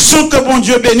façon que bon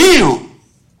Dieu béni,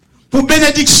 pour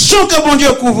bénédiction que bon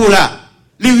Dieu couvre là,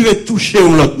 il veut toucher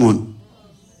l'autre monde.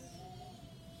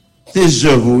 Tes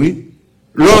œuvres, oui.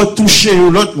 L'autre toucher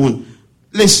l'autre monde.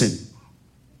 Laissez.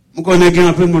 Vous connaissez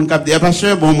un peu de monde qui a dit,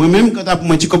 pasteur, bon, moi-même, quand tu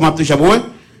m'as dit comment toucher, bon,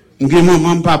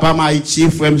 maman, papa, ma Haïti,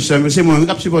 frère, soeur, c'est moi-même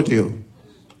qui a supporté.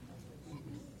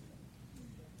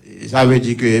 ça veut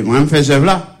dire que moi, je fais œuvre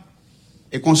là.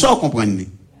 Et qu'on sort comprendre.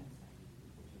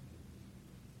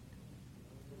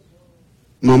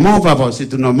 Maman ou papa, c'est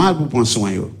tout normal pour prendre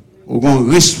soin. Ou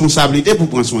une responsabilité pour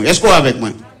prendre soin. Est-ce qu'on est avec moi?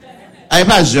 Allez,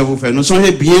 pas, je vous fais. Nous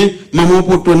songez bien, maman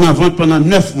pour tourner en vente pendant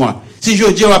 9 mois. Si je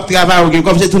dis, on va travailler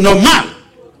comme c'est tout normal.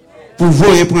 Pour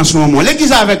vous et prendre soin de moi.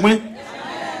 L'église avec moi?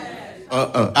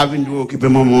 Avez vous occuper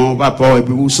maman, papa, et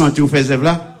puis vous sentez vous faites œuvre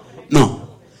là? Non.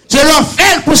 C'est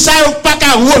l'enfer pour ça, pas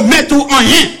qu'à remettre ou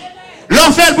rien.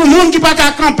 L'enfer pour le monde qui pas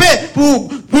qu'à camper, pour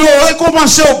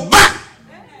récompenser au bas.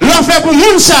 L'enfer pour le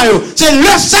monde ça, c'est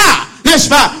le ça, n'est-ce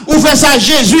pas? Ou fait ça,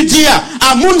 Jésus dit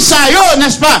à monde ça,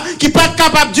 n'est-ce pas? Qui pas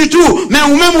capable du tout, mais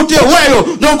ou même ou te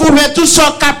ouais, donc vous faites tout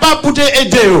ça capable pour te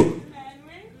aider.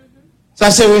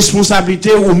 Ça c'est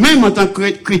responsabilité, ou même en tant que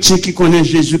chrétien qui connaît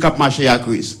Jésus qui a marché à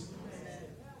Christ.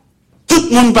 Tout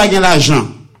le monde n'a pas l'argent.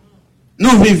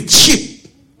 Nous vivons cheap.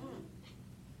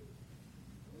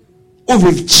 On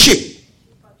vit cheap.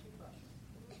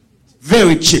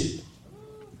 Very cheap.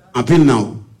 En pile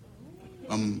non.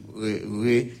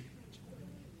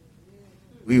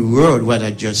 We word what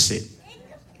I just said.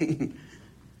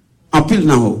 En pile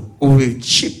non. On vit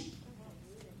cheap.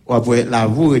 Ou après la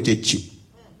voix était cheap.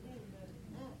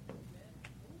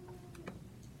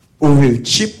 On vit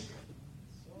cheap.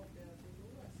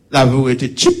 La voix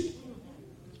était cheap.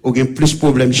 On a plus de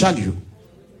problèmes chaque jour.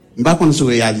 Je ne sais pas qu'on se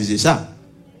réaliser ça.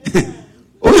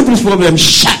 On a plus de problèmes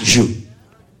chaque jour.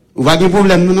 On va avoir des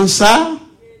problèmes dans ça,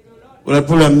 ou des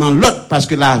problèmes dans l'autre, parce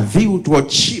que la vie est trop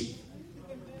cheap.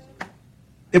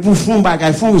 Et pour faire un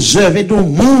bagage, il faut observer dans le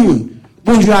monde.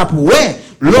 Bon Dieu a pour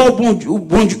l'eau, bon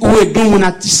Dieu, où est donc mon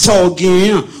attissant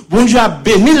gagnant. Bon Dieu a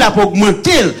béni la pour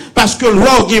augmenter, parce que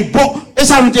l'eau est bon. Et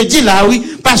ça nous te dit là, oui,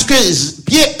 parce que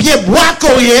pied bois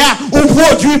coréen, on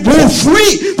produit bon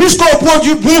fruit, puisqu'on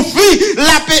produit bon fruit,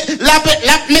 la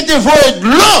mettez-vous de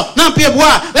l'eau dans pied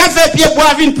bois, la fait pied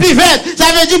bois vient plus vite. Ça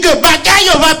veut dire que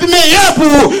bagaille va plus meilleur pour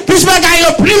vous. Plus bagaille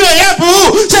plus meilleur pour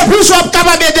vous, c'est plus soit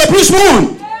capable d'aider plus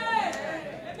monde.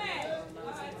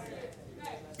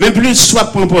 Mais plus soit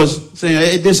propose, Seigneur,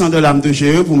 descend de l'âme de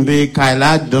Jésus pour me payer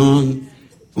Kaila,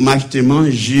 pour m'acheter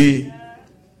manger,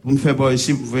 pour me faire boire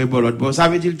ici, pour faire boire l'autre bord. Ça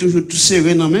veut dire toujours tout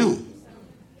serré dans mes mains.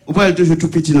 Ou pas toujours tout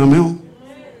petit dans mes mains.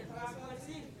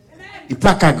 Il n'y a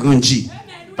pas qu'à grandir.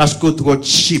 Parce que trop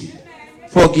cheap. Il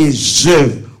faut qu'il y ait des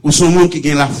œuvres. Ou son monde qui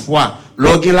gagne la foi.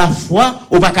 Lorsqu'il y a la foi,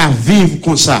 on ne peut pas vivre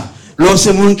comme ça. Lorsque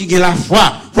c'est monde qui gagne la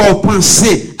foi, il faut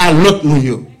penser à l'autre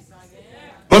monde.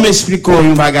 On m'explique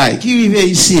un bagage. Qui vivait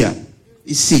ici?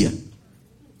 Ici.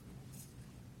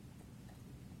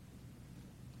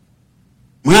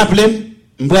 Je me rappelle,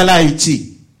 je suis à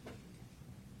Haïti.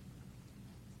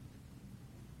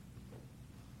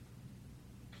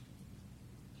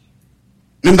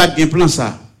 Même pas de plan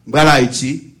ça. Je suis à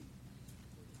Haïti.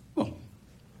 Bon.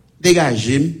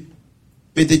 Dégagez,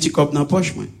 mettez petit cop dans la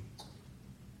poche.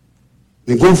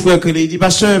 Mais mon frère qui dit,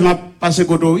 pasteur, m'a passé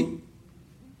côté oui.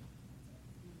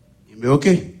 Mais ok.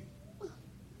 Et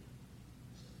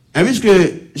puisque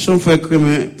son frère qui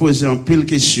me pose en pile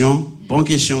question, bonne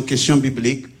question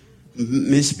biblique,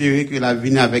 m'espérer que la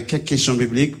vie avec quelques questions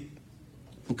bibliques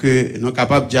pour que nous soyons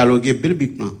capables de dialoguer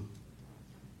bibliquement.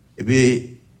 Et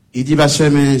puis, il dit,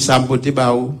 pasteur, mais ça me pote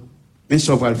pas où, mais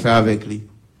ça va le faire avec lui.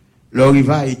 Là, il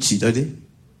va à Haïti, attendez,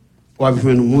 pour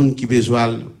avoir un monde qui a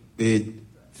besoin de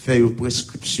faire une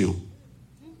prescription,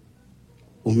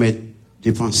 ou mettre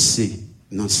des pensées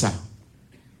dans ça.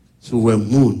 Sur un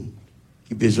monde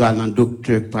qui a besoin d'un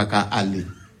docteur pas qu'à aller,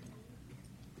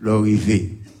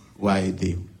 l'arriver ou à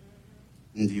aider.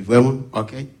 On dit vraiment,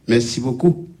 ok, merci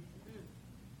beaucoup.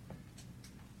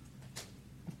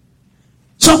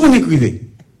 Sans qu'on écrive,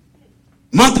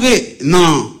 m'entrer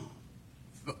dans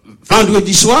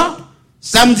vendredi soir,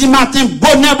 samedi matin,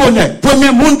 bonheur.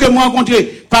 Premier monde que moi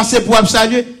rencontré, passer pour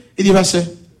saluer, il dit, pasteur,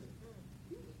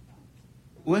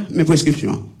 ouais, mes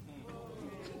prescriptions.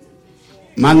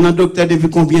 Maintenant, docteur, depuis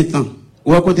combien de temps?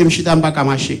 Ou à côté, je suis pas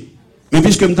marcher. Mais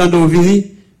puisque je m'entends venir,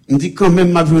 je me dis quand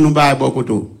même, ma vie, nous va à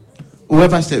côté. Ouais,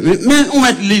 pasteur. Mais on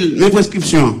met l'île, mes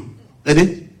prescriptions.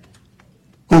 Regardez.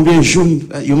 Combien de jours,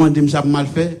 ils m'ont dit que ça mal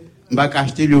fait, je vais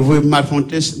acheter, je vais mal faire un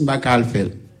test, je vais le faire.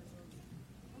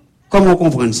 Comment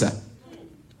comprendre ça?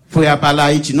 Il faut y aller à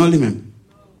Haïti, non, lui-même.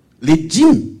 Les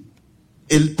dîmes,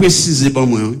 elle précise bon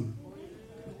moi.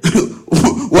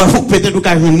 Ou peut-être qu'il y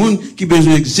a un monde qui a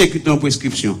besoin d'exécuter une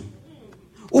prescription.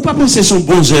 Ou pas penser son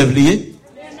bon œuvre lié?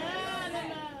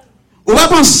 Ou pas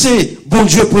penser, bon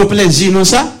Dieu prend plaisir dans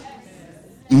ça?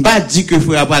 Je ne pas dire que il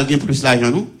faut avoir plus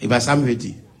d'argent, non? Et bien ça me veut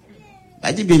dire. Je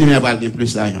ne dis bien qu'il faut avoir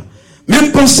plus d'argent.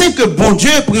 Même penser que bon Dieu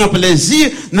prend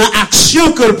plaisir dans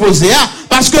l'action que le pose,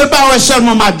 parce Parce que pas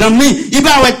seulement madame lui, il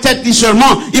va avoir tête lui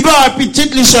seulement, il va avoir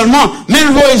petite lui seulement, mais il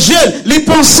voit les yeux, les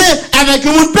penser avec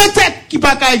un monde peut-être qui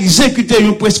pas qu'à exécuter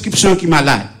une prescription qui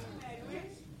malade.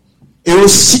 Et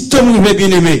aussitôt nous bien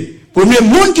aimé, premier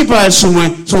monde qui parle sur moi,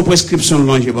 son prescription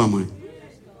longe pas moi.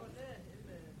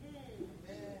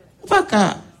 Pas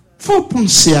qu'à faut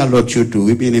penser à l'autre tout,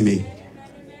 bien aimé.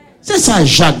 C'est ça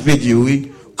Jacques veut dire, oui.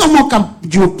 Comment qu'à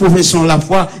Dieu profession la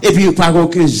foi et puis pas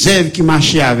aucun zèle qui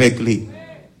marchait avec lui.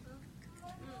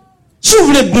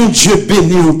 S'ouvre le bon Dieu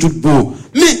béni ou tout bon.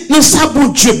 Mais non ça bon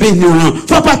Dieu béni ou non,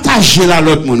 faut partager là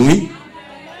l'autre monde, oui.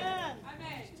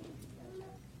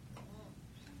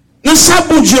 Non ça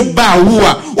bon Dieu ba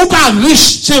ou pas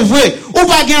riche, c'est vrai. Ou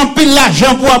pas gagner un peu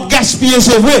d'argent pour gaspiller,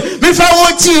 c'est vrai. Mais faut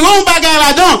retirer un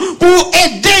bagage là-dedans pour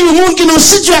aider les gens qui sont dans une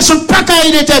situation pas qu'à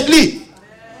y tête li.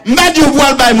 M'a dit ou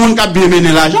voir ba monde qui a bien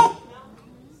mené l'argent.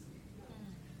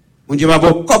 Mon Dieu va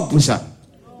pas comme pour ça.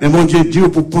 Mais mon Dieu dit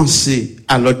pour penser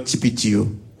à l'autre petit petit.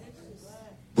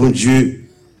 Bon Dieu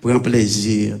prend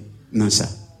plaisir dans ça.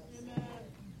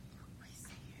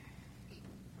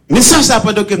 Mais ça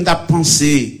pendant que m'ta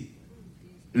pensé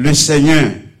le Seigneur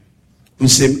nous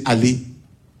sommes allés.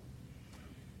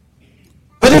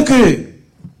 Pendant que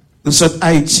nous sommes à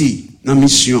Haïti dans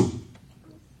mission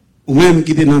ou même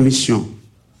qui est dans mission.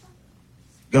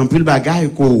 Il y a un peu de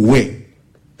bagaille qu'on ouais.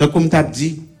 Donc comme t'as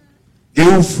dit, il y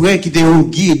a un frère qui était un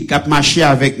guide qui a marché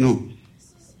avec nous.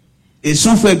 Et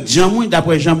son frère Jean-Mouy,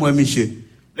 d'après Jean-Mouy, monsieur.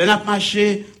 Là, nous avons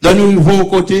marché, là, nous arrivons au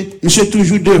côté, monsieur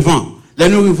toujours devant. Là,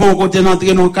 nous arrivons au côté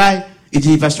d'entrer dans le caille. Il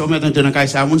dit, pasteur, mettre dans le caille,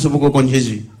 ça, c'est pour qu'on connaisse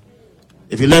Jésus.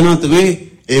 Et puis là,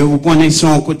 l'entrée, et vous connaissez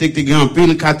son côté qui est grand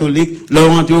pile catholique, là,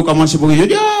 vous entrez, vous commencez pour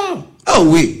Jésus. Oh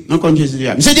oui, nous connaissons Jésus.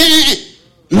 Monsieur dit,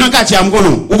 non, quartier, nous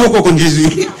connaissons, ou beaucoup connaissons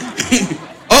Jésus.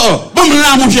 Bon,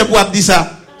 là, mon cher, pour dire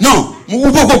ça. Non,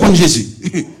 ou beaucoup connaissons Jésus.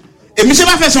 Et monsieur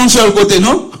va faire son seul côté,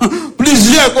 non?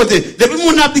 Plusieurs côtés. Depuis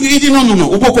mon a dit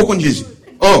non, ou beaucoup connaissons Jésus.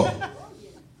 Oh.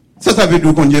 Ça veut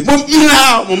dire qu'on dit, bon,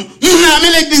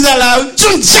 mais l'église là, tu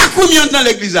ne dans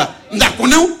l'église là.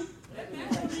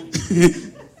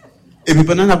 Et puis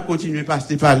pendant qu'on a continué à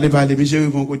parler, monsieur, de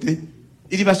mon côté,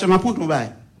 il dit, pasteur, ma prends ton bail.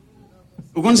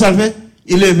 Vous comprenez ça le fait?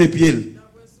 Il lève les pieds.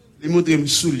 Il montre un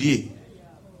soulier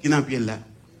qui est dans le pied là.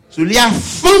 Soulier à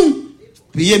fond,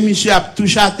 puis monsieur a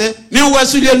touché à terre, mais on voit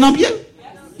soulier dans le pied.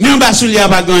 Mais on va soulier à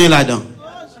pas gagner là-dedans.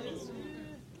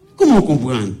 Comment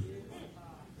comprendre?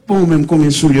 Bon, même combien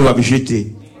de souliers on va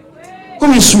jeter?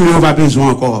 Combien de souliers on va besoin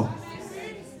encore?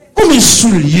 Combien de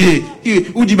souliers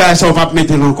ou dit bah ça on va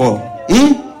mettre encore?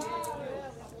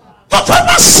 Faut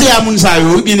penser à mon ça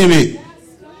bien aimé.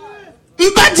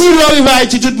 Pas dire là il va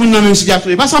être tout le monde dans même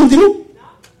situation, pas ça me dit nous.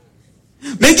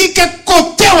 Mais qui quelque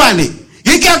côté où aller?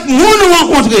 Il y a quelques monde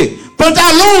rencontrer.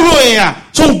 Pantalon voya,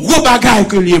 son gros bagage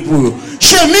que lié pour eux.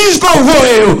 Chemise qu'on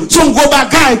voya, son gros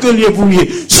bagage que lié pour eux.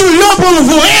 Souliers pour nous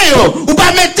voyer, ou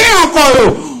pas mettre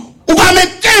encore, ou pas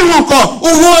mettre encore, ou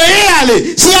voyer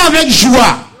aller, c'est avec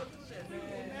joie.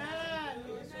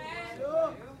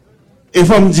 Et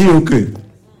faut me dire que,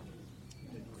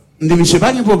 monsieur,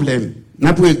 pas de problème,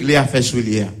 n'a pas régler à faire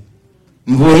souliers.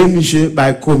 M'voyer monsieur,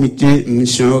 par comité,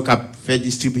 mission, qui a fait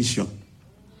distribution.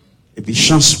 Et puis,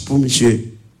 chance pour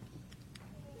monsieur.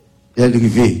 Il est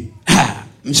arrivé.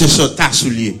 Monsieur sort ta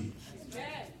soulier.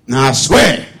 Non,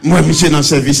 ouais, moi, monsieur, dans le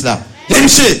service là. Et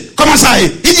monsieur, comment ça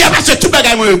est? Il dit, parce que tout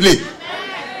bagage est réglé.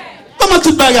 Comment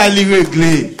tout bagage est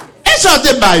réglé? Et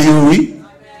sortez baillot, oui.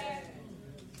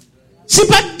 Si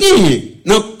pas gagné,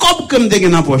 dans le corps que je me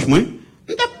dans la poche, moi,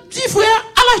 je dis, frère,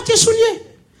 à l'acheter soulier.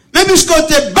 Mais puisque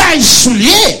tu bailles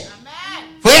soulier,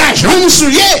 frère, j'ai un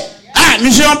soulier. Ah,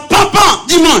 monsieur, un pampan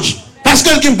dimanche. Parce que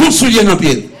il y a un bon soulier dans le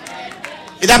pied.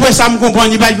 Et d'après ça, je comprends,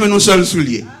 il n'y a pas de seul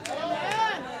soulier.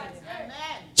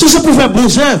 C'est pour faire bonnes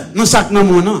œuvres, non sac dans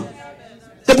mon nom.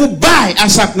 C'est pour bailler à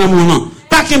sac dans mon nom.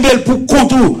 Pas qu'un bel pour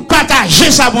contour,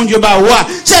 partager ça, bon Dieu,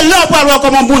 c'est là pour voir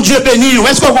comment bon Dieu bénit.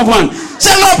 Est-ce qu'on comprend?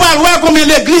 C'est là pour voir comment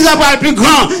l'église a plus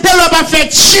grand. C'est là pour faire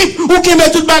cheap, ou qui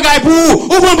met tout bagaille pour vous, ou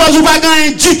qu'on pas ou pas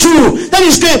gagner du tout.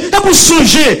 Tandis que, c'est pour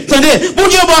songer, attendez, bon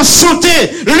Dieu, bonne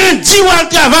santé, lundi ou al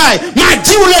travail,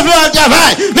 mardi ou lever al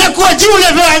travail, mercredi ou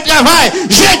lever al travail,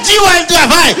 jeudi ou al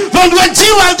travail, vendredi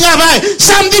ou al travail,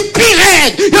 samedi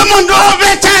pire, le monde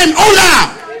overtime, on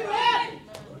l'a.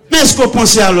 Mais est-ce qu'on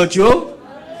pense à l'autre, yo?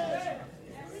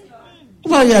 On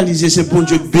va réaliser ce bon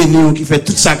Dieu béni qui fait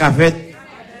tout ça qu'a fait.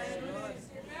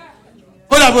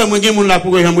 Voilà pour moi, il y a des gens là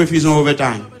pour que j'aimerais faire un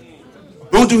overtime.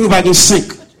 On ne trouve pas de 5.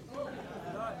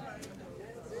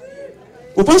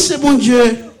 Vous pensez, bon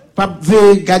Dieu, pas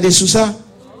veut garder sous ça?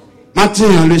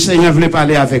 Maintenant, le Seigneur voulait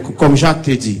parler avec vous, comme Jacques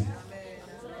te dit.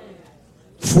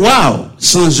 Foi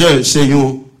sans œuvre, c'est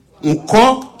une un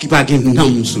corps qui va gagner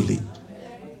nom sous lui.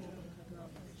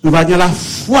 Nous va gagner la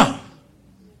foi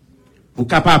pour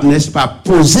capable n'est-ce pas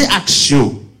poser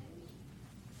action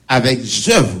avec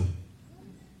œuvre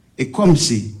et comme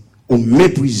si on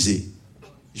méprisait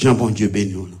Jean bon Dieu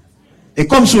béni. Et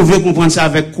comme si on veut comprendre ça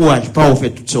avec courage, pas on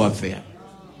fait tout ça à faire.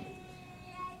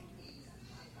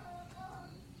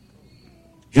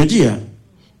 Je dis,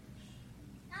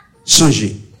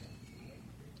 songez.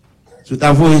 Tout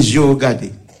avant les yeux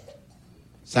regardez.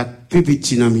 Ça plus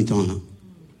petit dans mi temps là.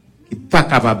 Qui pas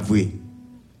capable de voir.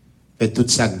 Et tout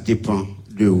ça dépend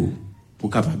de vous pour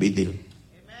capable aider.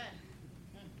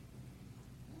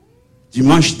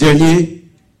 Dimanche dernier,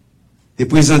 t'es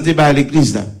présenté par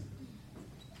l'église là.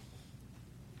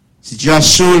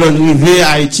 Situation l'arrivée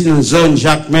à Haïti dans la zone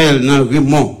Jacmel, dans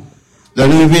Raymond.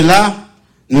 L'arrivée là,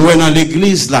 nous sommes dans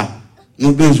l'église là.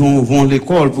 Nous besoin de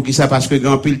l'école pour qui ça parce que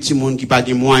grand pile petit monde qui pas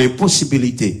de moyens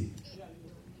possibilité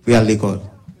pour aller à l'école.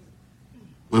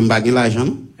 Moi pas l'argent,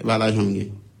 et pas l'argent.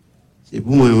 C'est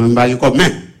pour moi même pas comme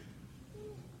même.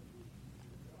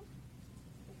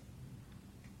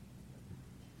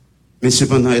 Mais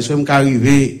cependant, est-ce que je peux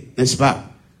arriver, n'est-ce pas?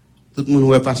 Tout le monde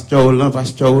ouais pasteur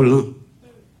Hollande.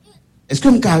 Est-ce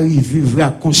que je peux arriver à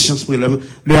avoir conscience pour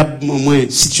le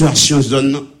situation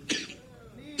zone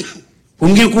pour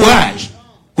me gagner courage,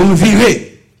 pour me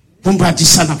virer, pour me pas dire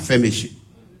ça n'a fait monsieur.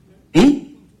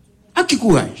 À qui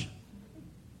courage?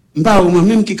 M'pa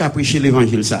moi-même qui a prêché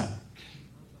l'évangile ça.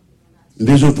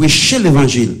 Besoin prêcher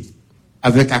l'évangile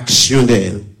avec action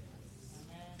d'elle.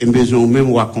 Et besoin même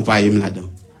ou accompagner là-dedans.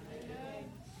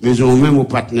 Besoin même au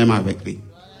partenaire avec lui.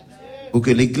 Pour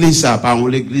que l'église ça pas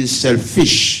l'église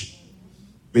selfish,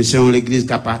 mais c'est l'église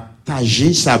qui a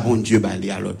partagé sa bon Dieu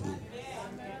bali à l'autre.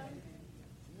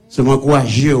 C'est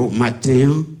m'encourager au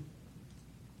matin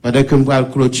pendant que je vais le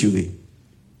clôturer.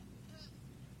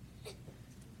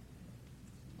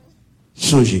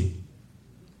 Songez.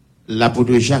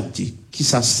 L'apôtre Jacques dit, qui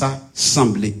ça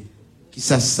semblait, qui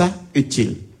ça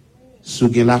utile,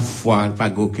 sous la foi, pas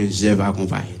que Dieu va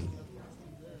accompagner.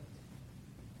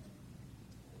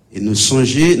 Et nous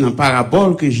songez dans la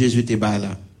parabole que Jésus était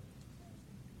là.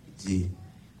 Il dit,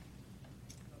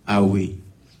 ah oui,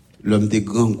 l'homme de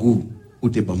grand goût, ou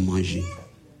t'es pas manger.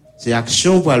 C'est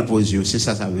action pour le poser, c'est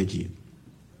ça veut dire.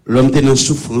 L'homme est dans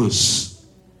souffrance.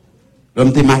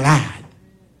 L'homme est malade.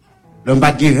 L'homme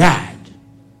pas de rade.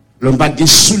 L'homme pas de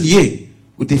souliers.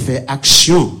 Ou te fait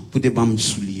action pour te pas me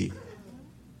soulier.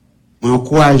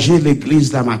 Encourager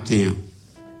l'église la matin.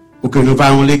 Pour que nous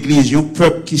parlons l'église, un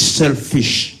peuple qui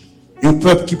selfish. Un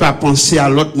peuple qui pas penser à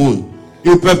l'autre monde.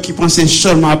 Un peuple qui pense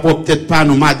seulement à peut-être pas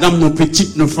nous, madame, nos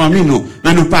petites, nos familles, nous,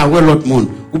 mais nous pas à l'autre monde.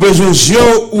 Vous avez besoin des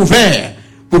yeux ouverts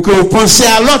pour que vous pensiez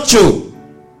à l'autre chose.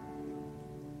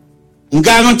 On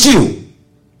garantit,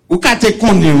 vous pouvez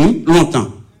connaître longtemps.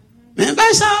 Mais pas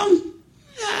ça,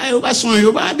 vous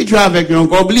ne pas habitué avec eux,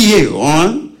 encore oublié.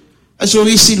 Ils sont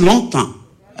ici longtemps.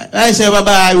 C'est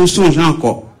pas vous songez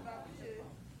encore.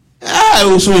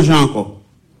 Vous songez encore.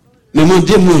 Mais mon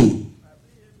démon,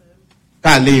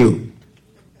 calé,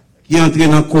 qui entre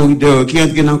dans le corridor, qui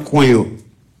entre dans le coin.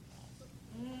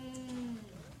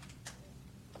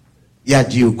 Il a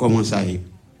dit comment ça est.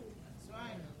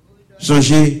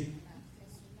 Songez,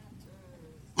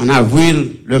 en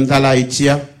avril, l'homme t'a Haïti,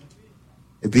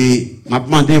 et puis, m'a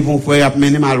demandé mon frère, a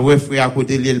mené mal frère à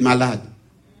côté de l'île malade.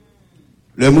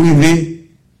 Le mourir,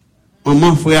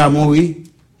 maman frère a mouru,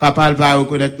 papa ne va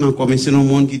reconnaître non comme c'est le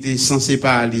monde qui était censé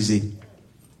paralyser.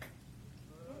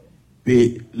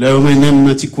 Puis, le même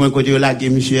dans petit coin côté là,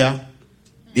 monsieur,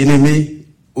 bien aimé,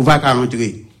 on va qu'à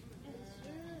rentrer.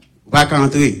 On va qu'à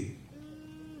rentrer.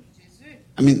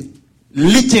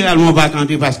 Littéralement, on va qu'à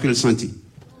rentrer parce que le sentit.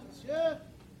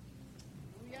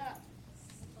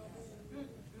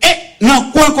 Et, non,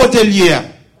 quoi côté lié?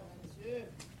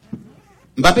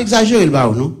 Je ne vais pas exagérer le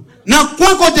bas, non? Non,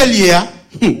 quoi côté lié?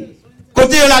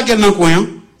 Côté là, quel dans coin,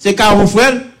 c'est car vous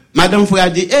frère, madame frère a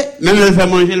dit, même le fait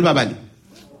manger le baba.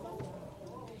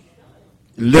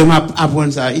 Le m'a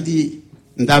apprendre ça, il dit,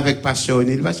 nous sommes avec pasteur,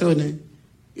 il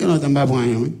n'entend pas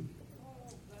rien.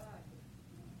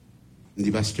 Il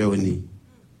dit, pasteur,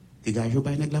 dégagez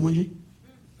pas une la manger.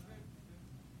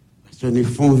 Pasteur, ils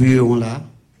font vieux là.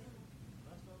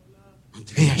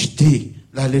 Entrez, acheter,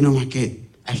 là, les non marqués,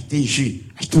 acheter jus,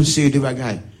 acheter une série de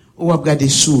bagages. Ou regarder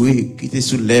souris qui te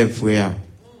soulève, frère.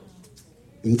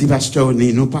 Il me dit, pasteur,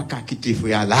 nous pas qu'à quitter,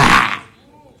 frère, là.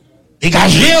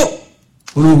 Dégagez!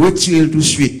 Pour nous retirer tout de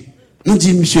suite. Nous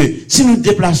dit, monsieur, si nous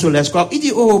déplaçons l'escorte, il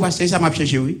dit, oh, pasteur, ça m'a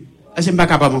cherché, oui. Je ne suis pas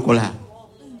capable encore là.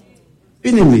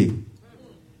 Bien aimé.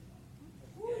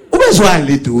 Où besoin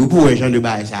aller tout pour les gens de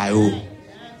bas, ça, oh.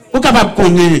 Vous capable de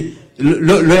connaître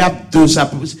le abdo, ça,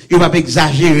 il va pas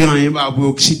exagérer, il va pas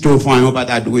oxytofan, il va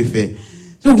pas doué faire.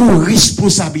 Nous avons une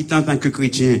responsabilité en tant que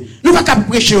chrétiens. Nous pas qu'à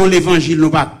prêcher l'évangile, nous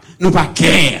pas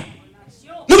care.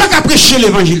 Nous pas qu'à prêcher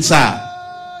l'évangile ça.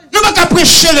 Nous pas qu'à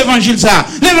prêcher l'évangile ça.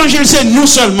 L'évangile c'est nous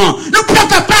seulement. Nous pas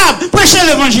capables de prêcher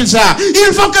l'évangile ça.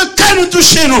 Il faut que nous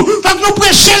touchions nous. Il faut que nous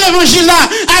prêchions l'évangile là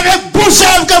avec bon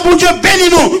œuvre que bon Dieu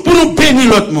bénisse nous pour nous bénir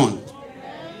l'autre monde.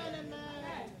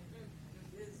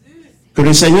 Que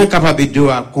le Seigneur est capable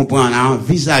de comprendre, à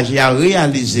envisager, à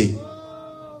réaliser.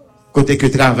 Côté que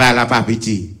travail la pas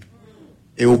petit.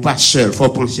 Et ou pas seul, faut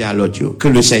penser à l'autre. Que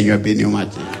le Seigneur bénisse au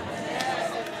matin.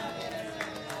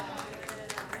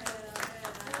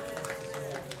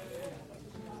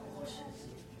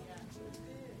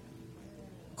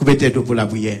 Coupez tête pour la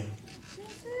prière.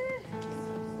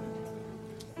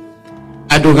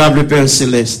 Adorable Père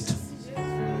Céleste,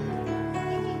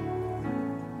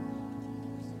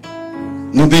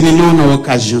 nous bénissons dans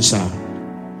l'occasion ça.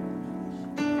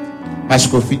 Parce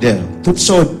qu'au fidèle, tout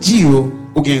ça dit,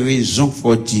 ou bien raison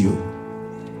faut dire.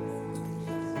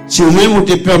 Si vous-même vous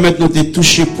te permettez de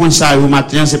toucher point ça au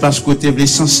matin, c'est parce que vous voulez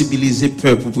sensibiliser le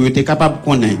peuple pour être capable de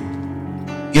connaître.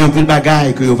 Il y a un peu de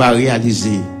bagaille que vous va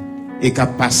réaliser et qu'à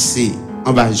passer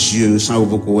en bas des yeux sans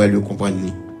que vous le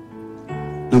compreniez.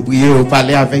 Nous prions vous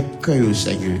parler avec cœur,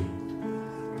 Seigneur,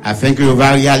 afin que vous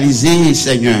va réaliser,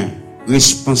 Seigneur,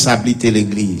 responsabilité de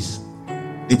l'Église.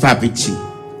 Il n'est pas petit.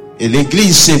 Et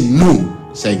l'Église, c'est nous,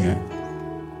 Seigneur.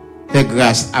 Fais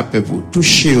grâce à peu pour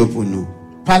toucher pour nous.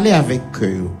 Parlez avec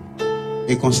cœur.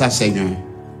 Et comme ça, Seigneur,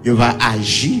 je vais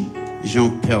agir, j'en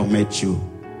permets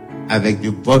avec de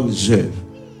bonnes œuvres.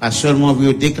 Pas seulement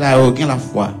vous déclarer aucun la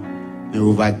foi, mais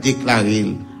vous va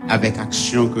déclarer avec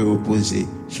action que vous posez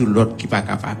sur l'autre qui n'est pas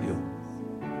capable.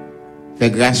 Fais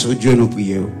grâce au Dieu, nous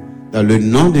prions. Dans le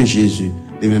nom de Jésus,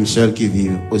 les mêmes seuls qui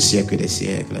vivent au siècle des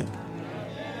siècles.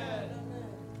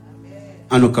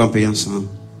 En nous camper ensemble.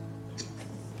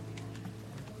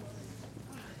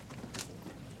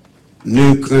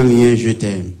 Ne crains rien, je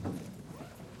t'aime.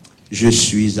 Je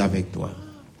suis avec toi.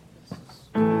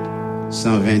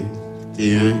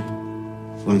 121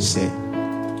 français.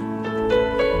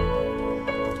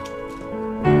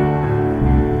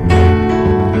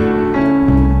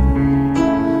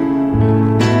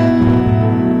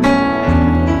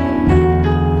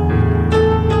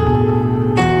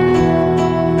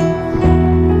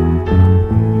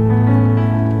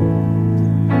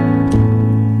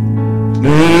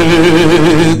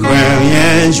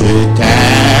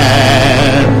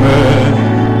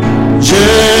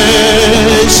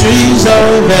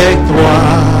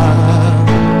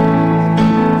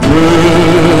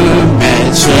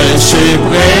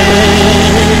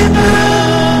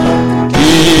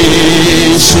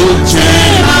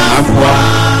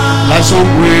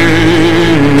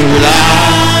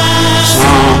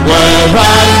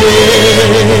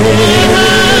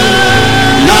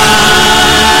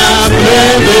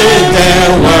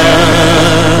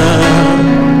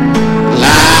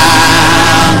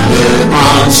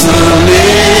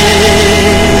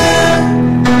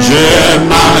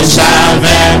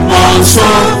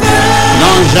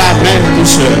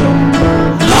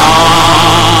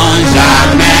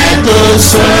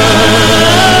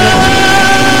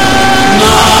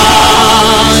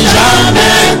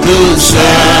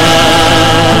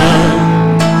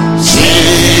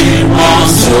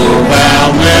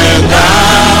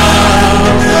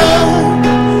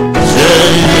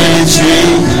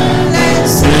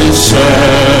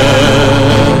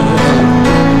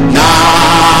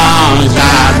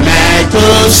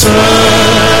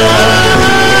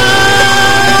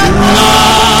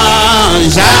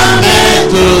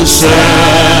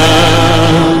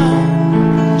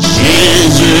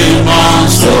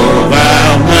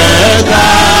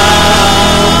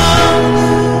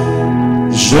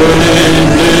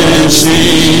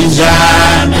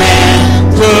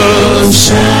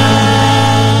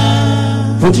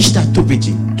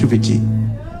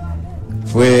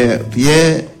 Frère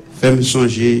Pierre, fais-moi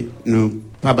songer, nous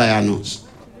pas d'annonce.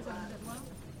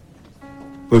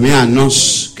 Première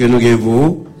annonce que nous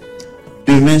avons,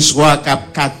 demain soir,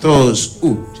 14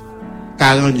 août,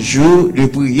 40 jours de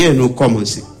prière, nous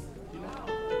commençons.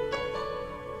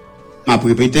 Ma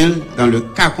répété, dans le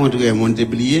cas contraire, mon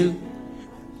déblié.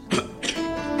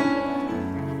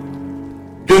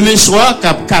 Demain soir,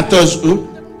 14 août,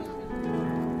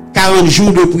 40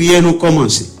 jours de prière, nous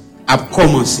commençons. À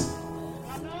commencer.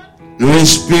 Nous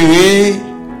espérons,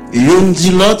 yon dit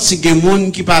l'autre, si il y a des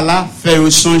gens qui parlent là,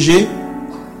 faire songer.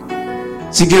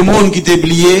 Si il y a des gens qui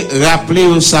t'oublié,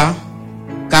 rappelez ça.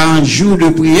 40 jours de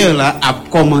prière là, a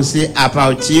commencé à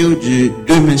partir de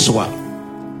demain soir.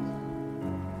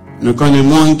 Nous connaissons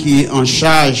monde qui en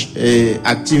charge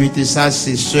activité ça,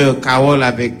 c'est sœur Carole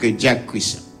avec Jack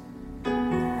Christian.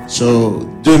 So,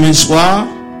 demain soir,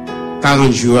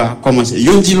 40 jours a commencé.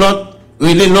 Yon dit l'autre,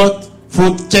 relais l'autre,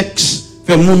 font texte,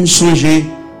 fait moun songer,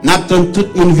 n'attend tout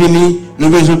le monde venir, nous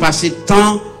besoin passer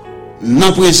temps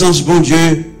dans présence bon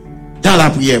Dieu dans la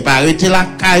prière. Pas arrêter la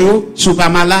caillou, sous pas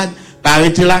malade, pas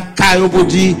arrêter la caillou pour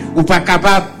dire ou pas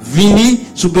capable venir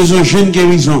sous besoin de jeune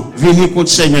guérison, venir contre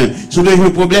Seigneur. Sous besoin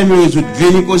de problème résoudre,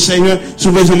 venir contre Seigneur.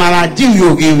 Sous besoin de maladie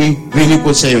guérir, venir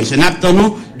contre Seigneur. C'est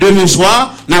n'attendons demain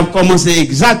soir, nous avons commencé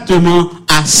exactement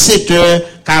à 7h,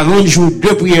 40 jours de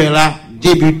prière là,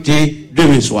 débuter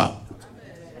demain soir.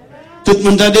 Tout le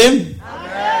monde entend?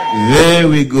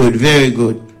 Very good, very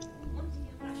good.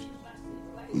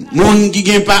 Monde qui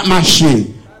n'a pas de machine,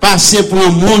 passez pour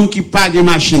un monde qui n'a pas de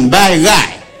machine, bye ray.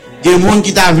 Il y a des gens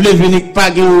qui t'a voulu venir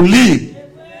pas de lit.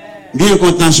 Bien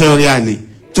content, sœur Yanni.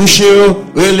 Touchez-vous,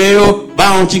 relez-vous,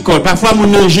 bas un petit col. Parfois,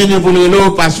 mon est gêné pour le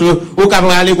lot, parce que, au cas où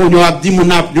aller qu'on a dit, mon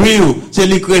a nuit, c'est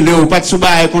lui qui relève, pas de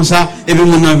soubaille comme ça, et puis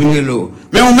mon a venu le lot.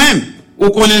 Mais ou même, ou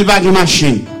connaît le bag de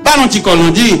machine. Pas un petit col,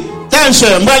 on dit, telle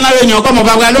sœur, moi, dans la réunion, comme on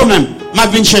va voir l'eau même, m'a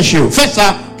venu chercher. Faites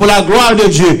ça pour la gloire de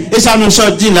Dieu. Et ça nous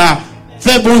sort dit là,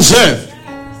 faites bonnes œuvres.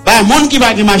 Bah, monde qui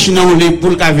va de machine en lit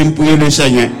pour le cas venir prier le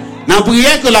Seigneur. Dans la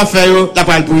prière que la fait, la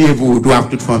pas prier pour doivent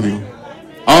toute famille.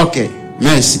 Ok,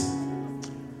 merci.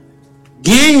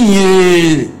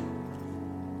 Gagne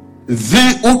 20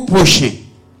 août prochain.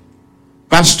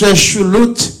 Pasteur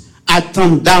Choulout attend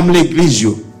d'âme l'église.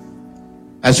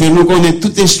 Parce que nous connaissons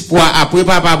tout espoir. Après,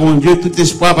 papa bon Dieu, tout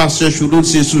espoir, Pasteur Choulout,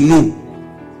 c'est sous nous.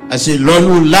 Parce que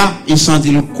l'on là, il sent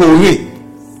le courir.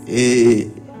 Et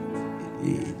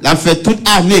l'a fait toute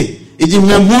année. Il dit,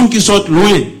 même monde qui sont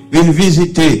loin, viennent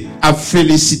visiter, à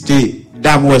féliciter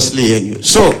Dame Wesley.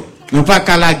 So, nous pas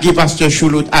qu'à la guerre, Pasteur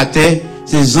Choulout à terre,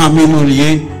 ses amis nous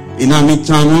liés, et dans le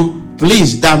temps nous,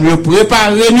 please, Dame,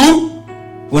 préparez-nous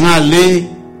pour aller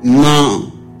dans,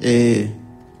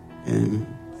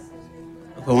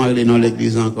 comment aller dans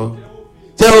l'église encore?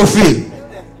 Théophile.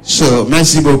 So,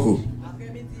 merci beaucoup.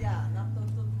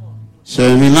 Ce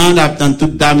Milan attend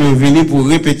toute dame venir pour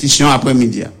répétition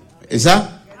après-midi. Et ça?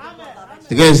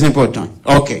 Très important.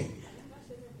 Ok.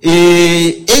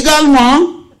 Et également,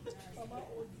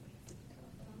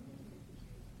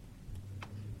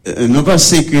 nous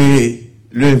pensons que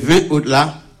le 20 août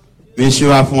là, monsieur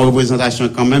va faire une représentation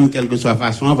quand même, quelle que soit la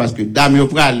façon, parce que dame yo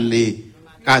pral les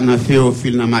canons fait au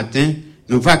fil dans matin,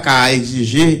 nous pas qu'à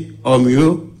exiger au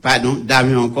mieux, pardon,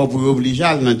 dame encore pour obliger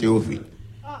à l'entrer au fil.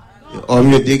 Au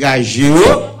mieux dégager,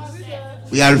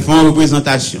 pour y aller faire une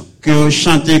représentation. Que vous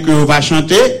chantez, que vous va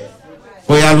chanter,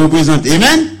 pour y aller représenter.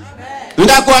 Amen? Nous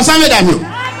d'accord ensemble, mesdames?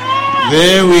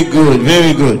 Very good,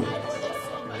 very good.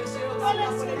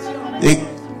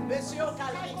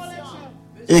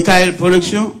 Et quelle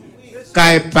production?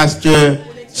 Quel pasteur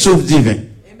Souffle Divin.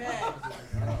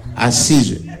 À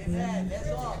 6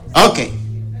 heures. Ok.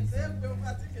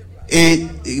 Et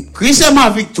Christ et ma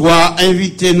victoire,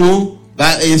 invitez-nous.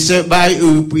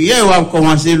 Prière va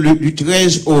commencer du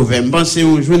 13 au 20. Pensez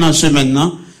un jour dans la semaine,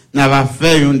 nous va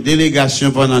faire une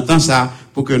délégation pendant temps ça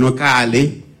pour que nous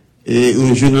aller. Et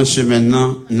un jour dans la semaine,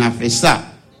 nous avons fait ça.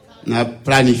 Nous avons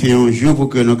planifié un jour pour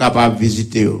que nous capables de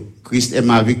visiter. Christ est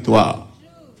ma victoire.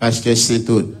 Pasteur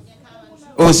Saint-Aude.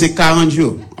 Oh, c'est 40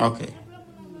 jours. Ok.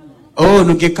 Oh, nous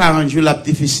avons 40 jours là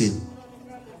difficile.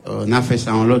 Oh, nous avons fait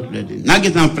ça en l'autre. Nous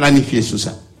avons planifié sur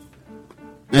ça.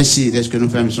 Merci, est-ce que nous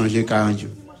faisons songer 40 jours?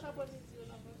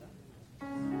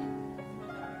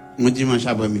 Mon dimanche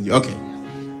après-midi, ok.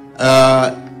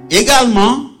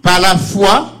 Également, par la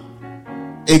foi,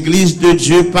 Église de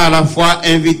Dieu, par la foi,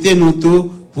 invitez-nous tous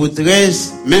pour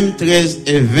 13, même 13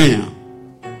 et 20 ans.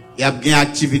 Il y a bien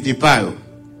activité par eux.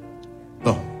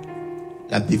 Bon,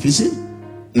 c'est difficile.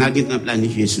 Nous avons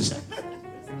planifié sur ça.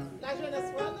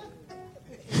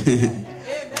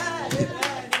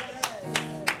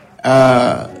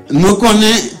 Nous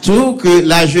connaissons tout que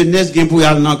la jeunesse vient pour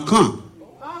aller dans le camp.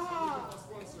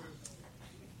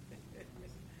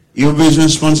 Il y a besoin de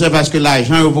sponsor parce que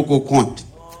l'argent est beaucoup compte.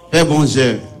 Faites bonnes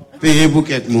œuvres. Payez pour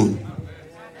quelqu'un.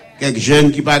 Quelques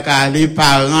jeunes qui ne peuvent pas aller,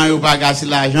 parents, ils ne peuvent pas gasser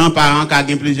l'argent, parents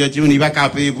qui ont plusieurs types, ils ne peuvent pas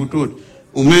payer pour tout.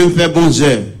 Ou même faire bonnes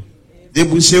œuvres.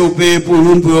 Débousser ou payer pour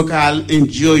l'une pour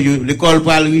enjoy. L'école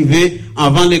pour arriver,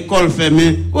 avant l'école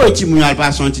fermée, oh, tu ne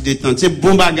pas sortir de temps. C'est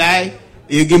bon bagaille.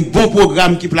 Il y a un bon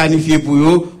programme qui est planifié pour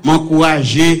eux,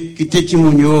 m'encourager, quitter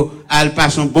Timounio, à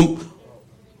passer un bon.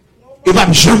 Il va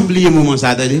jamais oublier le moment, ça,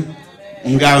 attendez.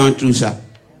 On garantit tout ça.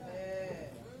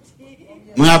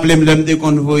 Je me rappelle, je me dis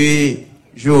qu'on voyait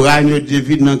Joran,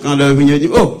 David, dans le camp de l'Union, dit,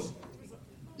 oh,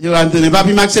 Je vais me donner,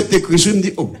 papi m'a accepté Christ. Je me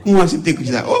dis, oh, comment accepter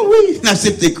Christ là? Oh oui,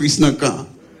 accepté Christ dans le camp.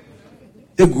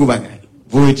 C'est gros bagage.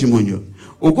 Vous témoignez.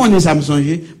 Au qu'on est ça me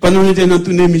songer, pendant qu'on était dans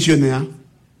tournée missionnaire,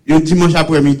 le dimanche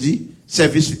après-midi,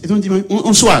 service,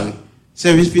 on soirée,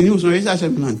 service fini, on songe ça, c'est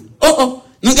oh,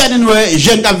 nous gardons nous,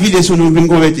 jeunes qui vidé sur nous, nous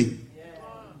convertir.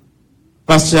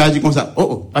 Pasteur a dit comme ça,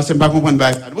 pasteur pas comprendre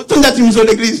pas. Tout le monde a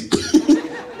l'église.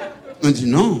 On dit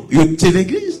non, c'est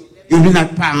l'église. Il y a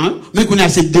des parents, mais qu'on a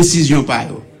cette décision par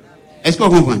eux. Est-ce qu'on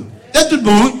comprend? C'est tout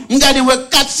bon, nous gardons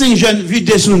 4-5 jeunes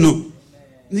vidés sur nous.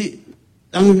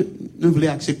 Nous voulons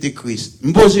accepter Christ.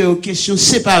 Nous posons une question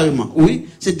séparément. Oui,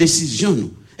 c'est décision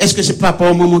nous. Est-ce que c'est pas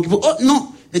au moment qu'il faut? Oh non,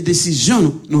 c'est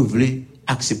décision nous voulons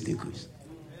accepter Christ.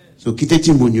 So, quitter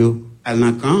Timonio, à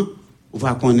l'encan, on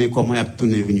va connaître comment il a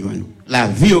tourné venu à nous. La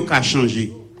vie a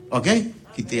changé. Ok?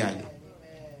 Quitter aller.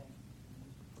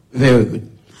 Very good.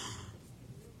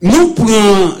 Nous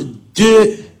prenons 2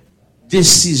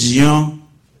 décisions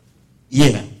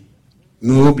hier.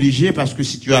 Nous sommes obligés parce que la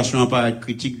situation paraît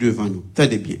critique devant nous.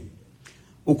 Tenez bien.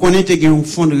 Vous connaissez qu'il y a un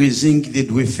fundraising qui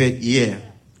doit être fait hier.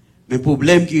 Mais le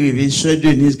problème qui est arrivé, Sœur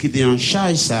Denise qui était en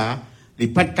charge ça, il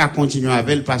n'est pas de cas continuer avec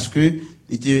elle parce que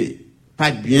il était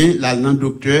pas bien, là, le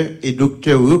docteur, et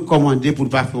docteur recommandé pour ne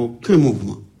pas faire aucun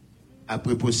mouvement.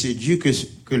 Après procédure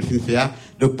que le film fait.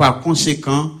 Donc, par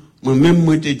conséquent, moi-même,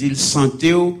 moi, te dis le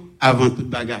santé avant toute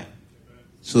bagarre.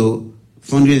 So,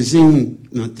 fundraising,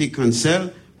 non, t'es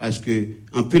cancel, parce que,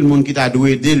 en plus, le monde qui t'a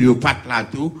doué aider, lui, pas là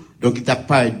tout, donc, il t'a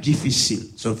pas difficile.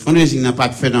 So, fundraising n'a pas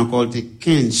fait encore, t'es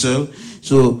cancel.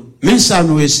 So, mais ça,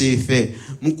 nous essayons de faire.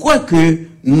 Je crois que,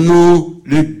 nous,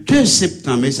 le 2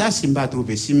 septembre, mais ça, si je ne me pas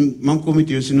trompé, si mon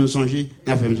comité aussi nous songe,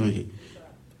 n'a fait me songer.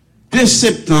 2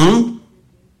 septembre,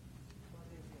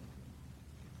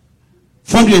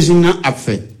 fundraising a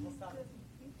fait.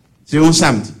 C'est un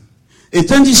samedi. Et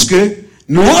tandis que,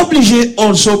 nous obligés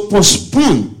also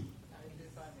postpone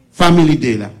Family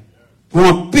Day là. Pour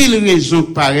un pile raison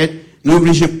paraître, nous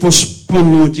obligés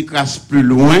postpone nous petit classe plus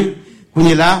loin. On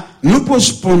est là, nous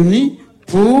postpone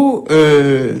pour,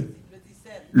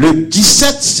 le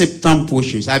 17 septembre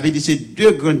prochain. Ça veut dire c'est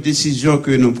 2 grandes décisions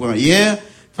que nous prenons hier.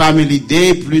 Family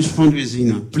Day plus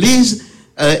fundraising. Please,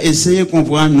 essayez de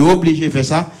comprendre, nous obligés de faire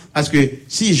ça. Parce que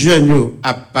si jeunes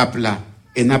à pape là,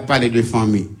 et n'a pas de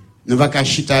famille, nous va qu'à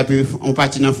chita, on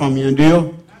partit dans la famille en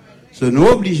dehors. So, nous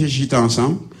obligés de chita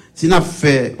ensemble. Si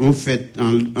on fait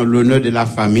en l'honneur de la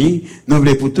famille, nous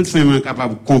voulons pour toute famille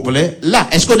capable complet. Là,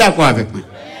 est-ce que vous êtes d'accord avec moi?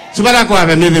 Si vous êtes d'accord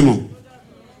avec moi, levez-moi.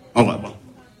 On va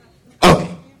bon. Ok.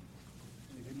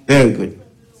 Very good.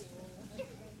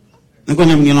 Nous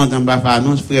connaissons bien longtemps, bah,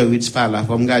 annonce, frère Ritz par là,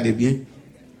 faut me garder bien.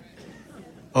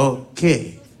 Ok.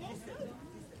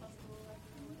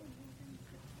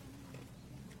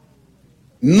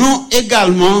 Nous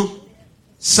également,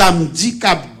 samedi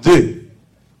cap 2.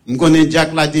 Nous connaissons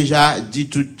Jack l'a déjà dit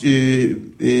tout,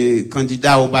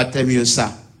 candidat au baptême,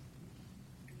 ça.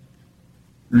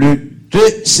 Le 2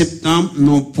 septembre,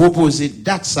 nous proposons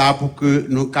date ça pour que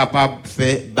nous capables de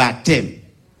faire baptême.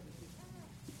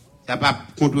 Ça va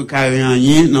contrecarrer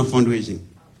rien dans le fundraising.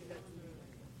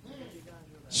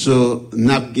 So, nous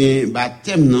avons un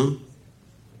baptême, non?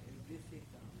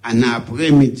 En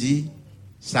après-midi,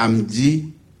 samedi,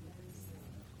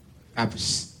 cap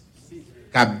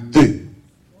 2.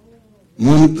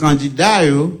 Mon candidat,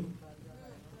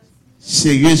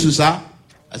 sérieux sur ça,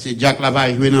 parce que Jack là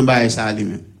va jouer dans le ça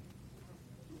lui-même.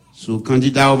 So,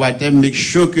 candidat au baptême, make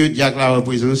sure que Jack là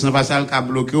représente, sinon pas ça le cas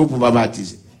bloqué pour pas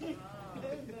baptiser.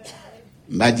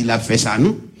 M'a dit, il a fait ça,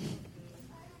 non?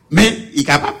 Mais, il est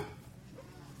capable.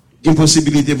 Une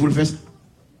possibilité pour le faire ça.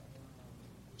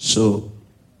 So,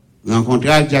 rencontrer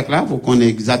avec Jack là, pour qu'on ait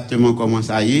exactement comment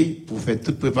ça y est, pour faire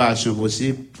toute préparation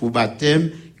possible pour baptême,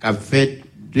 qu'a fait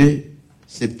 2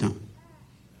 septembre.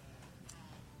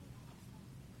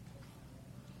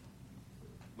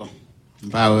 Bon,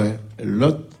 bah,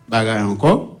 l'autre bagarre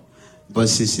encore, bon,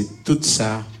 c'est tout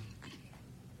ça.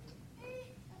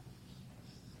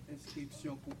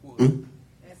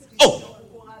 Oh!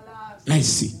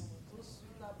 Merci.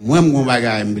 Moi, mon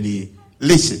bagarre,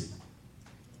 laissez.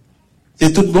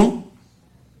 C'est tout bon?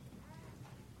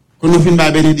 Quand nous finissons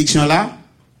la bénédiction là,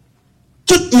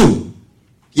 tout le monde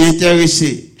qui est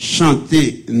intéressé à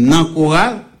chanter dans le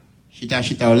choral, chita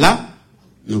là,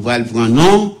 nous allons prendre un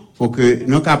nom pour que nous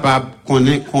soyons capables de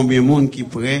connaître combien de monde qui est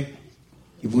prêt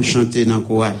pour chanter dans le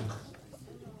choral.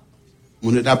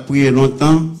 On a prié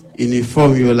longtemps,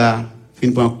 uniforme là,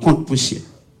 fin prend compte poussière.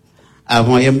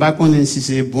 Avant, il n'y a pas connaître si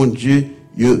c'est bon Dieu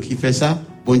qui fait ça.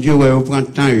 Bon Dieu, ouais, on prend le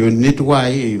temps, on nettoie,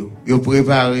 on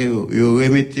prépare, on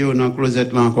remet dans le closet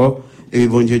là encore, et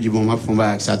bon Dieu dit, bon, ma fond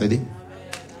avec ça, attendez.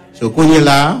 Donc, on est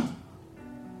là.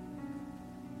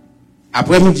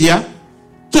 Après-midi,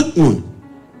 tout le monde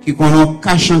qui connaît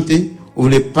qu'à chanter ou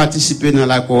voulez participer dans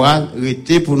la chorale,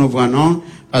 restez pour nous voir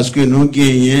parce que nous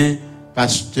gagnons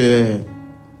pasteur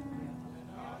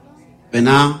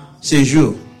Bernard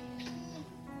Séjour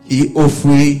qui offre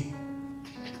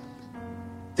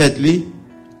tête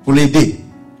pour l'aider.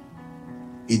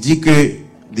 Il dit que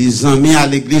les amis à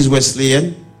l'église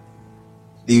wesleyenne,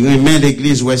 il remet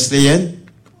l'église wesleyenne,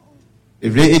 il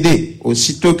veut aider.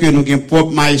 Aussitôt que nous avons un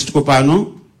propre maestro par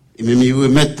nous, et même il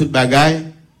remet toute bagaille,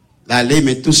 l'aller,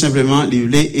 mais tout simplement, il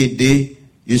veut aider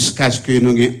jusqu'à ce que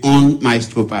nous ayons un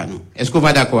maestro par nous. Est-ce qu'on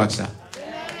va d'accord avec ça?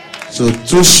 So,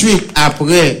 tout de suite,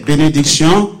 après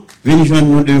bénédiction, venez joindre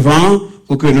nous devant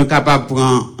pour que nous soyons capables de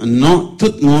prendre non,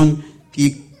 tout le monde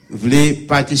qui voulait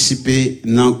participer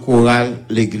dans le choral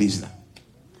l'église là.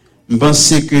 Je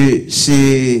pense que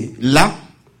c'est là,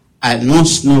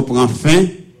 annonce nous prend fin.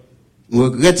 Je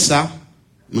regrette ça.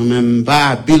 Je même pas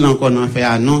habile encore dans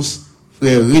faire annonce.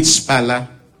 Frère Ritz pas là.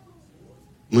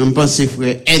 Je pense que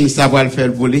frère N ça va le faire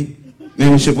voler. Mais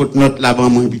monsieur pour notre là-bas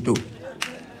moins plutôt.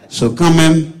 So quand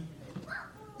même,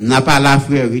 n'a pas là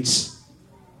frère Ritz.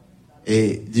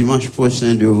 Et dimanche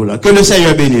prochain de vous là. Que le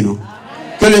Seigneur bénisse nous.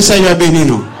 Que le Seigneur bénisse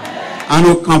nous. À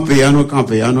nous camper, à nous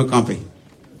camper, à nous camper.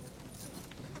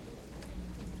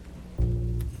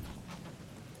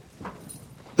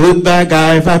 Tout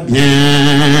bagaille va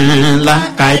bien, la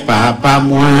caille papa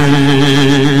moins.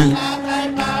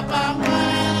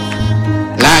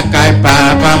 La caille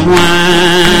papa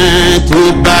moins,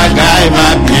 tout bagaille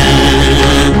va bien.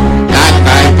 La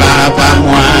caille papa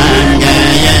moins,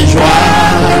 gagne joie,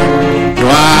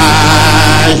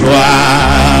 joie,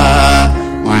 joie.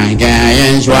 Moins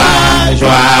gagne joie,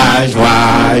 joie,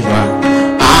 joie, joie.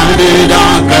 En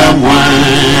dedans que moins,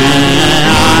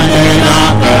 en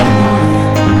dedans que moins.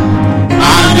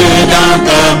 En dedans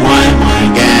que moins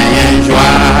gagne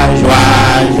joie, joie,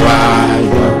 joie,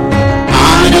 joie.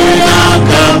 En dedans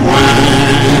que moins,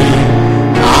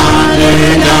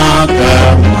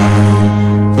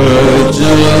 peut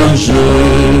toujours.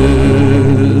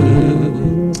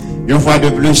 Une fois de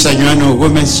plus, Seigneur, nous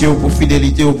remercions pour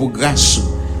fidélité ou pour grâce.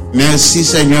 Merci,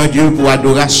 Seigneur Dieu, pour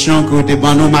adoration que vous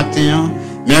devez nous matin.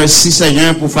 Merci,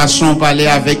 Seigneur, pour façon de parler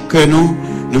avec nous.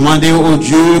 Demandez au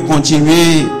Dieu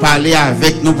continuer à parler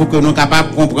avec nous pour que nous soyons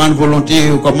capables de comprendre volonté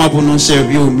et comment pour nous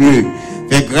servir au mieux.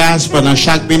 Fais grâce pendant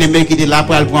chaque bien-aimé qui est là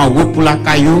pour prendre route pour la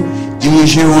caillou,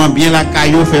 diriger bien la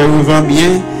caillou, faire ouvrir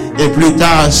bien. Et plus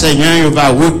tard, Seigneur, il va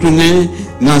retourner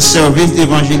dans le service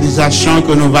d'évangélisation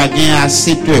que nous va gagner à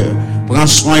 7 heures. Prends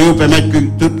soin de permettre que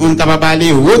tout le monde capable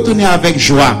d'aller retourner avec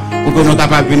joie pour que nous soyons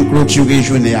capables de clôturer la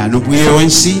journée. Nous prions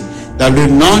ainsi dans le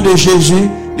nom de Jésus,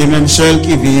 les mêmes seuls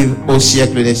qui vivent au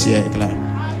siècle des siècles.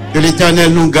 Que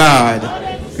l'Éternel nous garde,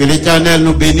 que l'Éternel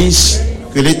nous bénisse,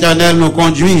 que l'Éternel nous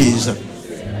conduise.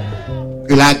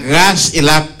 Que la grâce et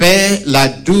la paix, la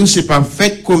douce et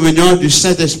parfaite communion du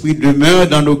Saint-Esprit demeure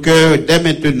dans nos cœurs dès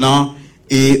maintenant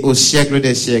et au siècle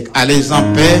des siècles. Allez en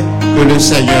paix, que le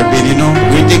Seigneur bénisse nous.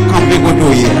 Restez campés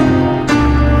côtoyés.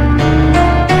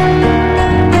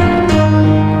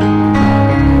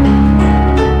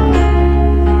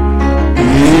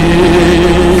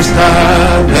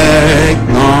 Avec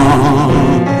nous,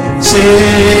 Seigneur,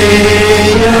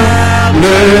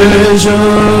 le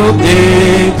jour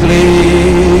décline,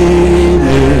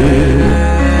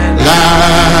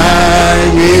 la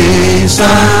nuit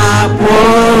s'approche,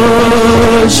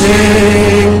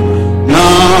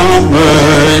 non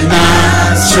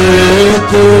menace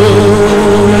tout,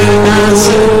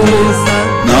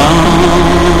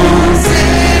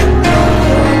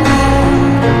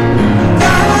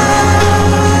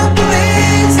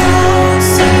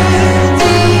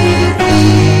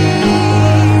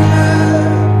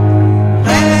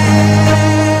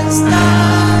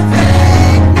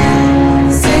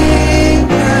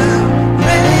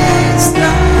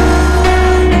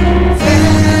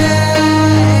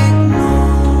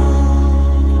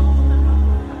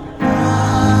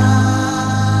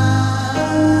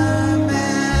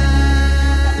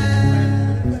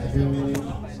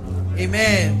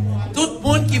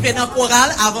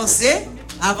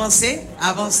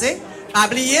 Avancez. Pas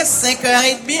oublier,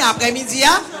 5h30 après-midi,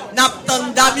 n'attend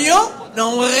Damio,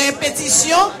 dans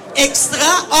répétition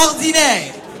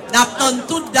extraordinaire. N'attend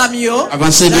tout Damio.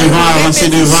 Avancez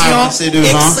devant.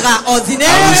 Extraordinaire.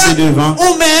 Avancez devant.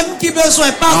 Ou même qui besoin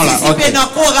de participer dans le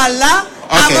choral là.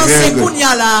 Avancez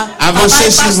Kounia là.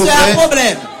 Avancez s'il vous plaît.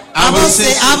 Problème.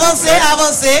 Avancez.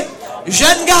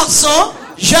 Jeune garçon,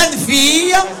 jeune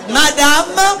fille,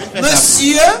 madame,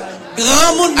 monsieur,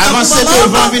 Grand monde. Avancez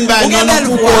devant, vin ba non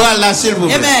non pour choral là s'il vous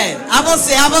plaît. Amen.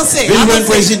 Avancez. Vin le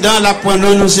président la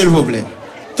prendre nous s'il vous plaît.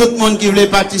 Tout le monde qui veut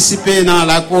participer dans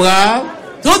la chorale.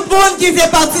 Tout le monde qui veut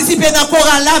participer dans la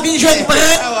chorale là, vin jeune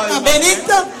prêtre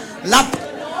bénite, la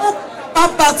pas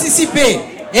participer.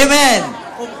 Amen.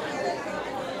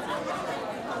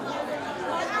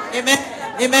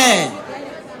 Amen.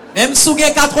 Même si vous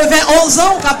avez 91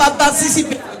 ans, capable de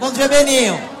participer. Bon Dieu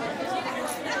bénir.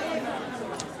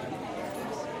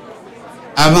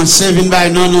 Avancez, vin ba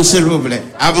non s'il vous plaît.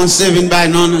 Avancez, vin ba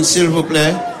non s'il vous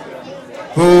plaît.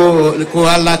 Pour le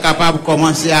chorale là capable de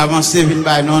commencer à avancer, vin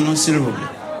ba non s'il vous plaît.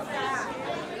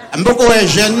 Beaucoup de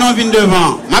jeunes non viennent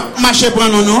devant. Marcher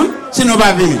prendre nous, si nous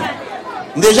pas venir.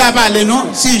 Déjà parlé nous,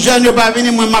 si jeunes ne pas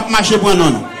venir, moi marcher prendre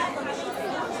nous.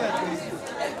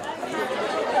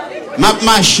 M'a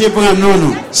marché pour un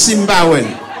non, Simbawen.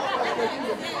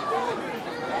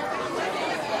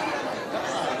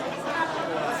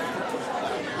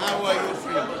 How are you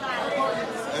feeling?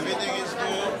 Everything is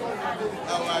good?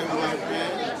 How are you, my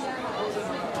friend?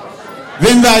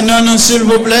 Vin ba non, s'il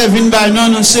vous plaît. Vin ba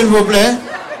non, s'il vous plaît.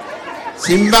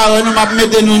 Simbawen, nous m'a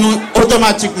mettre nous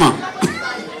automatiquement.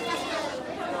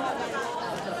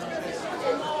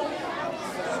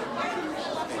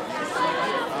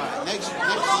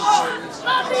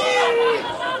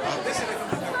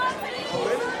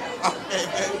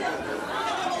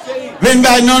 Vin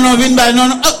by non.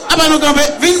 Ah bah non,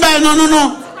 vin by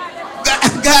non.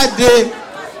 Regardez.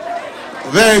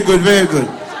 Very good.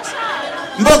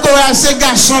 Mboko a ces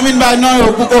garçons vin by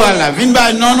non pour là. Vin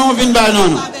by non.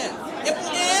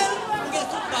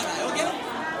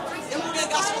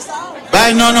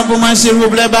 By non pour moi s'il vous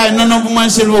plaît. By non pour moi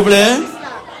s'il vous plaît.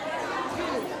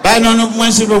 By non pour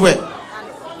moi s'il vous plaît.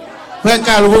 Frère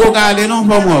Carl, vous regardez non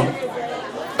pour moi.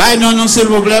 By non s'il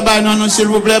vous plaît. By non s'il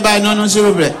vous plaît. By non s'il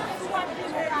vous plaît.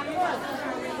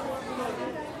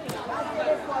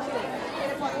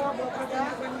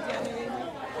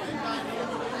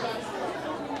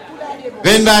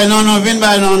 Vin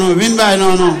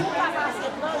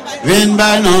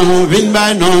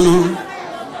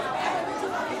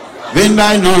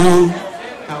by non.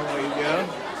 How are you, girl?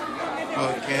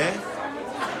 Okay.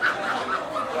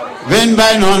 Vin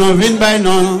by non.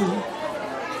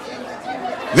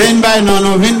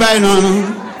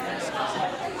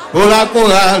 Pour la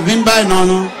chorale, vin by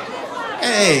non.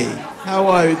 Hey, how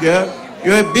are you, girl?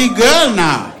 You're a big girl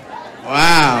now.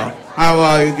 Wow. How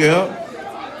are you, girl?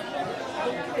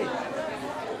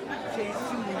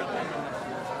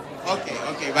 Okay,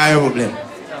 pas de problème.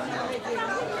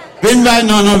 Vin by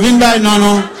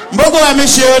non. Mboko a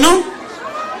monsieur, non?